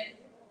counsel them?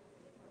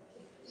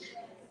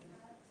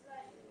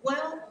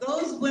 Well,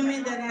 those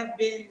women that have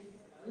been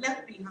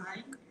left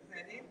behind, is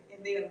that it?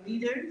 And they are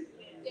leaders.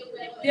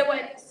 They were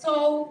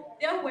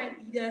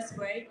leaders,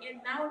 right?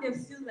 And now they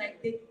feel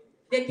like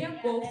they can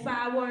go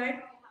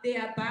forward. They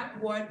are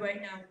backward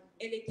right now,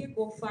 and they can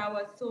go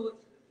forward. So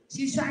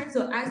she's trying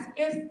to ask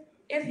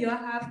if you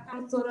have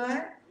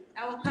counselor,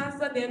 I will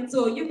counsel them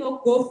to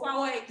go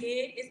forward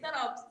again instead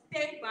of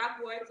staying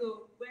backward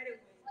to where they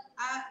were.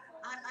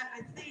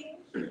 I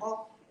think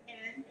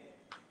offhand,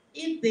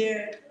 if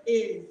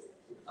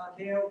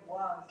there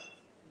was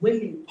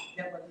women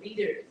that were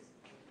leaders,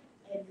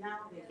 and now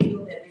they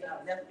feel that they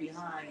are left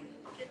behind.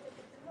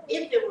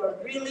 If they were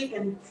really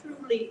and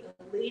truly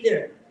a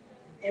leader,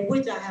 and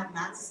which I have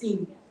not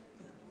seen,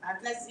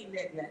 I've not seen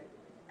that yet.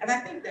 And I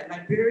think that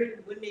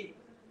Liberian women,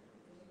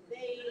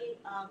 they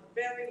are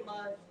very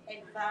much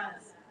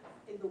advanced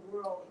in the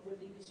world with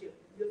leadership.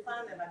 You'll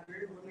find that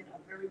Liberian women are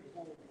very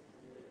bold.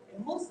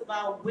 And most of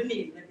our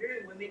women,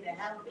 Liberian women that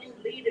have been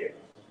leaders,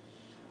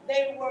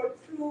 they were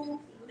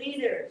true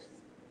leaders.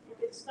 You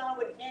can start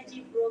with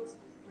Angie Brooks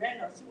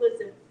Reynolds. She was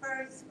the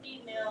first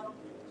female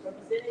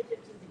representative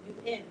to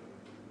the UN.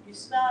 You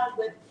start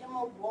with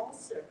Emma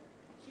Walser.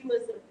 She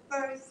was the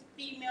first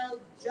female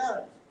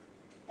judge.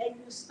 And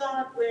you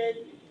start with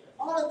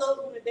all of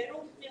those women, they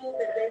don't feel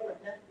that they were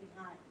left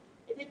behind.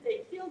 And if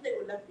they feel they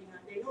were left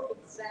behind, they know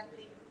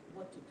exactly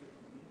what to do.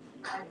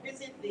 I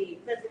visited the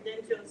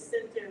Presidential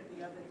Center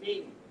the other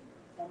day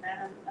for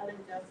Madam Ellen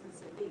Johnson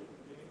Sirleaf.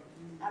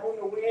 I don't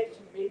know where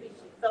maybe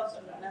she felt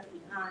she was left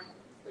behind,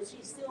 but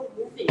she's still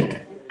moving.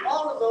 And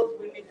all of those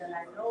women that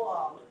I know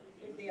of,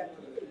 if they are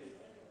moving,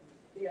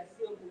 they are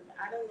still moving.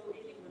 I don't know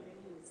any women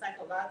who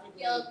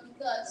psychologically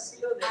because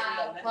feel that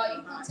they are left got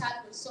in behind.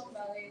 contact with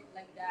somebody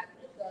like that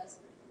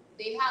because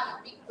they have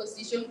a big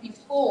position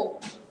before,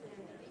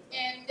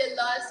 and they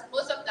lost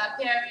most of their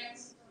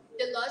parents.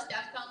 They lost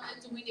their family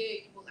during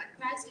the Ebola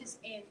crisis,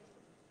 and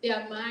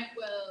their mind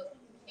will,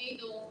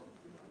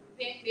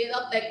 being made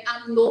up like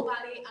I'm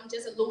nobody. I'm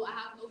just alone. I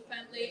have no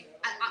family.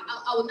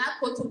 I will not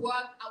go to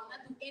work. I will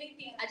not do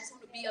anything. I just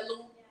want to be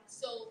alone.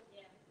 So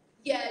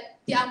yeah,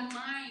 their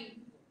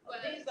mind. Well,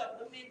 these are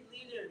women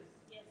leaders.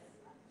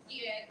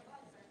 Yeah.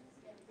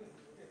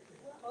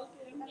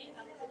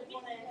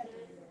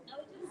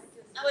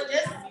 I would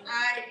just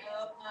add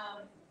up,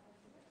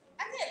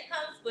 I think it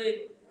comes with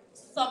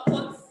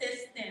support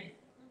system.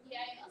 Yeah,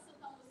 it also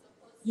comes with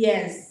support.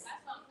 Yes.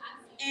 That's what I'm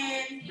asking.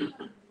 And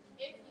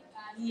If you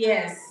guys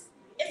yes,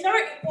 it's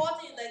very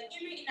important, like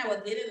even in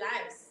our daily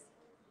lives.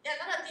 There are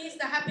a lot of things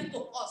that happen to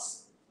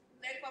us.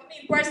 Like for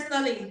me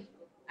personally,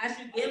 as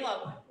you gave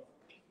up,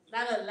 a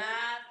lot of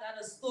laughs, a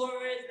lot of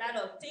stories, a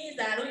lot of things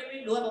that I don't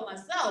even know about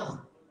myself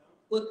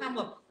will come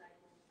up.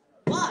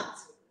 But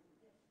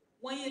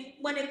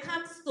when it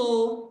comes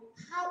to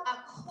how I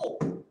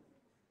cope,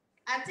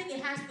 I think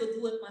it has to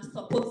do with my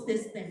support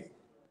system.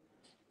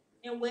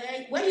 And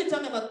when you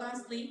talk about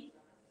counseling,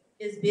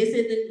 it's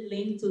basically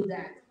linked to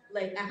that.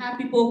 Like I have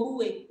people who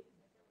will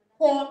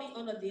call me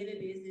on a daily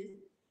basis,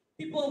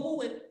 people who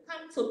will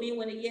come to me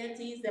when they hear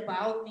things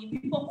about me,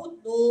 people who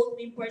know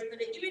me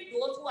personally, even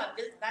those who have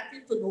just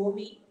gotten to know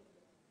me.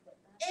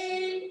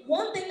 And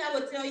one thing I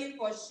will tell you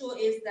for sure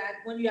is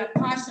that when you are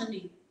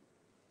passionate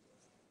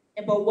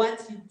about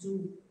what you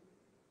do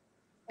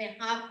and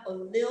have a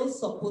little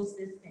support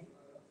system,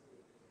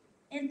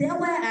 and that's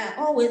why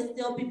I always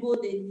tell people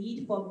the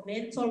need for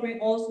mentoring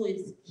also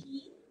is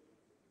key.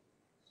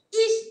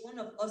 Each one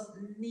of us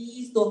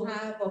needs to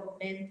have a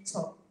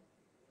mentor,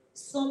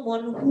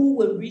 someone who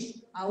will reach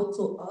out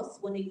to us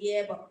when they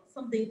hear about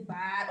something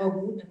bad or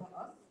good about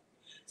us,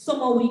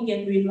 someone we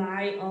can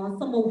rely on,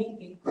 someone we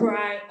can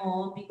cry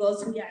on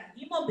because we are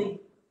human beings.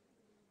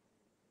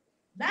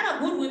 A lot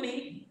of good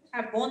women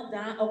have gone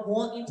down or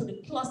gone into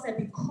the closet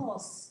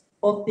because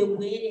of the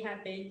way they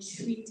have been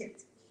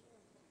treated.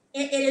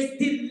 And it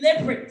is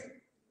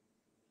deliberate.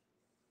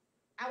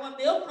 Our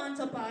male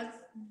counterparts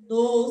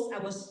knows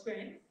our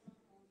strength.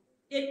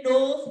 They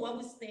knows what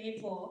we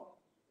stand for.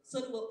 So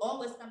they will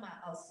always come at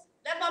us.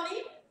 Like for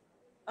me,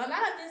 a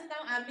lot of things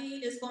come at me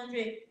in this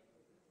country.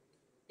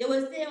 They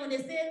will say, when they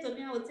say it to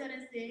me, I will tell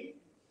them, say,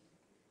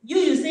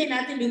 you say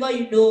nothing because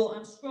you know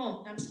I'm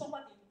strong. I'm stronger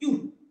than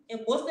you. And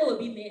mostly will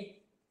be men.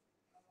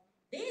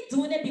 They ain't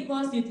doing it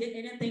because you did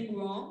anything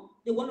wrong.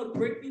 They want to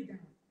break you down.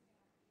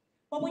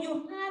 But when you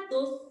have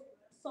those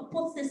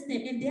support system,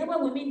 and there where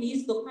women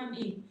needs to come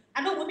in.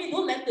 I know women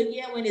don't like to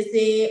hear when they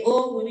say,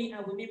 oh, women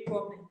are women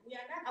problem. We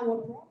are not our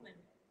problem.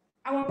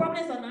 Our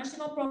problem is a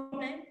national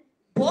problem.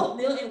 Both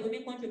male and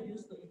women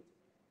contribute to it.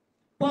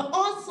 But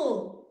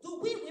also, do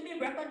we women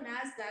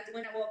recognize that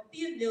when our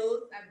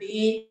females are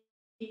being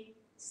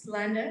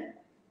slander?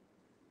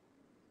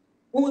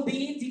 When we're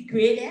being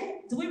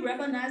degraded, do we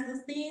recognize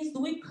these things? Do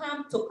we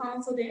come to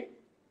counsel them?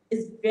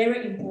 It's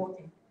very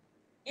important.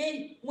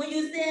 And when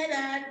you say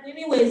that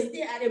women will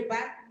stay at the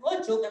back,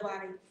 no joke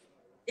about it.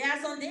 There are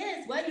some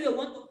days where you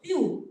want to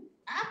feel.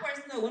 I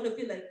personally want to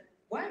feel like,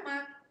 why am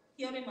I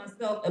hearing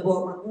myself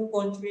about my own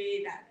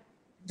country that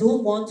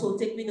don't want to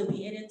take me to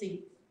be anything?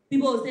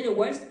 People will say the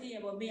worst thing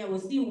about me. I will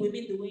see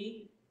women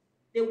doing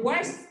the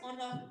worst on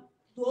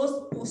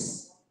those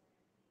posts.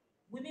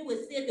 Women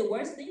will say the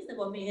worst things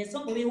about me, and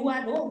some women who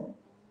I know,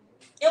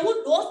 and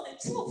who knows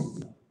the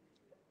truth,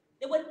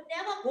 they will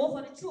never go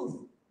for the truth.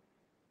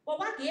 But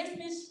what gives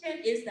me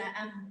strength is that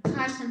I'm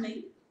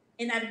passionate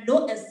and I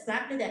know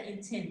exactly their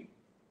intent.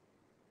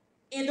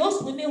 And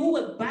those women who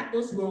will back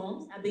those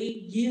wrongs are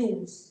being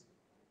used.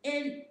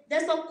 And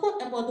there's a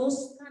quote about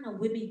those kind of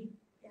women.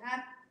 They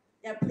have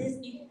their place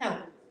in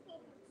hell.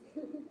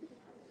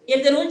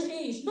 If they don't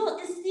change. No,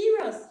 it's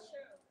serious.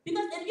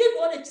 Because if you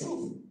know the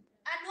truth,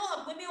 I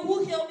know of women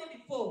who helped me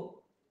before,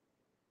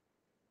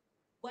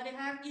 but they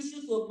have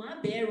issues with my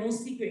bedroom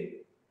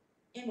secret.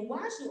 And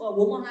why should a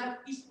woman have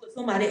issues with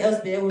somebody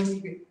else's bedroom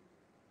secret?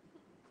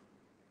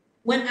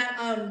 When I'm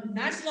a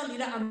national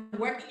leader, I'm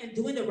working and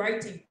doing the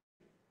right thing.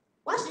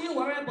 Why should you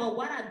worry about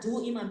what I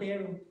do in my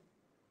bedroom?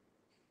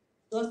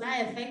 Does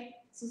that affect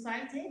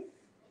society?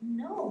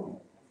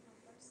 No.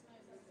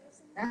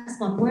 That's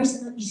my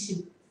personal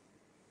issue.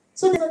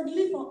 So there's a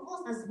need for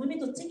us as women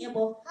to think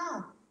about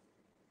how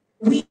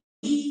we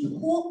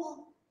hold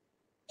up.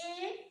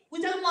 And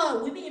we're talking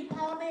about women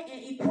empowerment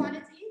and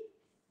equality.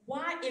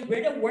 Why it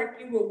really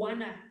worked in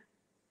Rwanda?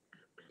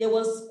 There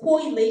was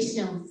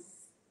coalitions.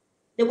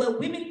 There were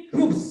women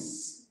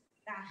groups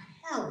that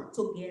held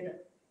together.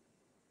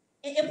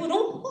 And if we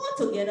don't hold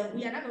together,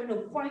 we are not going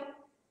to fight.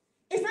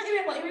 It's not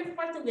even about even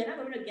fighting, we are not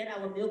going to get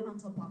our male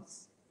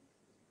counterparts.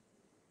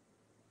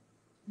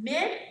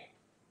 Men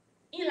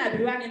in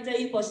Liberia, I can tell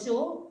you for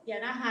sure, they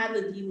are not hard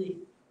to deal with.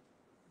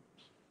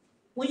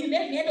 When you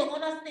make men to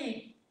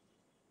understand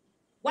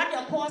what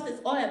their cause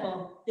is all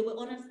about, they will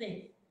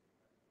understand.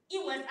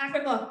 In West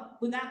Africa,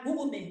 we got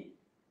Google men.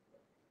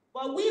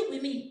 But we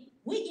women,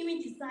 we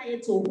even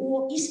decided to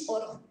hold each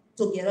other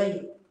together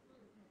here.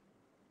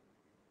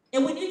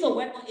 And we need to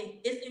work on it.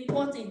 It's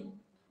important.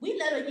 We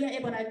let her hear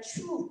about our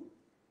truth.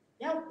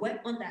 That work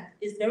on that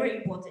is very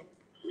important.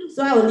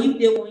 So I will leave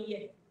there 1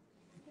 year.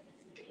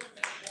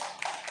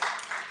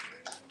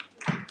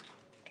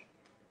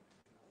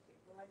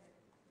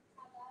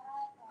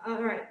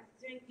 All right,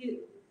 thank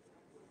you.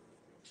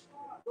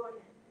 Go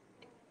ahead.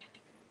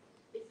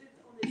 Is it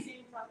on the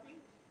same topic?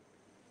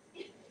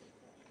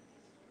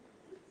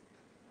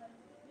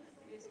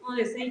 It's on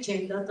the same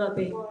gender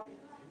topic.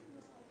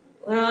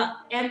 Well,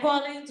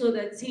 according to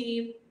the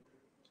team,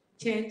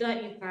 Gender,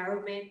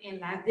 Environment, and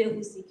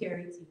Livelihood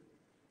Security,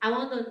 I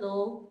want to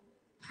know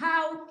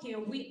how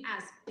can we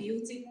as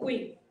beauty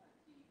queen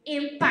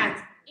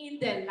impact in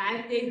the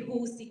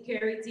livelihood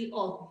security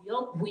of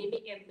young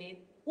women and men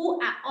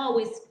who are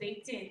always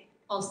victims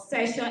of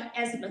sexual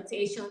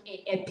exploitation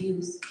and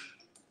abuse.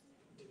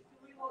 Can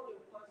we hold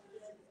your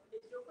question?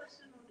 Is your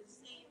question on the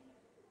same?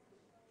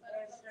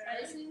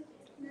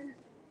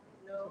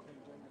 No.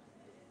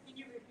 Can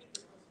you repeat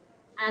the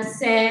question? I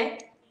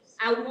said,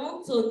 I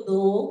want to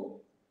know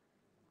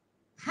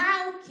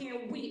how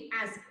can we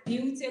as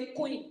beauty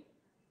queen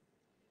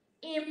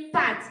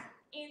impact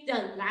in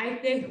the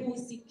livelihood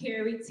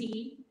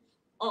security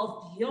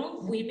of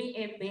young women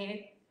and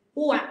men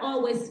who are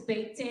always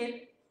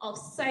victims of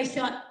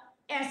sexual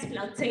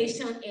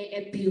exploitation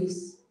and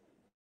abuse.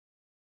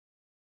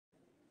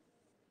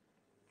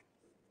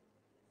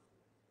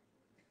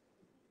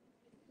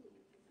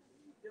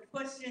 The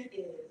question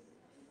is,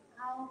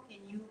 how can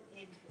you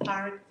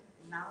impart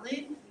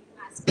knowledge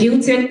As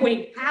beauty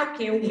queen, how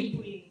can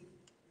we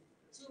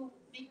to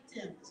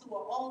victims who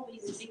are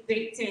always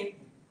victims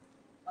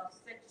of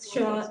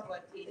sexual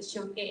exploitation?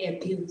 exploitation and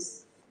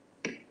abuse?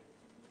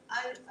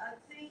 I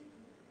think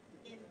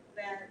in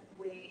that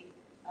way,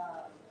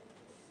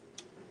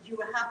 you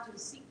will have to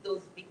seek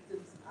those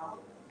victims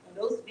out, and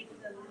those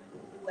victims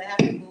will have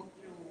to go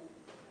through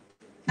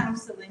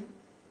counseling,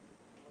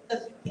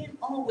 because you can't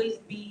always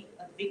be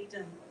a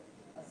victim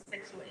of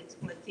sexual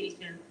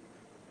exploitation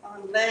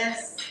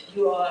unless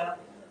you're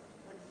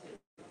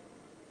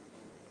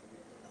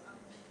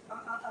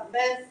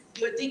unless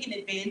you're taking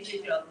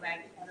advantage of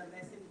like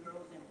adolescent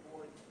girls and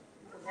boys.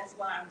 So that's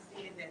why I'm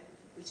saying that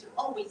we should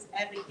always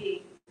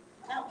advocate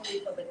not only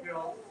for the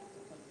girls,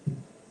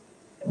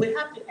 we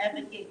have to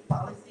advocate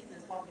policies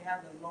as long as we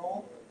have the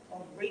law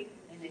on rape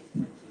and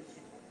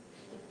exploitation.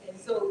 And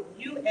so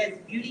you as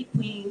beauty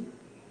queen,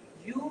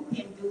 you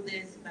can do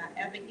this by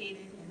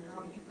advocating in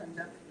how you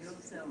conduct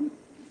yourself.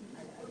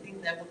 I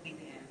think that would be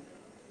the answer.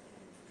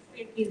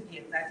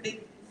 Yes, I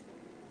think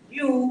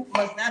you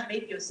must not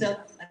make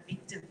yourself a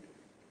victim.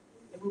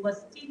 And we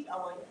must teach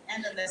our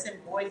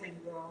adolescent boys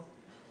and girls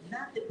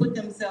not to put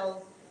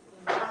themselves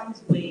in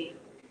harm's way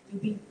to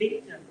be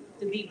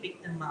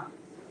victimized.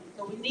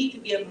 So we need to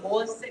give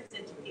more sex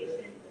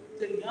education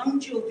the young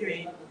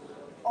children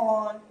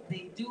on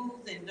the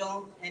do's and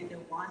don'ts and the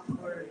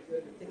want word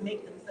to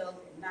make themselves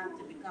not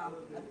to become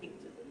a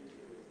victim.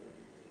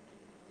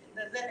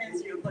 Does that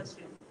answer your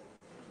question?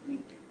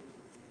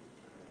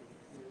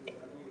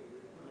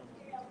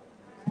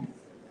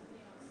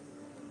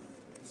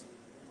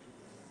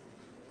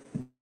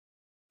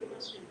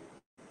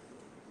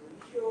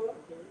 Sure.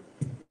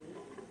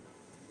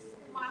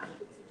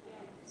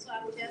 So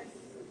I'm just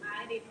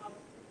adding up.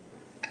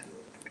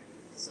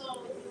 So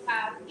you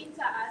have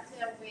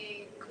interacted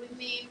with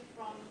women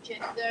from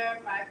gender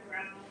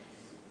background,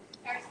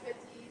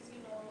 expertise,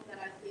 that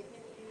are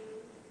giving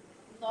you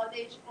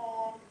knowledge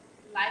on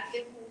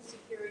livelihood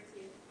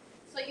security.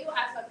 So you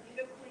as a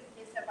beauty queen,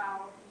 it's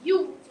about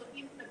you to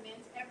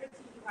implement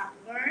everything you have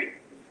learned,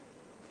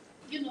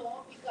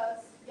 because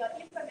your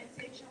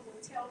implementation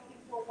will tell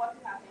people what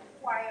you have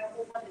acquired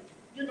over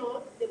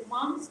the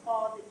months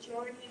or the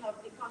journey of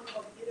becoming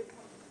a beauty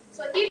queen.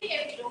 So even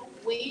if you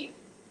don't win,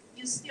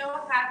 you still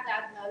have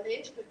that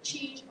knowledge to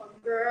change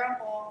a girl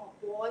or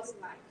a boy's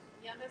life.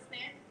 You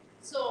understand?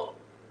 So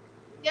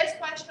this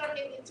question,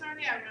 if you turn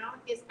it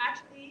around, is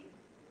actually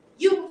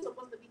you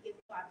supposed to be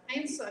giving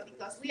an answer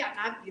because we are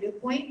not beauty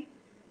queen.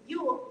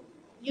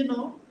 You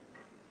know,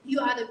 you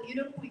are the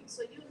beauty queen,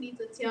 so you need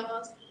to tell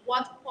us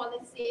what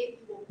policy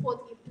you will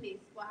put in place.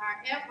 But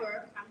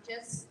however, I'm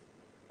just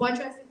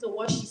buttressing to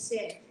what she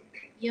said.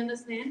 You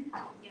understand?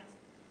 Yes.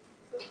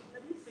 So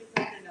let me say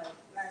something else.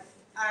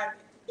 Like,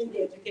 in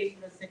the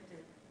educational sector,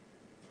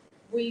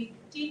 we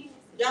teach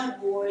young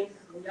boys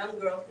and young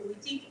girls, and we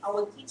teach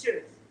our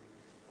teachers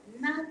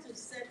not to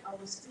set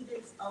our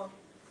students up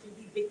to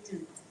be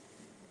victims.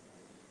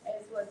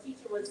 As what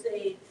teacher would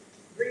say,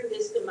 bring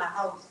this to my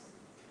house,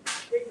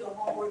 bring your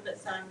homework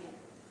assignment.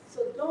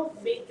 So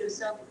don't make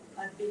yourself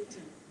a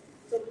victim.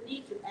 So we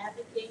need to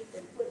advocate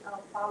and put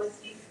out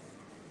policies,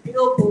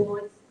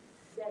 billboards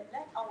that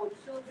let our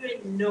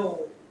children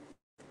know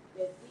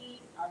that these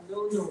are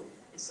no-no.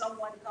 If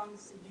someone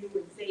comes to you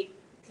and say,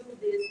 do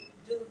this,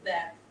 do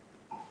that,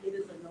 it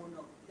is a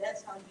no-no.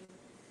 That's how you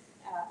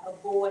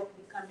avoid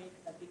becoming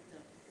a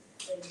victim.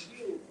 And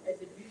you, as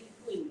a beauty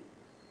queen,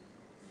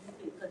 you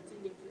can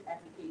continue to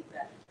advocate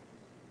that.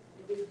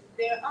 Because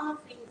there are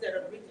things that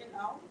are written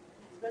out,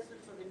 especially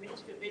for the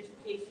Ministry of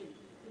Education.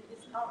 It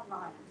is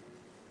outlined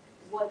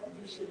what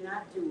you should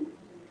not do.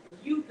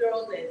 You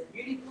girls as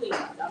beauty queens,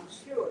 I'm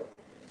sure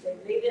they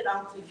laid it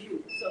out to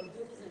you, some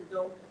do's and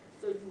don'ts,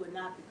 so you will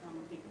not become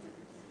a victim.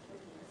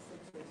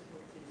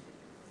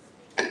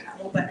 I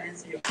hope I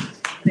answered your question.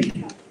 Thank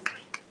you.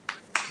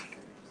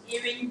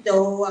 Even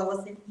though I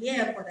wasn't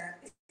here for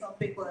that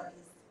topic, but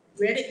it's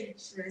really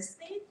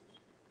interesting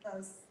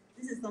because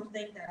this is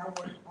something that I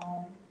work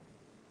on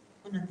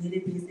a daily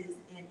basis,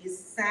 and it's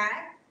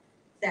sad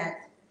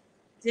that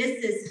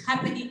this is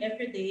happening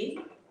every day.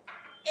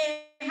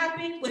 It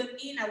happens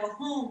within our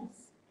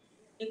homes.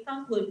 It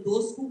comes with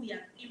those who we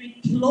are even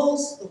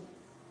close to.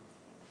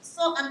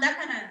 So I'm that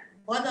kind of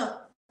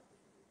mother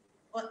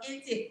or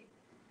auntie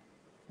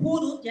who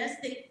don't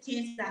just take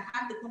chances that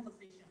have the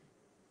conversation.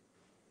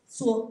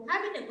 So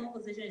having a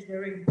conversation is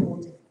very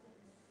important.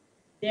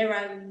 There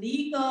are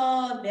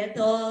legal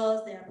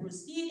methods, there are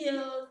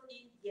procedures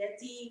in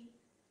getting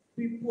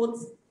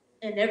reports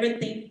and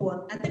everything,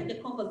 but I think the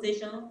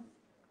conversation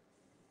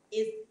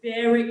is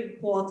very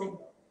important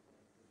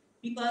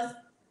because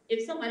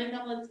if somebody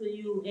comes to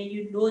you and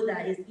you know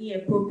that it's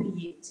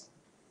inappropriate,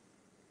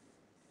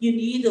 you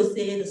need to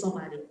say it to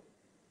somebody.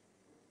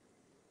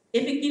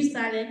 If you keep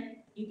silent,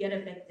 you get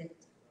affected.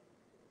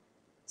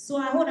 So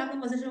I hold that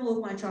conversation with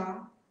my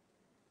child,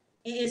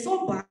 and it's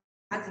so bad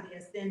to the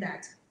extent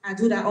that I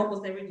do that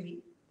almost every day.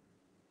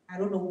 I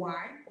don't know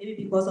why.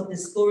 Maybe because of the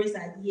stories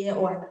I hear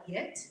or I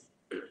get.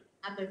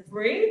 I'm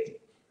afraid.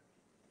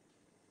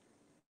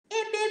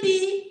 And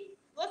maybe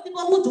those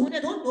people who doing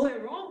it don't know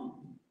it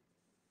wrong.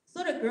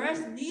 So the girls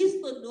needs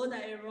to know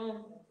that it's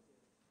wrong.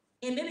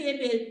 And maybe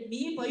if it's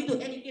me, for you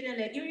to educate them,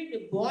 like even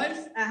the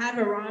boys I have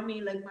around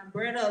me, like my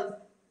brothers,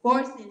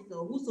 cousins,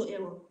 or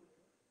whosoever,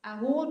 I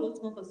hold those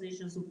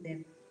conversations with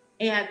them.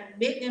 And I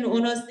make them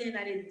understand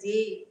that the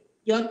day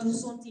you do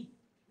something,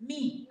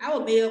 me, I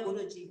will make you go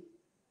to jail.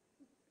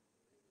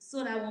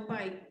 So that one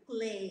part is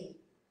clear.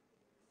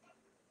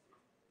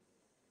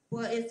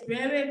 But it's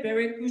very,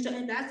 very crucial,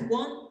 and that's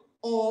one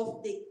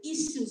of the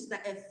issues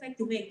that affect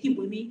women and keep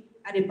women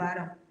at the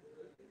bottom.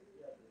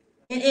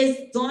 And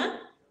it's done,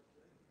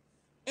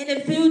 and they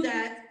feel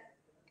that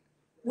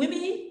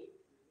women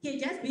can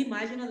just be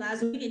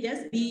marginalized, women can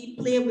just be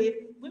played with,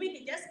 women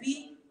can just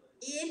be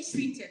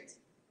ill-treated.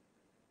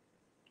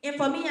 And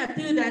for me, I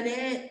feel that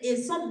there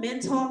is some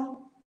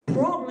mental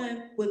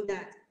problem with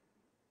that.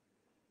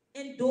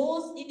 And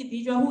those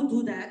individuals who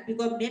do that,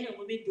 because men and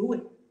women do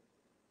it,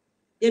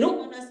 they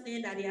don't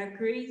understand that they are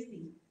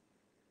crazy.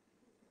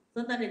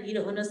 Sometimes they need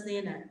to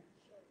understand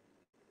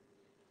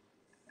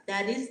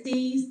that these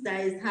things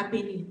that is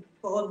happening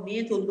for a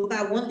man to look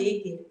at one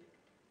lady.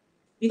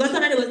 Because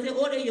sometimes they will say,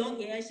 oh, the young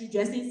girl, she's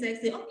dressing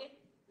sexy. Okay,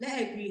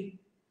 let's agree.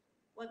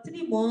 But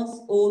 3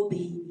 months old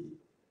baby,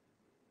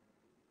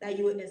 that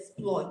you will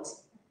exploit.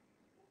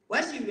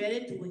 What she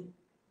really doing?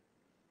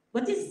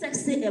 What is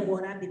sexy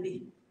about that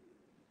baby?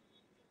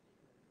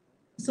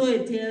 So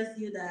it tells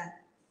you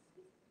that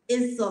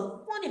it's a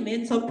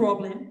fundamental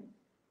problem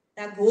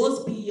that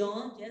goes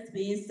beyond just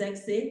being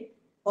sexy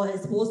or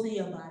exposing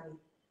your body.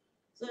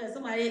 So if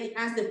somebody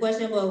asked the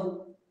question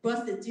about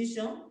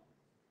prostitution,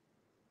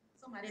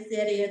 somebody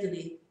said here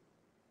today,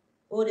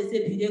 oh, they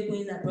say beauty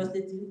queens are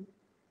prostitutes.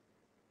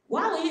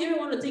 Why would you even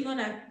want to take on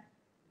that?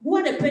 Who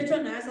are the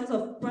patronizers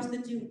of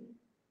prostitute?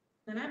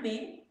 And I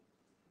mean,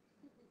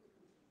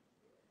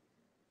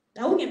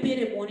 that who can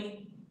pay the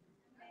money?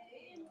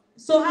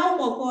 So how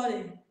more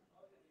calling?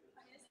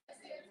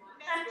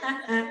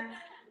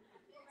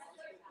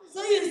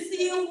 So you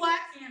see what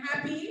can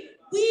happen?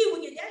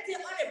 We can just take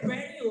all the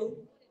brand new.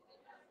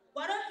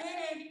 But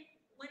then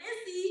when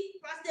they see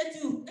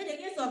prostitute, they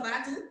get so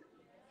bad too.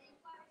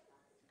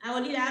 I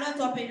will need another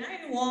topic.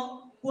 I don't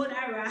want go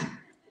that right.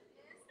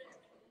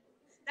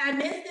 That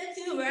makes it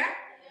too, right?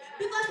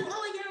 Because we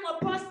always hear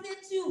about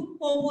prostitute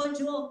or what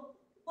job.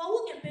 But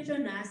who can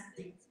patronize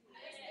things?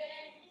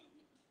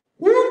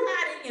 Who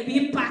are they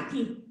be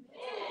packing?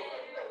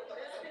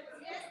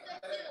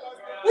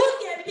 Who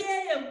can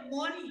pay the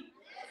money?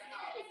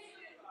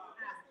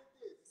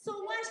 So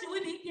why should we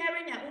be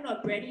carrying our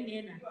own bread in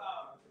there?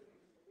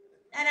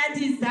 And I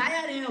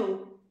desire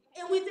them.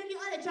 And we taking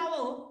all the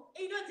trouble.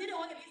 And you know, didn't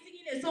want to be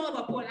singing a song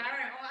about Paul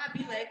Aaron, or I'd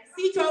be like,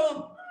 see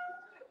trouble.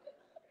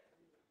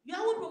 You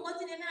are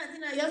promoting it now,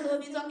 and you're also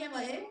be talking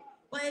about it.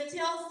 But it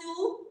tells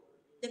you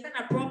the kind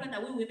of problem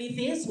that we women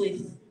face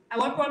with.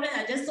 Our problems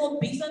are just so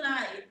big, so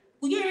now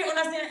we can't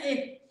understand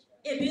it.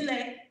 It be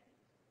like,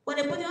 when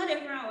they put it on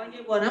the ground,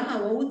 but I'm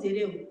not what did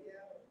it.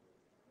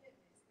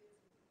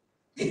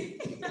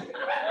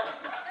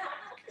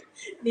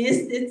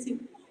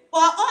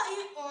 For all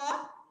in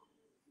all,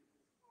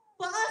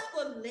 for us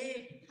to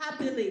live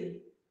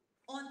happily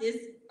on this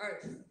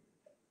earth,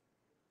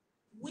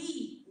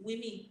 we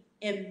women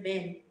and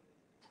men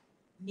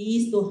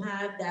needs to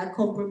have that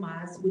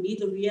compromise. We need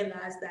to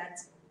realize that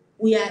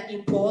we are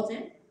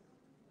important.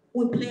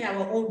 We play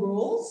our own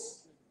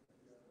roles.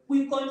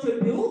 We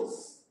contribute.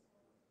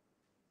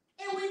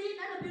 And we need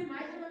not to be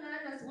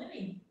marginalized as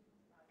women.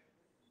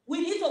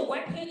 We need to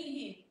work hand in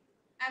hand.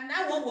 I'm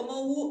not one woman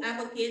who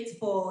advocates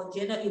for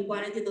gender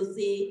equality to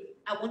say,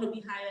 I want to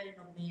be higher than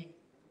a man.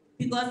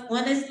 Because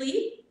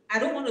honestly, I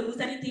don't want to do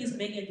certain things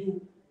men can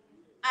do.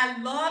 I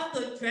love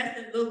to dress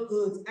and look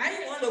good. I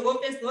didn't want to go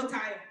face no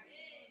time.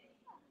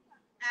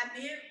 I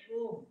mean,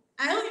 go.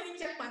 I don't even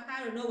check my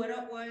car to know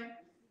whether oil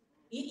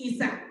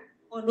is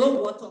or no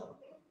water.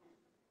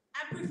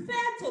 I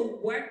prefer to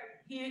work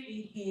hand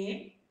in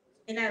hand,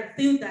 and I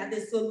feel that the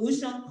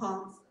solution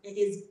comes and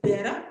is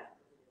better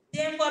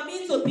than for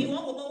me to be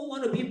one woman who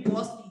want to be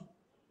bossy.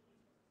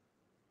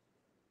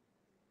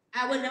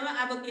 I will never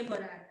advocate for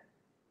that.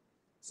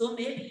 So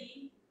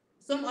maybe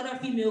some other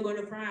female going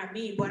to frown at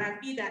me, but I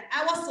feel that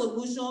our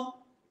solution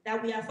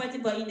that we are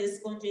fighting for in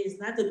this country is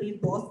not to be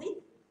bossy,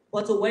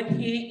 but to work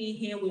hand in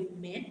hand with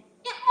men.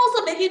 And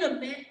also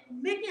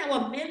making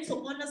our men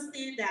to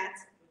understand that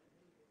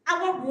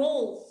our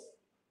roles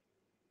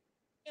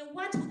and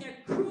what we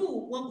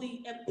accrue when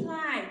we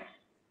apply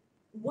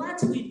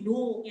what we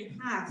know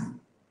and have,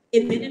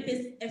 it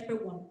benefits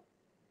everyone.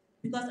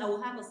 Because I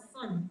will have a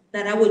son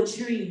that I will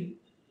train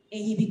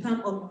and he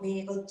become a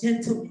man, a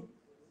gentleman.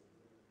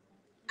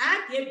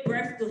 I gave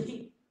birth to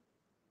him.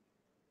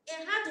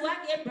 And how do I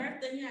give birth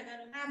to him? I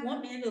gotta have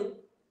one man to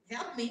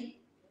help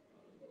me.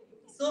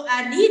 So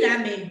I need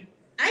that man.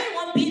 I ain't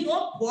want to be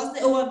no boss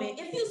over man.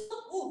 It feels so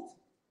good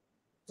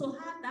to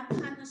have that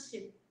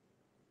partnership.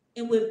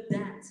 And with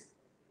that,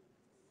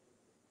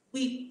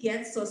 we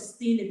get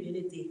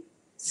sustainability.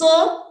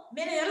 So,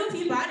 many other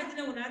people I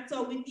didn't want to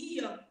talk with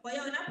you, but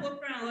you're not put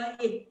around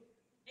here.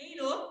 And you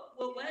know,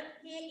 we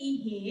work here in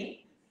here,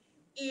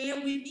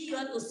 and we need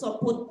you to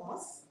support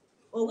us,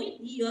 or we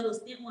need you to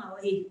stay on our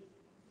head.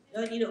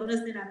 You need to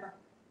understand that.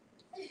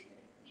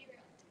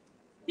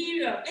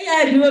 Period. Hey,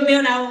 I do a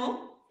meal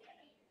now.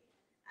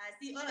 I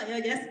see all of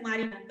you just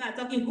smiling and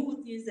talking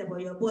good things about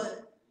your boy.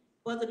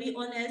 But to be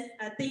honest,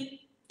 I think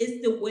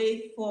it's the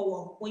way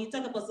forward. When you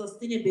talk about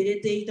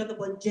sustainability, you talk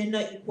about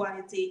gender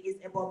equality,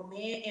 it's about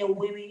men and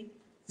women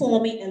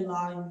forming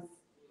alliance.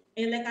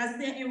 And like I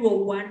said in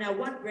Rwanda,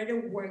 what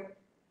really worked,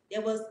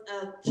 there was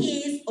a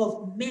case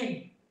of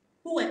men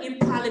who were in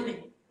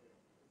parliament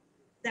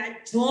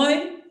that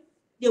joined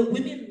the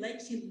women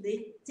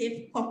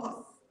legislative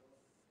caucus.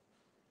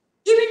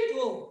 Even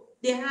though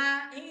they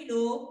had,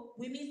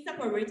 women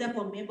separated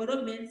from men, but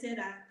those men said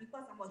that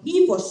because I'm a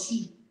he for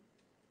she,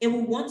 and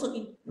we want to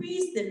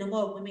increase the number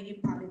of women in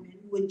parliament,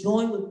 we will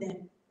join with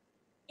them.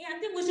 And I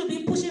think we should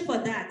be pushing for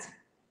that.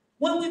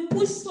 When we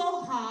push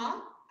so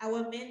hard,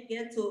 our men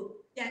their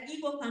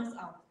ego comes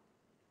out.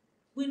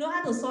 We know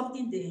how to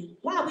soften them.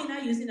 Why are we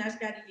not using that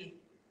strategy?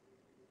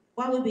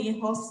 Why are we being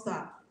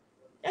hostile?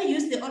 They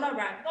use the other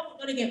right.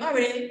 Don't get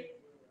already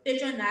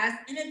patronize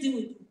anything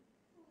we do.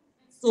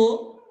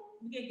 So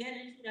we can get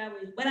into that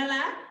way. But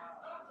Allah,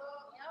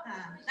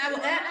 That's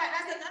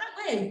another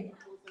way.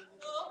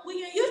 So we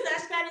can use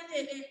that strategy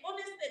in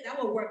only state that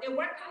will work. It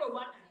worked for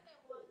one time.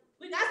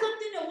 We got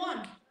something to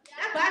want.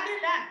 That bad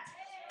than that.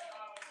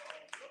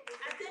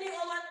 I tell you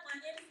over to my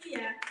MC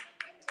here.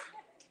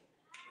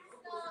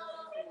 So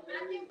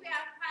I think we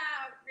have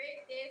had a great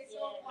day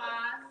so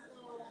far. So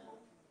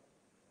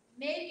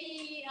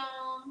maybe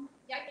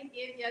y'all can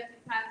give your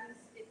departing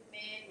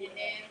statement and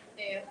then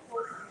the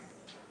host.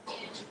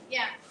 And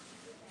yeah.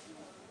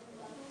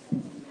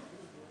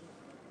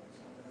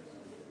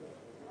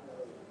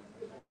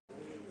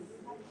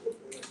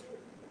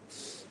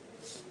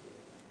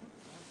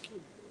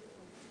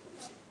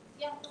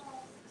 Yeah.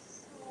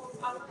 So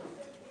I want to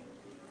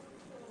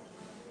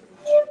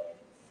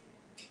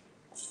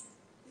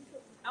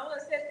I want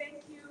to say thank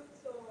you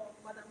to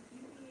Madam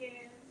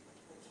Vivian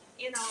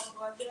and our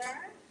mother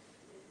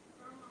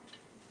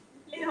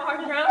and our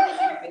brother.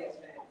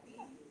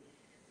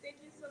 Thank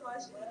you so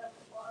much for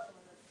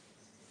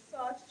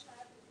such.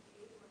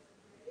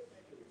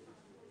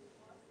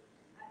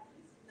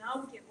 Now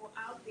we can go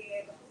out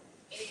there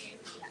and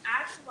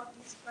ask some of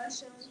these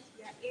questions.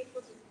 We are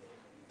able to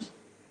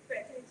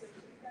pertain to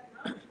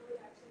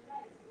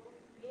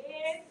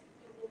and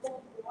we'll go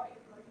more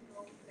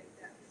like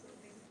that. So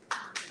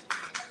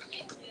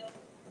thank you.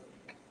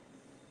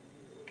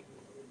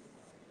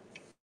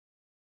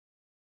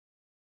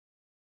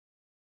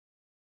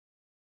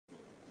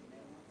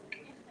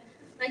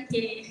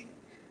 Okay.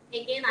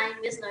 Again,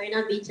 I'm Miss Lorena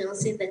B.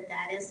 Johnson, the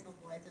goddess of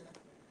water.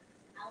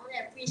 I want to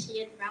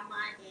appreciate Grandma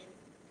and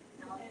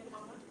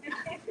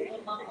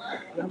Mama.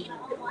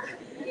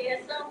 Yeah,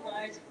 so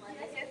much for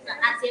this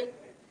active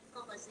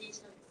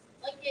conversation.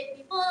 Okay,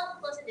 before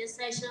closing this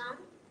session,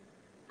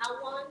 I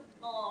want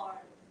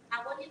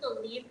you to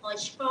leave a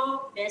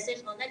strong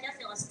message or let's just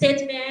say a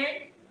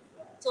statement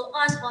to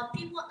us for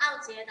people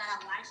out there that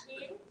are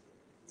watching,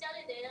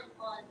 telling them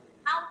on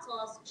how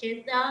does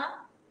gender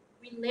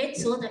relate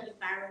to the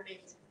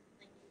environment.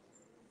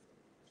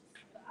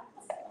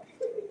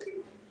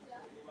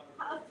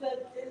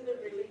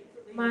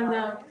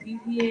 Madam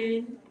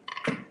Vivian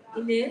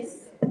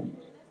Ines.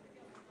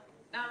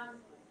 All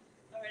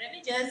right, let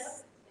me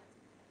just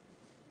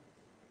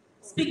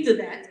speak to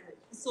that.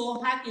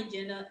 So, hack in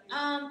gender.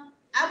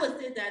 I would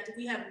say that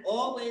we have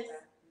always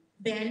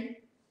been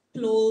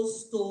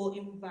close to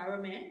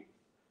environment.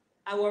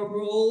 Our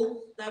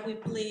roles that we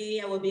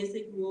play, our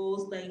basic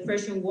roles like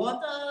fresh and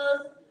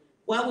water,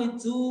 what we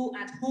do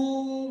at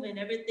home, and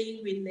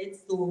everything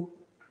relates to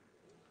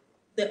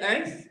the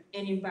earth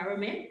and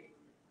environment.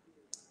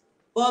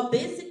 But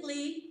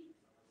basically,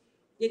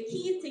 the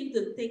key thing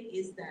to take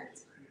is that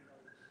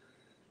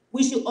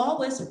we should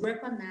always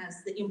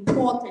recognize the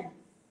importance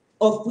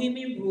of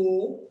women's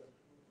role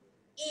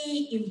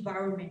in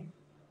environment,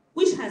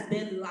 which has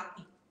been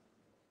lacking.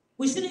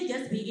 We shouldn't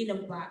just be in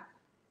the back.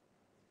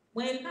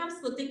 When it comes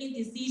to taking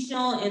decision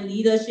and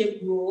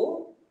leadership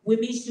role,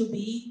 women should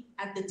be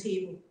at the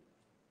table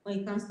when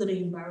it comes to the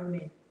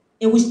environment.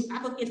 And we should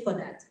advocate for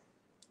that.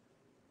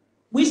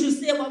 We should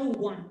say what we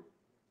want.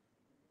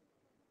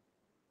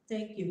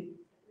 Thank you.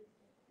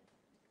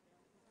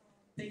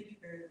 Thank you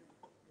very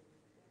much.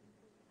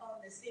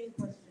 On the same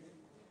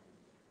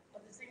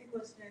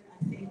question,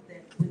 I think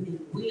that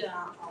we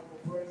are our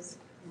worst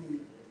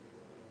enemy.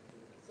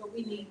 So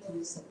we need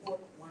to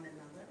support one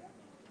another.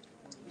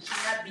 We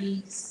should not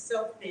be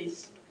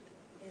selfish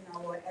in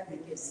our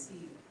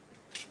advocacy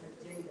of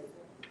gender.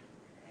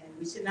 And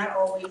we should not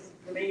always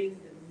blame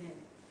the men.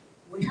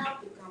 We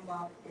have to come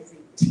up as a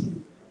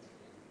team.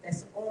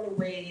 That's the only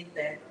way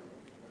that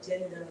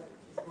gender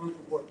is going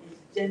to work. It's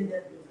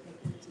gender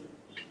equity.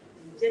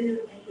 And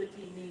gender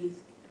equity means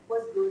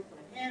what's good for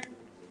him is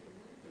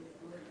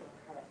good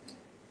for her.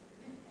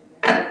 And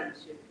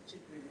that's what we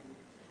should remember.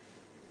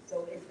 So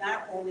it's not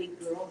only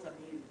girls are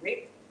being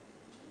raped,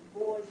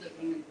 boys are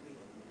being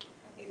raped.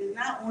 It is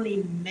not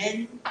only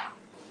men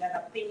that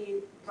are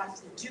paying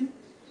prostitutes,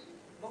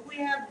 but we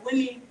have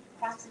women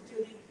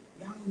prostituting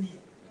young men.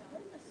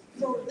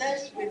 So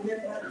let's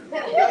remember.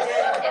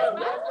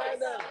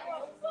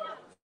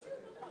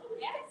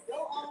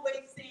 Don't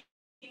always think,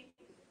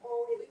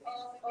 oh, it's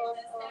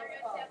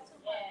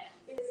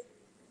it's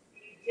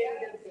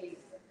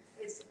gender-based.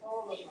 It's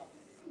all of us.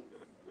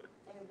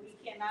 And we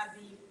cannot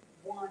be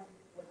one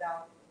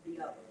without the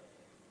other.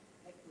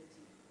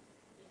 Equity.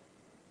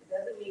 It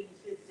doesn't mean you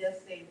should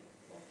just say,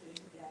 okay,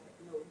 you got it.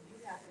 No, you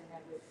have to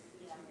have it.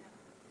 Yeah.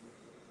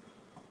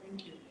 Thank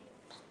you.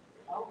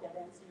 I hope that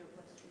answers your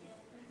question.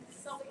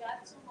 So we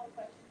got two more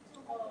questions.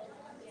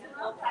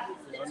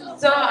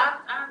 So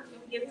I'm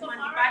giving my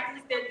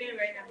departing statement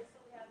right now.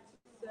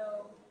 So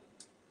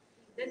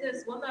this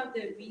is one of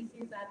the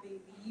reasons I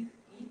believe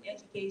in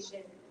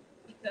education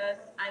because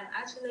I'm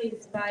actually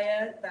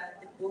inspired by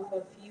the both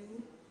of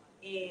you,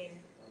 and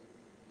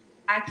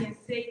I can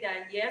say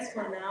that yes,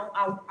 for now,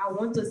 I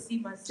want to see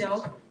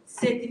myself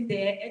sitting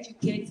there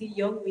educating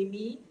young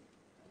women,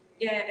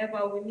 yeah,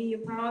 about women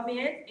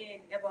empowerment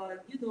and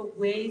about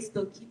ways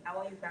to keep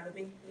our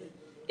environment clean.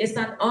 It's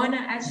an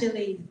honor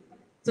actually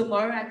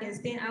tomorrow I can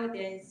stand out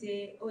there and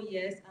say, oh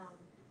yes,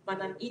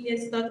 Madam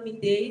Ines taught me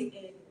this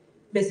and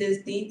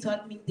Mrs. Dean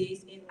taught me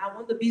this. And I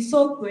want to be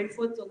so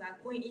grateful to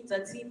Lakoin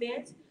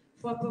Entertainment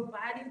for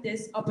providing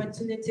this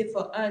opportunity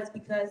for us,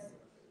 because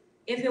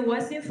if it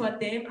wasn't for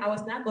them, I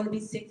was not going to be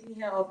sitting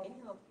here, of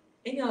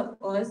any of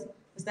us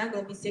was not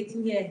going to be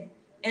sitting here.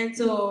 And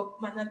so,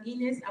 Madam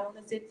Ines, I want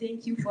to say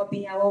thank you for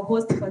being our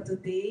host for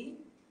today.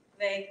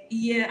 Like,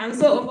 yeah, I'm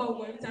so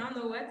overwhelmed. I don't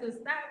know where to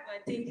start,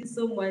 but thank you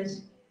so much.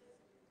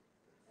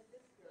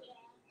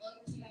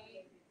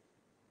 Okay.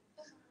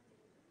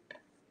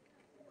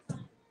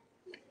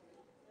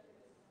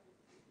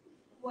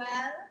 Well,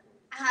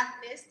 I have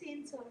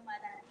listened to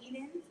Mother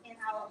Eden and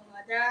our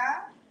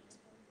mother.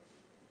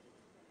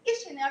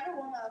 Each and every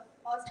one of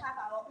us have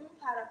our own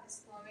part of the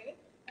story,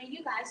 and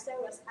you guys said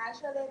was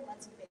actually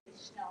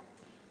motivational.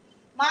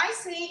 My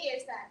saying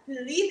is that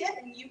believe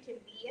it and you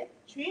can be it,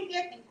 dream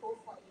it and go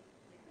for it.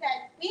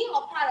 That being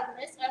a part of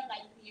Miss Earth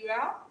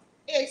Liberia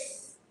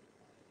is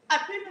a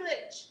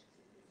privilege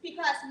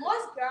because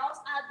most girls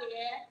out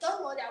there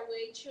don't know their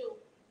way through.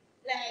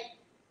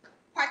 Like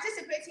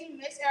participating in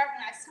Miss Earth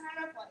and I signed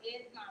up for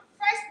it. My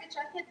first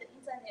picture hit the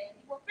internet.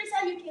 People,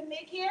 Prisa, you can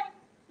make it.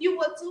 You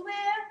will do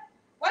it.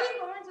 What are you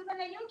going to do?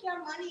 And you don't care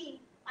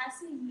money. I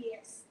say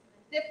yes.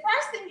 The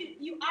first thing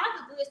you have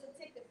to do is to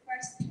take the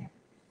first step.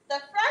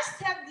 The first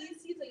step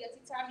leads you to your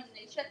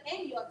determination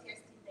and your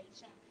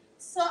destination.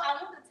 So I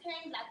want to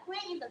thank like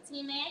Queen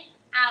Entertainment,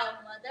 our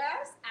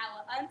mothers,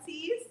 our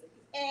aunties,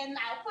 and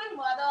our Queen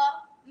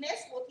Mother,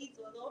 Miss Woki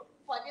Dolo,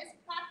 for this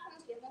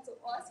platform given to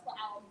us for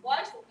our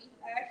voice to be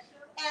heard.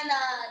 And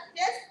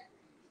this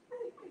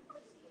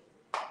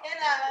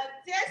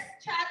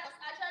chat was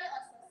actually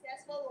a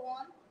successful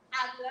one.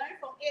 I've learned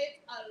from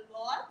it a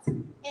lot.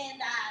 And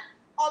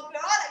a girl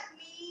like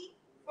me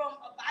from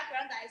a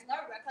background that is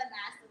not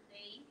recognized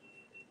today,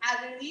 I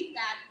believe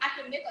that I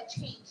can make a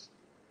change.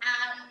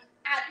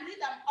 I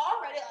believe I'm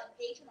already an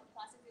agent of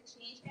positive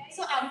change.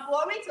 So I'm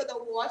going to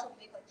the world to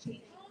make a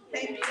change.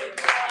 Thank you.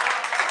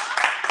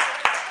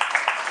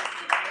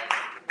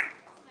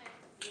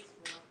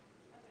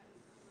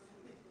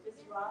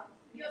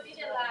 You'll be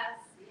the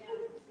last.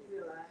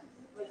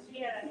 But she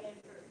had a hand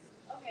first.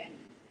 Okay.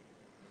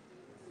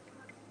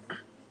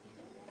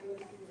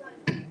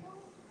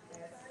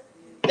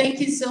 Thank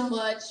you so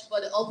much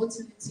for the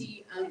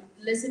opportunity. I'm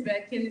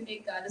Elizabeth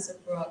Kinnick, Goddess of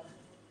Rock.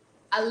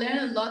 I learned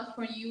a lot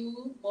from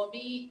you,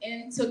 Mommy,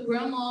 and to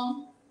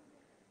Grandma.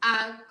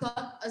 I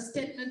got a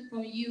statement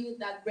from you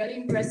that really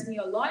impressed me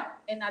a lot,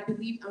 and I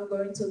believe I'm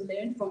going to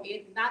learn from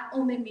it, not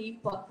only me,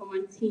 but from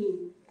my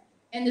team.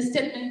 And the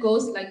statement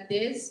goes like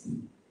this: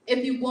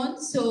 If you want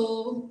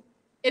a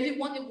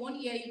 1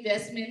 year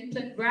investment,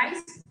 plant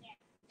rice,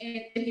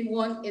 and if you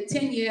want a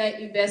 10-year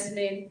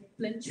investment,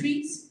 plant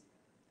trees,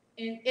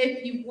 and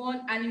if you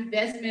want an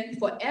investment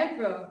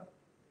forever,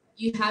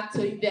 you have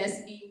to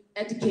invest in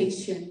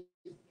education.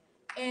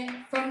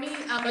 And for me,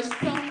 I'm a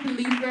strong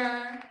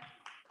believer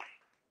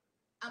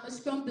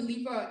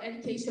of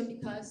education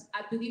because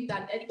I believe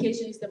that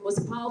education is the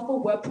most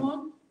powerful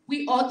weapon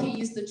we all can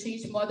use to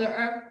change Mother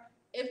Earth.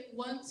 If we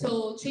want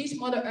to change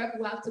Mother Earth,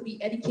 we have to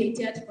be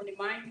educated from the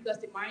mind because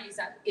the mind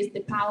is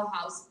the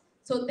powerhouse.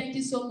 So thank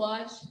you so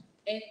much,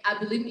 and I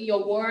believe in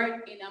your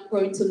word, and I'm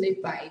going to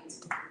live by it.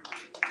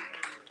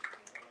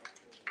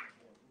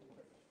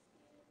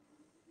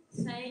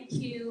 Thank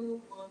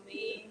you,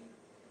 Mommy,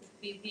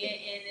 Vivian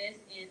Ennis,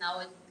 and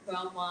our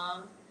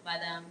grandma,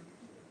 Madam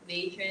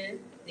Matron.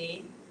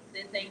 Say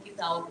thank you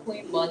to our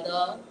Queen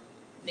Mother,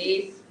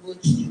 Miss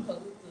Wookie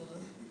Koto.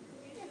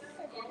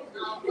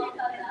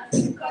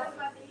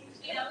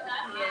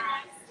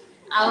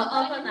 Our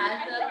Uncle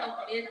Nasa from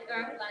Miss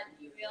Earth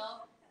Liberia,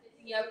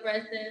 senior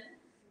president.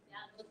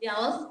 They are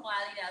all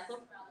smiling, they are so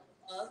proud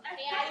of us.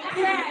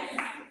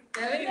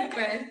 Very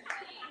impressed.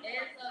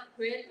 It's a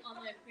great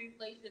honor and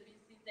privilege to be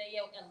sitting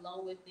here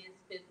along with these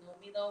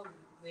phenomenal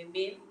women.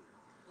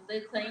 We say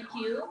thank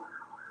you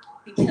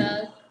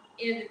because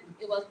if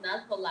it was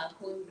not for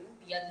Lakoon,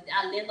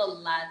 I learned a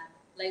lot.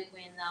 Like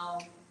when our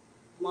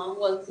mom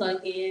was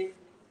talking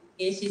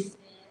and she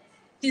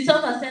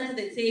took herself to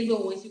the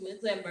table when she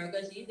went to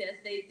America. She just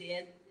stayed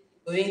there,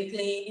 going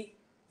clean.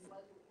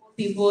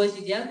 People,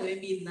 she just going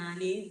to be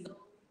nanny.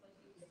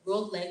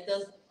 Wrote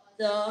letters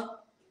to other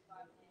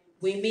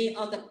women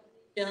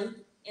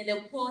organizations and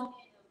the poor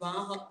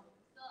around her.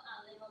 So I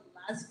learned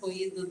a lot for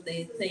you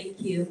today.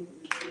 Thank you.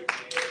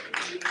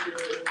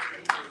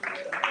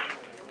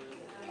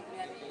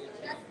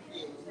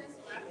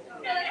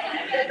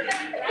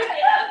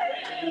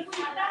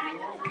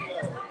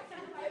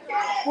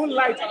 Put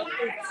light on it.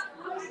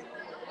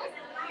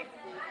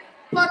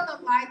 Put the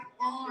light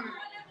on.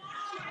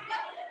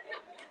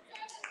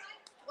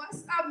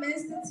 What's up,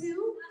 Mr.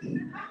 Two?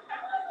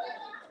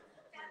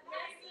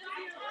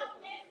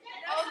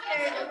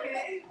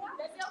 Okay.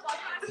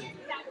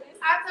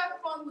 After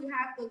fun, we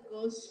have to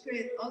go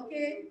straight.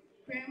 Okay,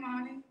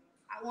 Grandma,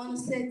 I want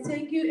to say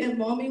thank you, and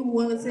Mommy, we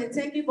want to say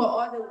thank you for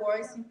all the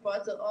words you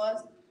brought to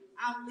us.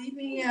 I'm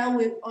leaving here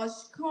with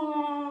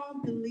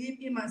Oshkon, believe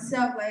in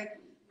myself. Like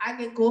I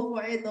can go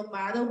for it no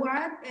matter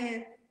what,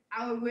 and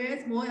I will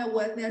raise more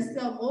awareness,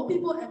 tell more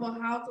people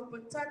about how to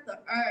protect the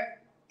earth.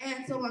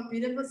 And so, my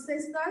beautiful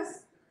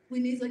sisters, we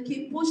need to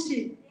keep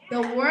pushing.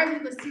 The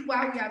world needs to see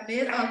why we are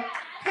made of.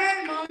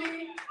 Hey,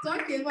 mommy,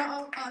 don't give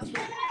up on us. No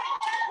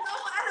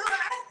matter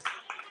what.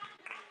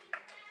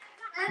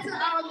 And to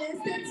our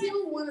Mr. T,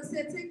 we want to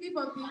say thank you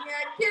for being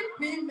here. Keep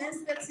being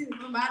Mr. T,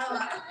 no matter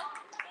what.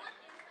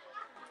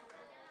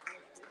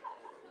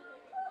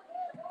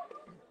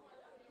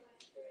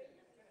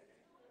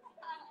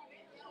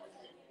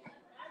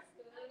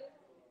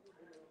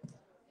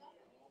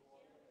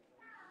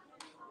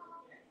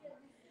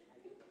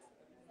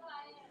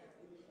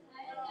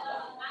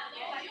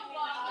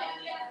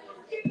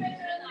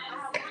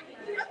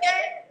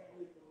 Okay,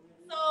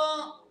 so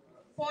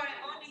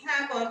on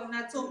behalf of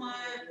Natoma,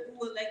 we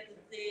would like to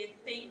say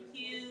thank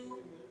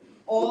you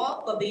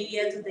all for being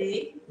here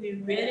today. We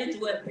really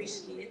do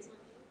appreciate it.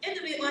 And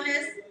to be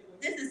honest,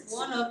 this is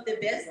one of the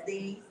best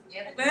days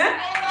ever.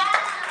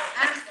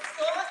 I'm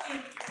so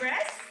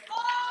impressed.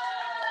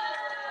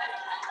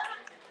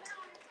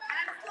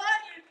 I'm so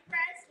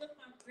impressed with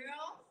my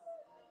girls.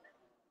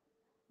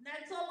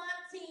 Natoma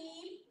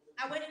team.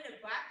 I went in the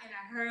back and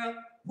I heard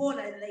Paul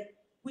like,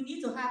 we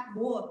need to have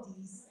more of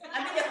these.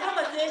 I mean, the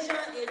conversation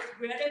is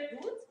really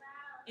good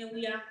and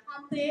we are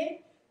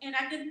happy. And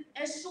I can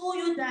assure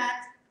you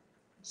that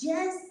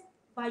just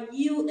by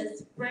you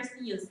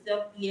expressing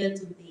yourself here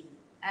today,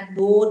 I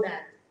know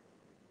that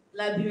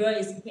Liberia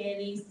is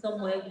heading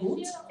somewhere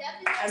good.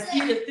 I see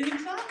the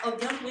future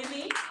of young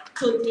women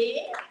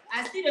today.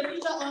 I see the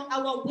future of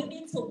our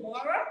women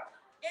tomorrow.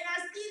 And I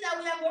see that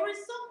we are going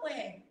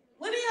somewhere.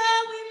 Women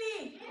are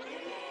women.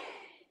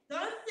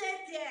 Don't sit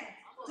there.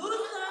 Do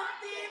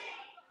something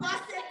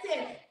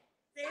positive.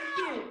 Thank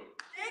you.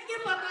 Thank you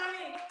for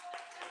coming.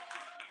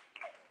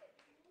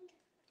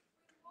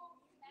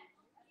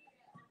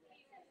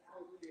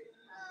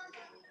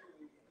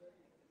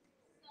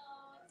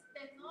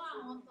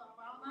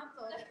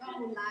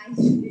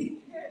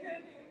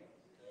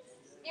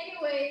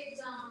 Anyways,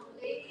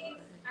 ladies,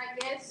 I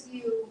guess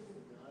you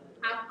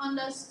have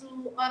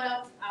understood all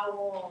of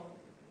our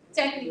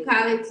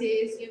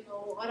technicalities,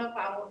 all of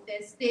our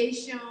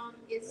destination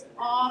is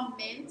all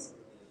meant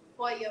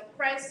for your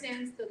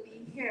presence to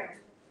be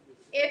here.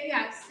 If you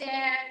have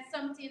said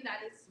something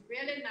that is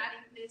really not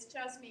in place,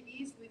 trust me,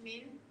 these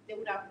women, they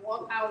would have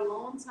walked out a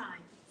long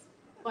time.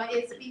 But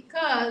it's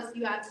because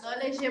you are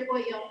knowledgeable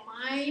in your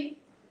mind,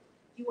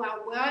 you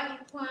are well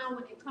informed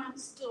when it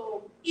comes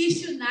to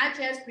issues not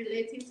just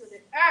relating to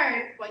the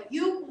earth, but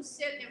you could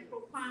sit and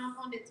propound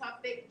on the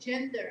topic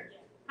gender.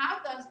 How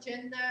does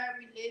gender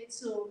relate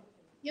to,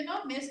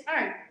 Miss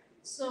Earth?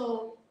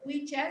 So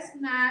we just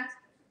not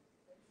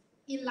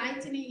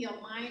enlightening your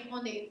mind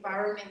on the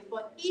environment,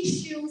 but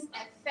issues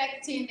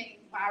affecting the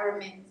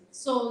environment.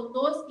 So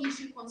those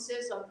issues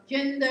consist of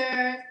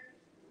gender,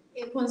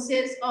 it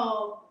consists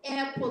of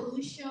air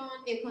pollution,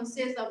 it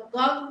consists of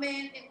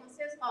government, it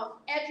consists of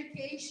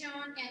education,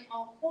 and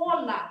a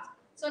whole lot.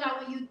 So that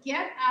when you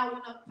get out,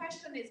 when a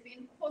question is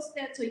being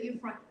posted to you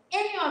from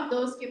any of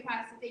those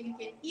capacities, you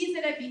can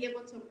easily be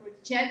able to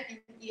project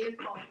and give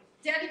a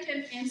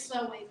diligent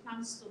answer when it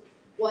comes to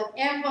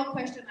whatever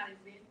question that is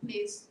being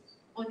placed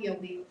on your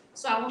way.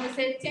 So I want to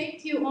say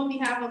thank you on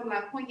behalf of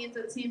La Point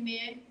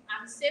Entertainment.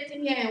 I'm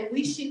sitting here and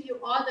wishing you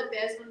all the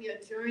best on your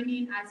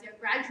journey as your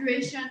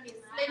graduation is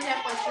slated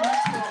for June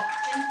 12th.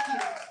 Thank you.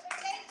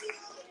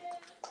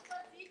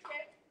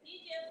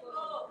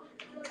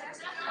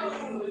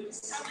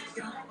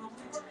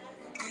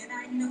 And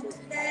I know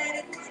that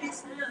it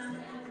is love.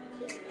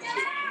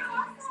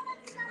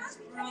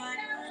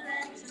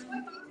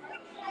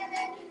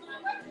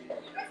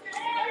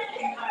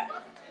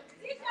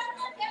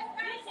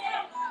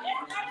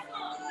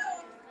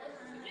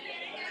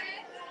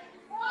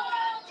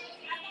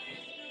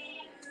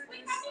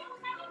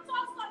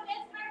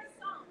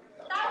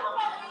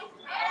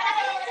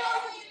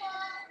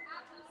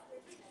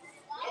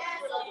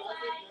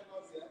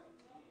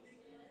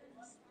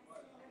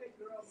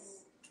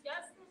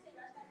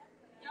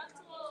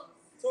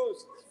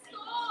 Toast.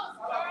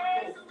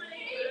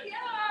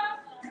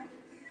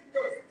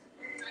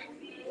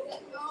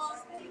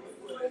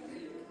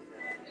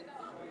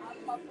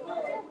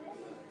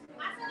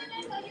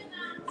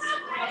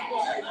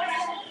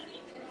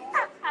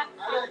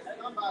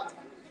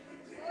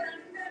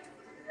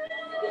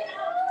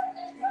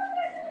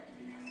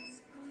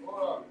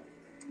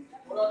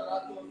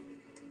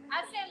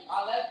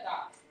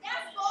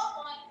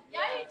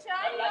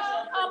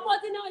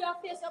 Putting on your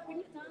face up, bring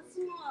it down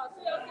small. So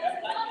your face is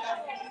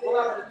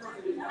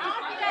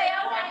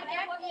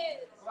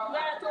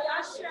to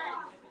your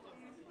shirt.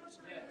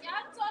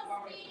 Your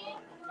toasty.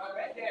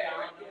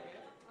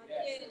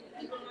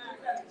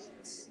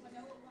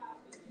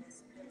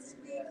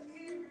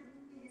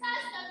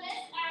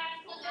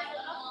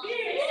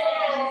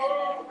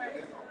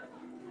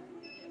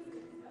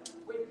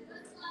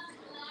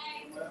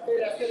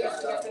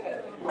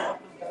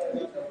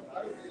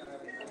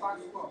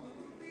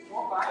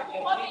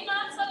 Moving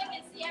on so they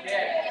can see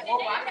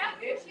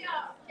everything.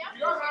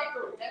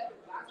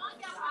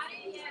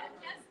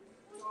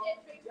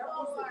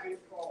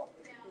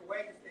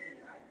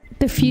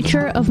 The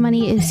future of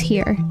money is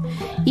here.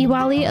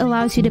 eWallet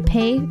allows you to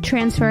pay,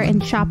 transfer,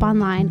 and shop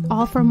online,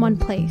 all from one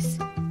place,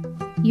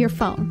 your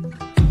phone.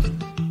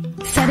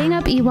 Setting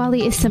up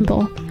eWallet is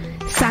simple.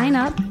 Sign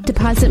up,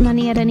 deposit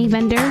money at any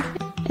vendor,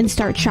 and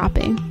start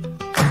shopping.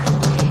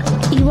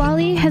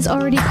 eWallet has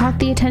already caught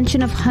the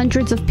attention of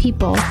hundreds of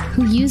people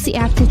who use the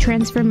app to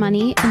transfer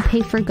money and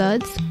pay for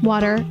goods,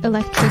 water,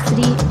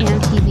 electricity,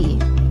 and TV.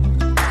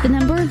 The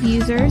number of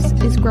users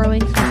is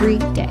growing every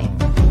day.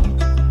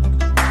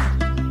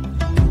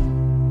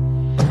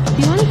 Do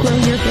you want to grow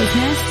your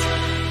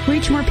business,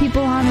 reach more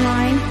people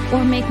online,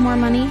 or make more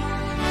money?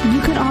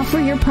 You can offer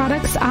your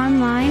products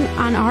online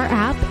on our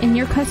app, and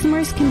your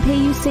customers can pay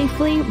you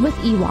safely with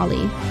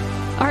eWallet.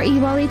 Our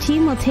eWallet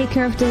team will take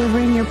care of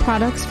delivering your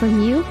products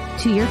from you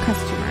to your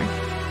customer.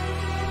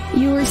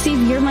 You will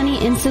receive your money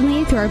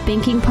instantly through our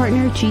banking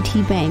partner,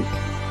 GT Bank.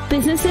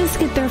 Businesses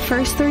get their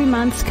first 3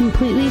 months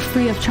completely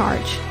free of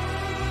charge.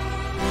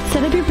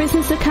 Set up your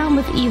business account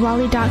with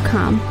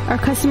eWallet.com. Our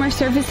customer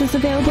service is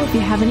available if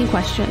you have any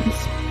questions.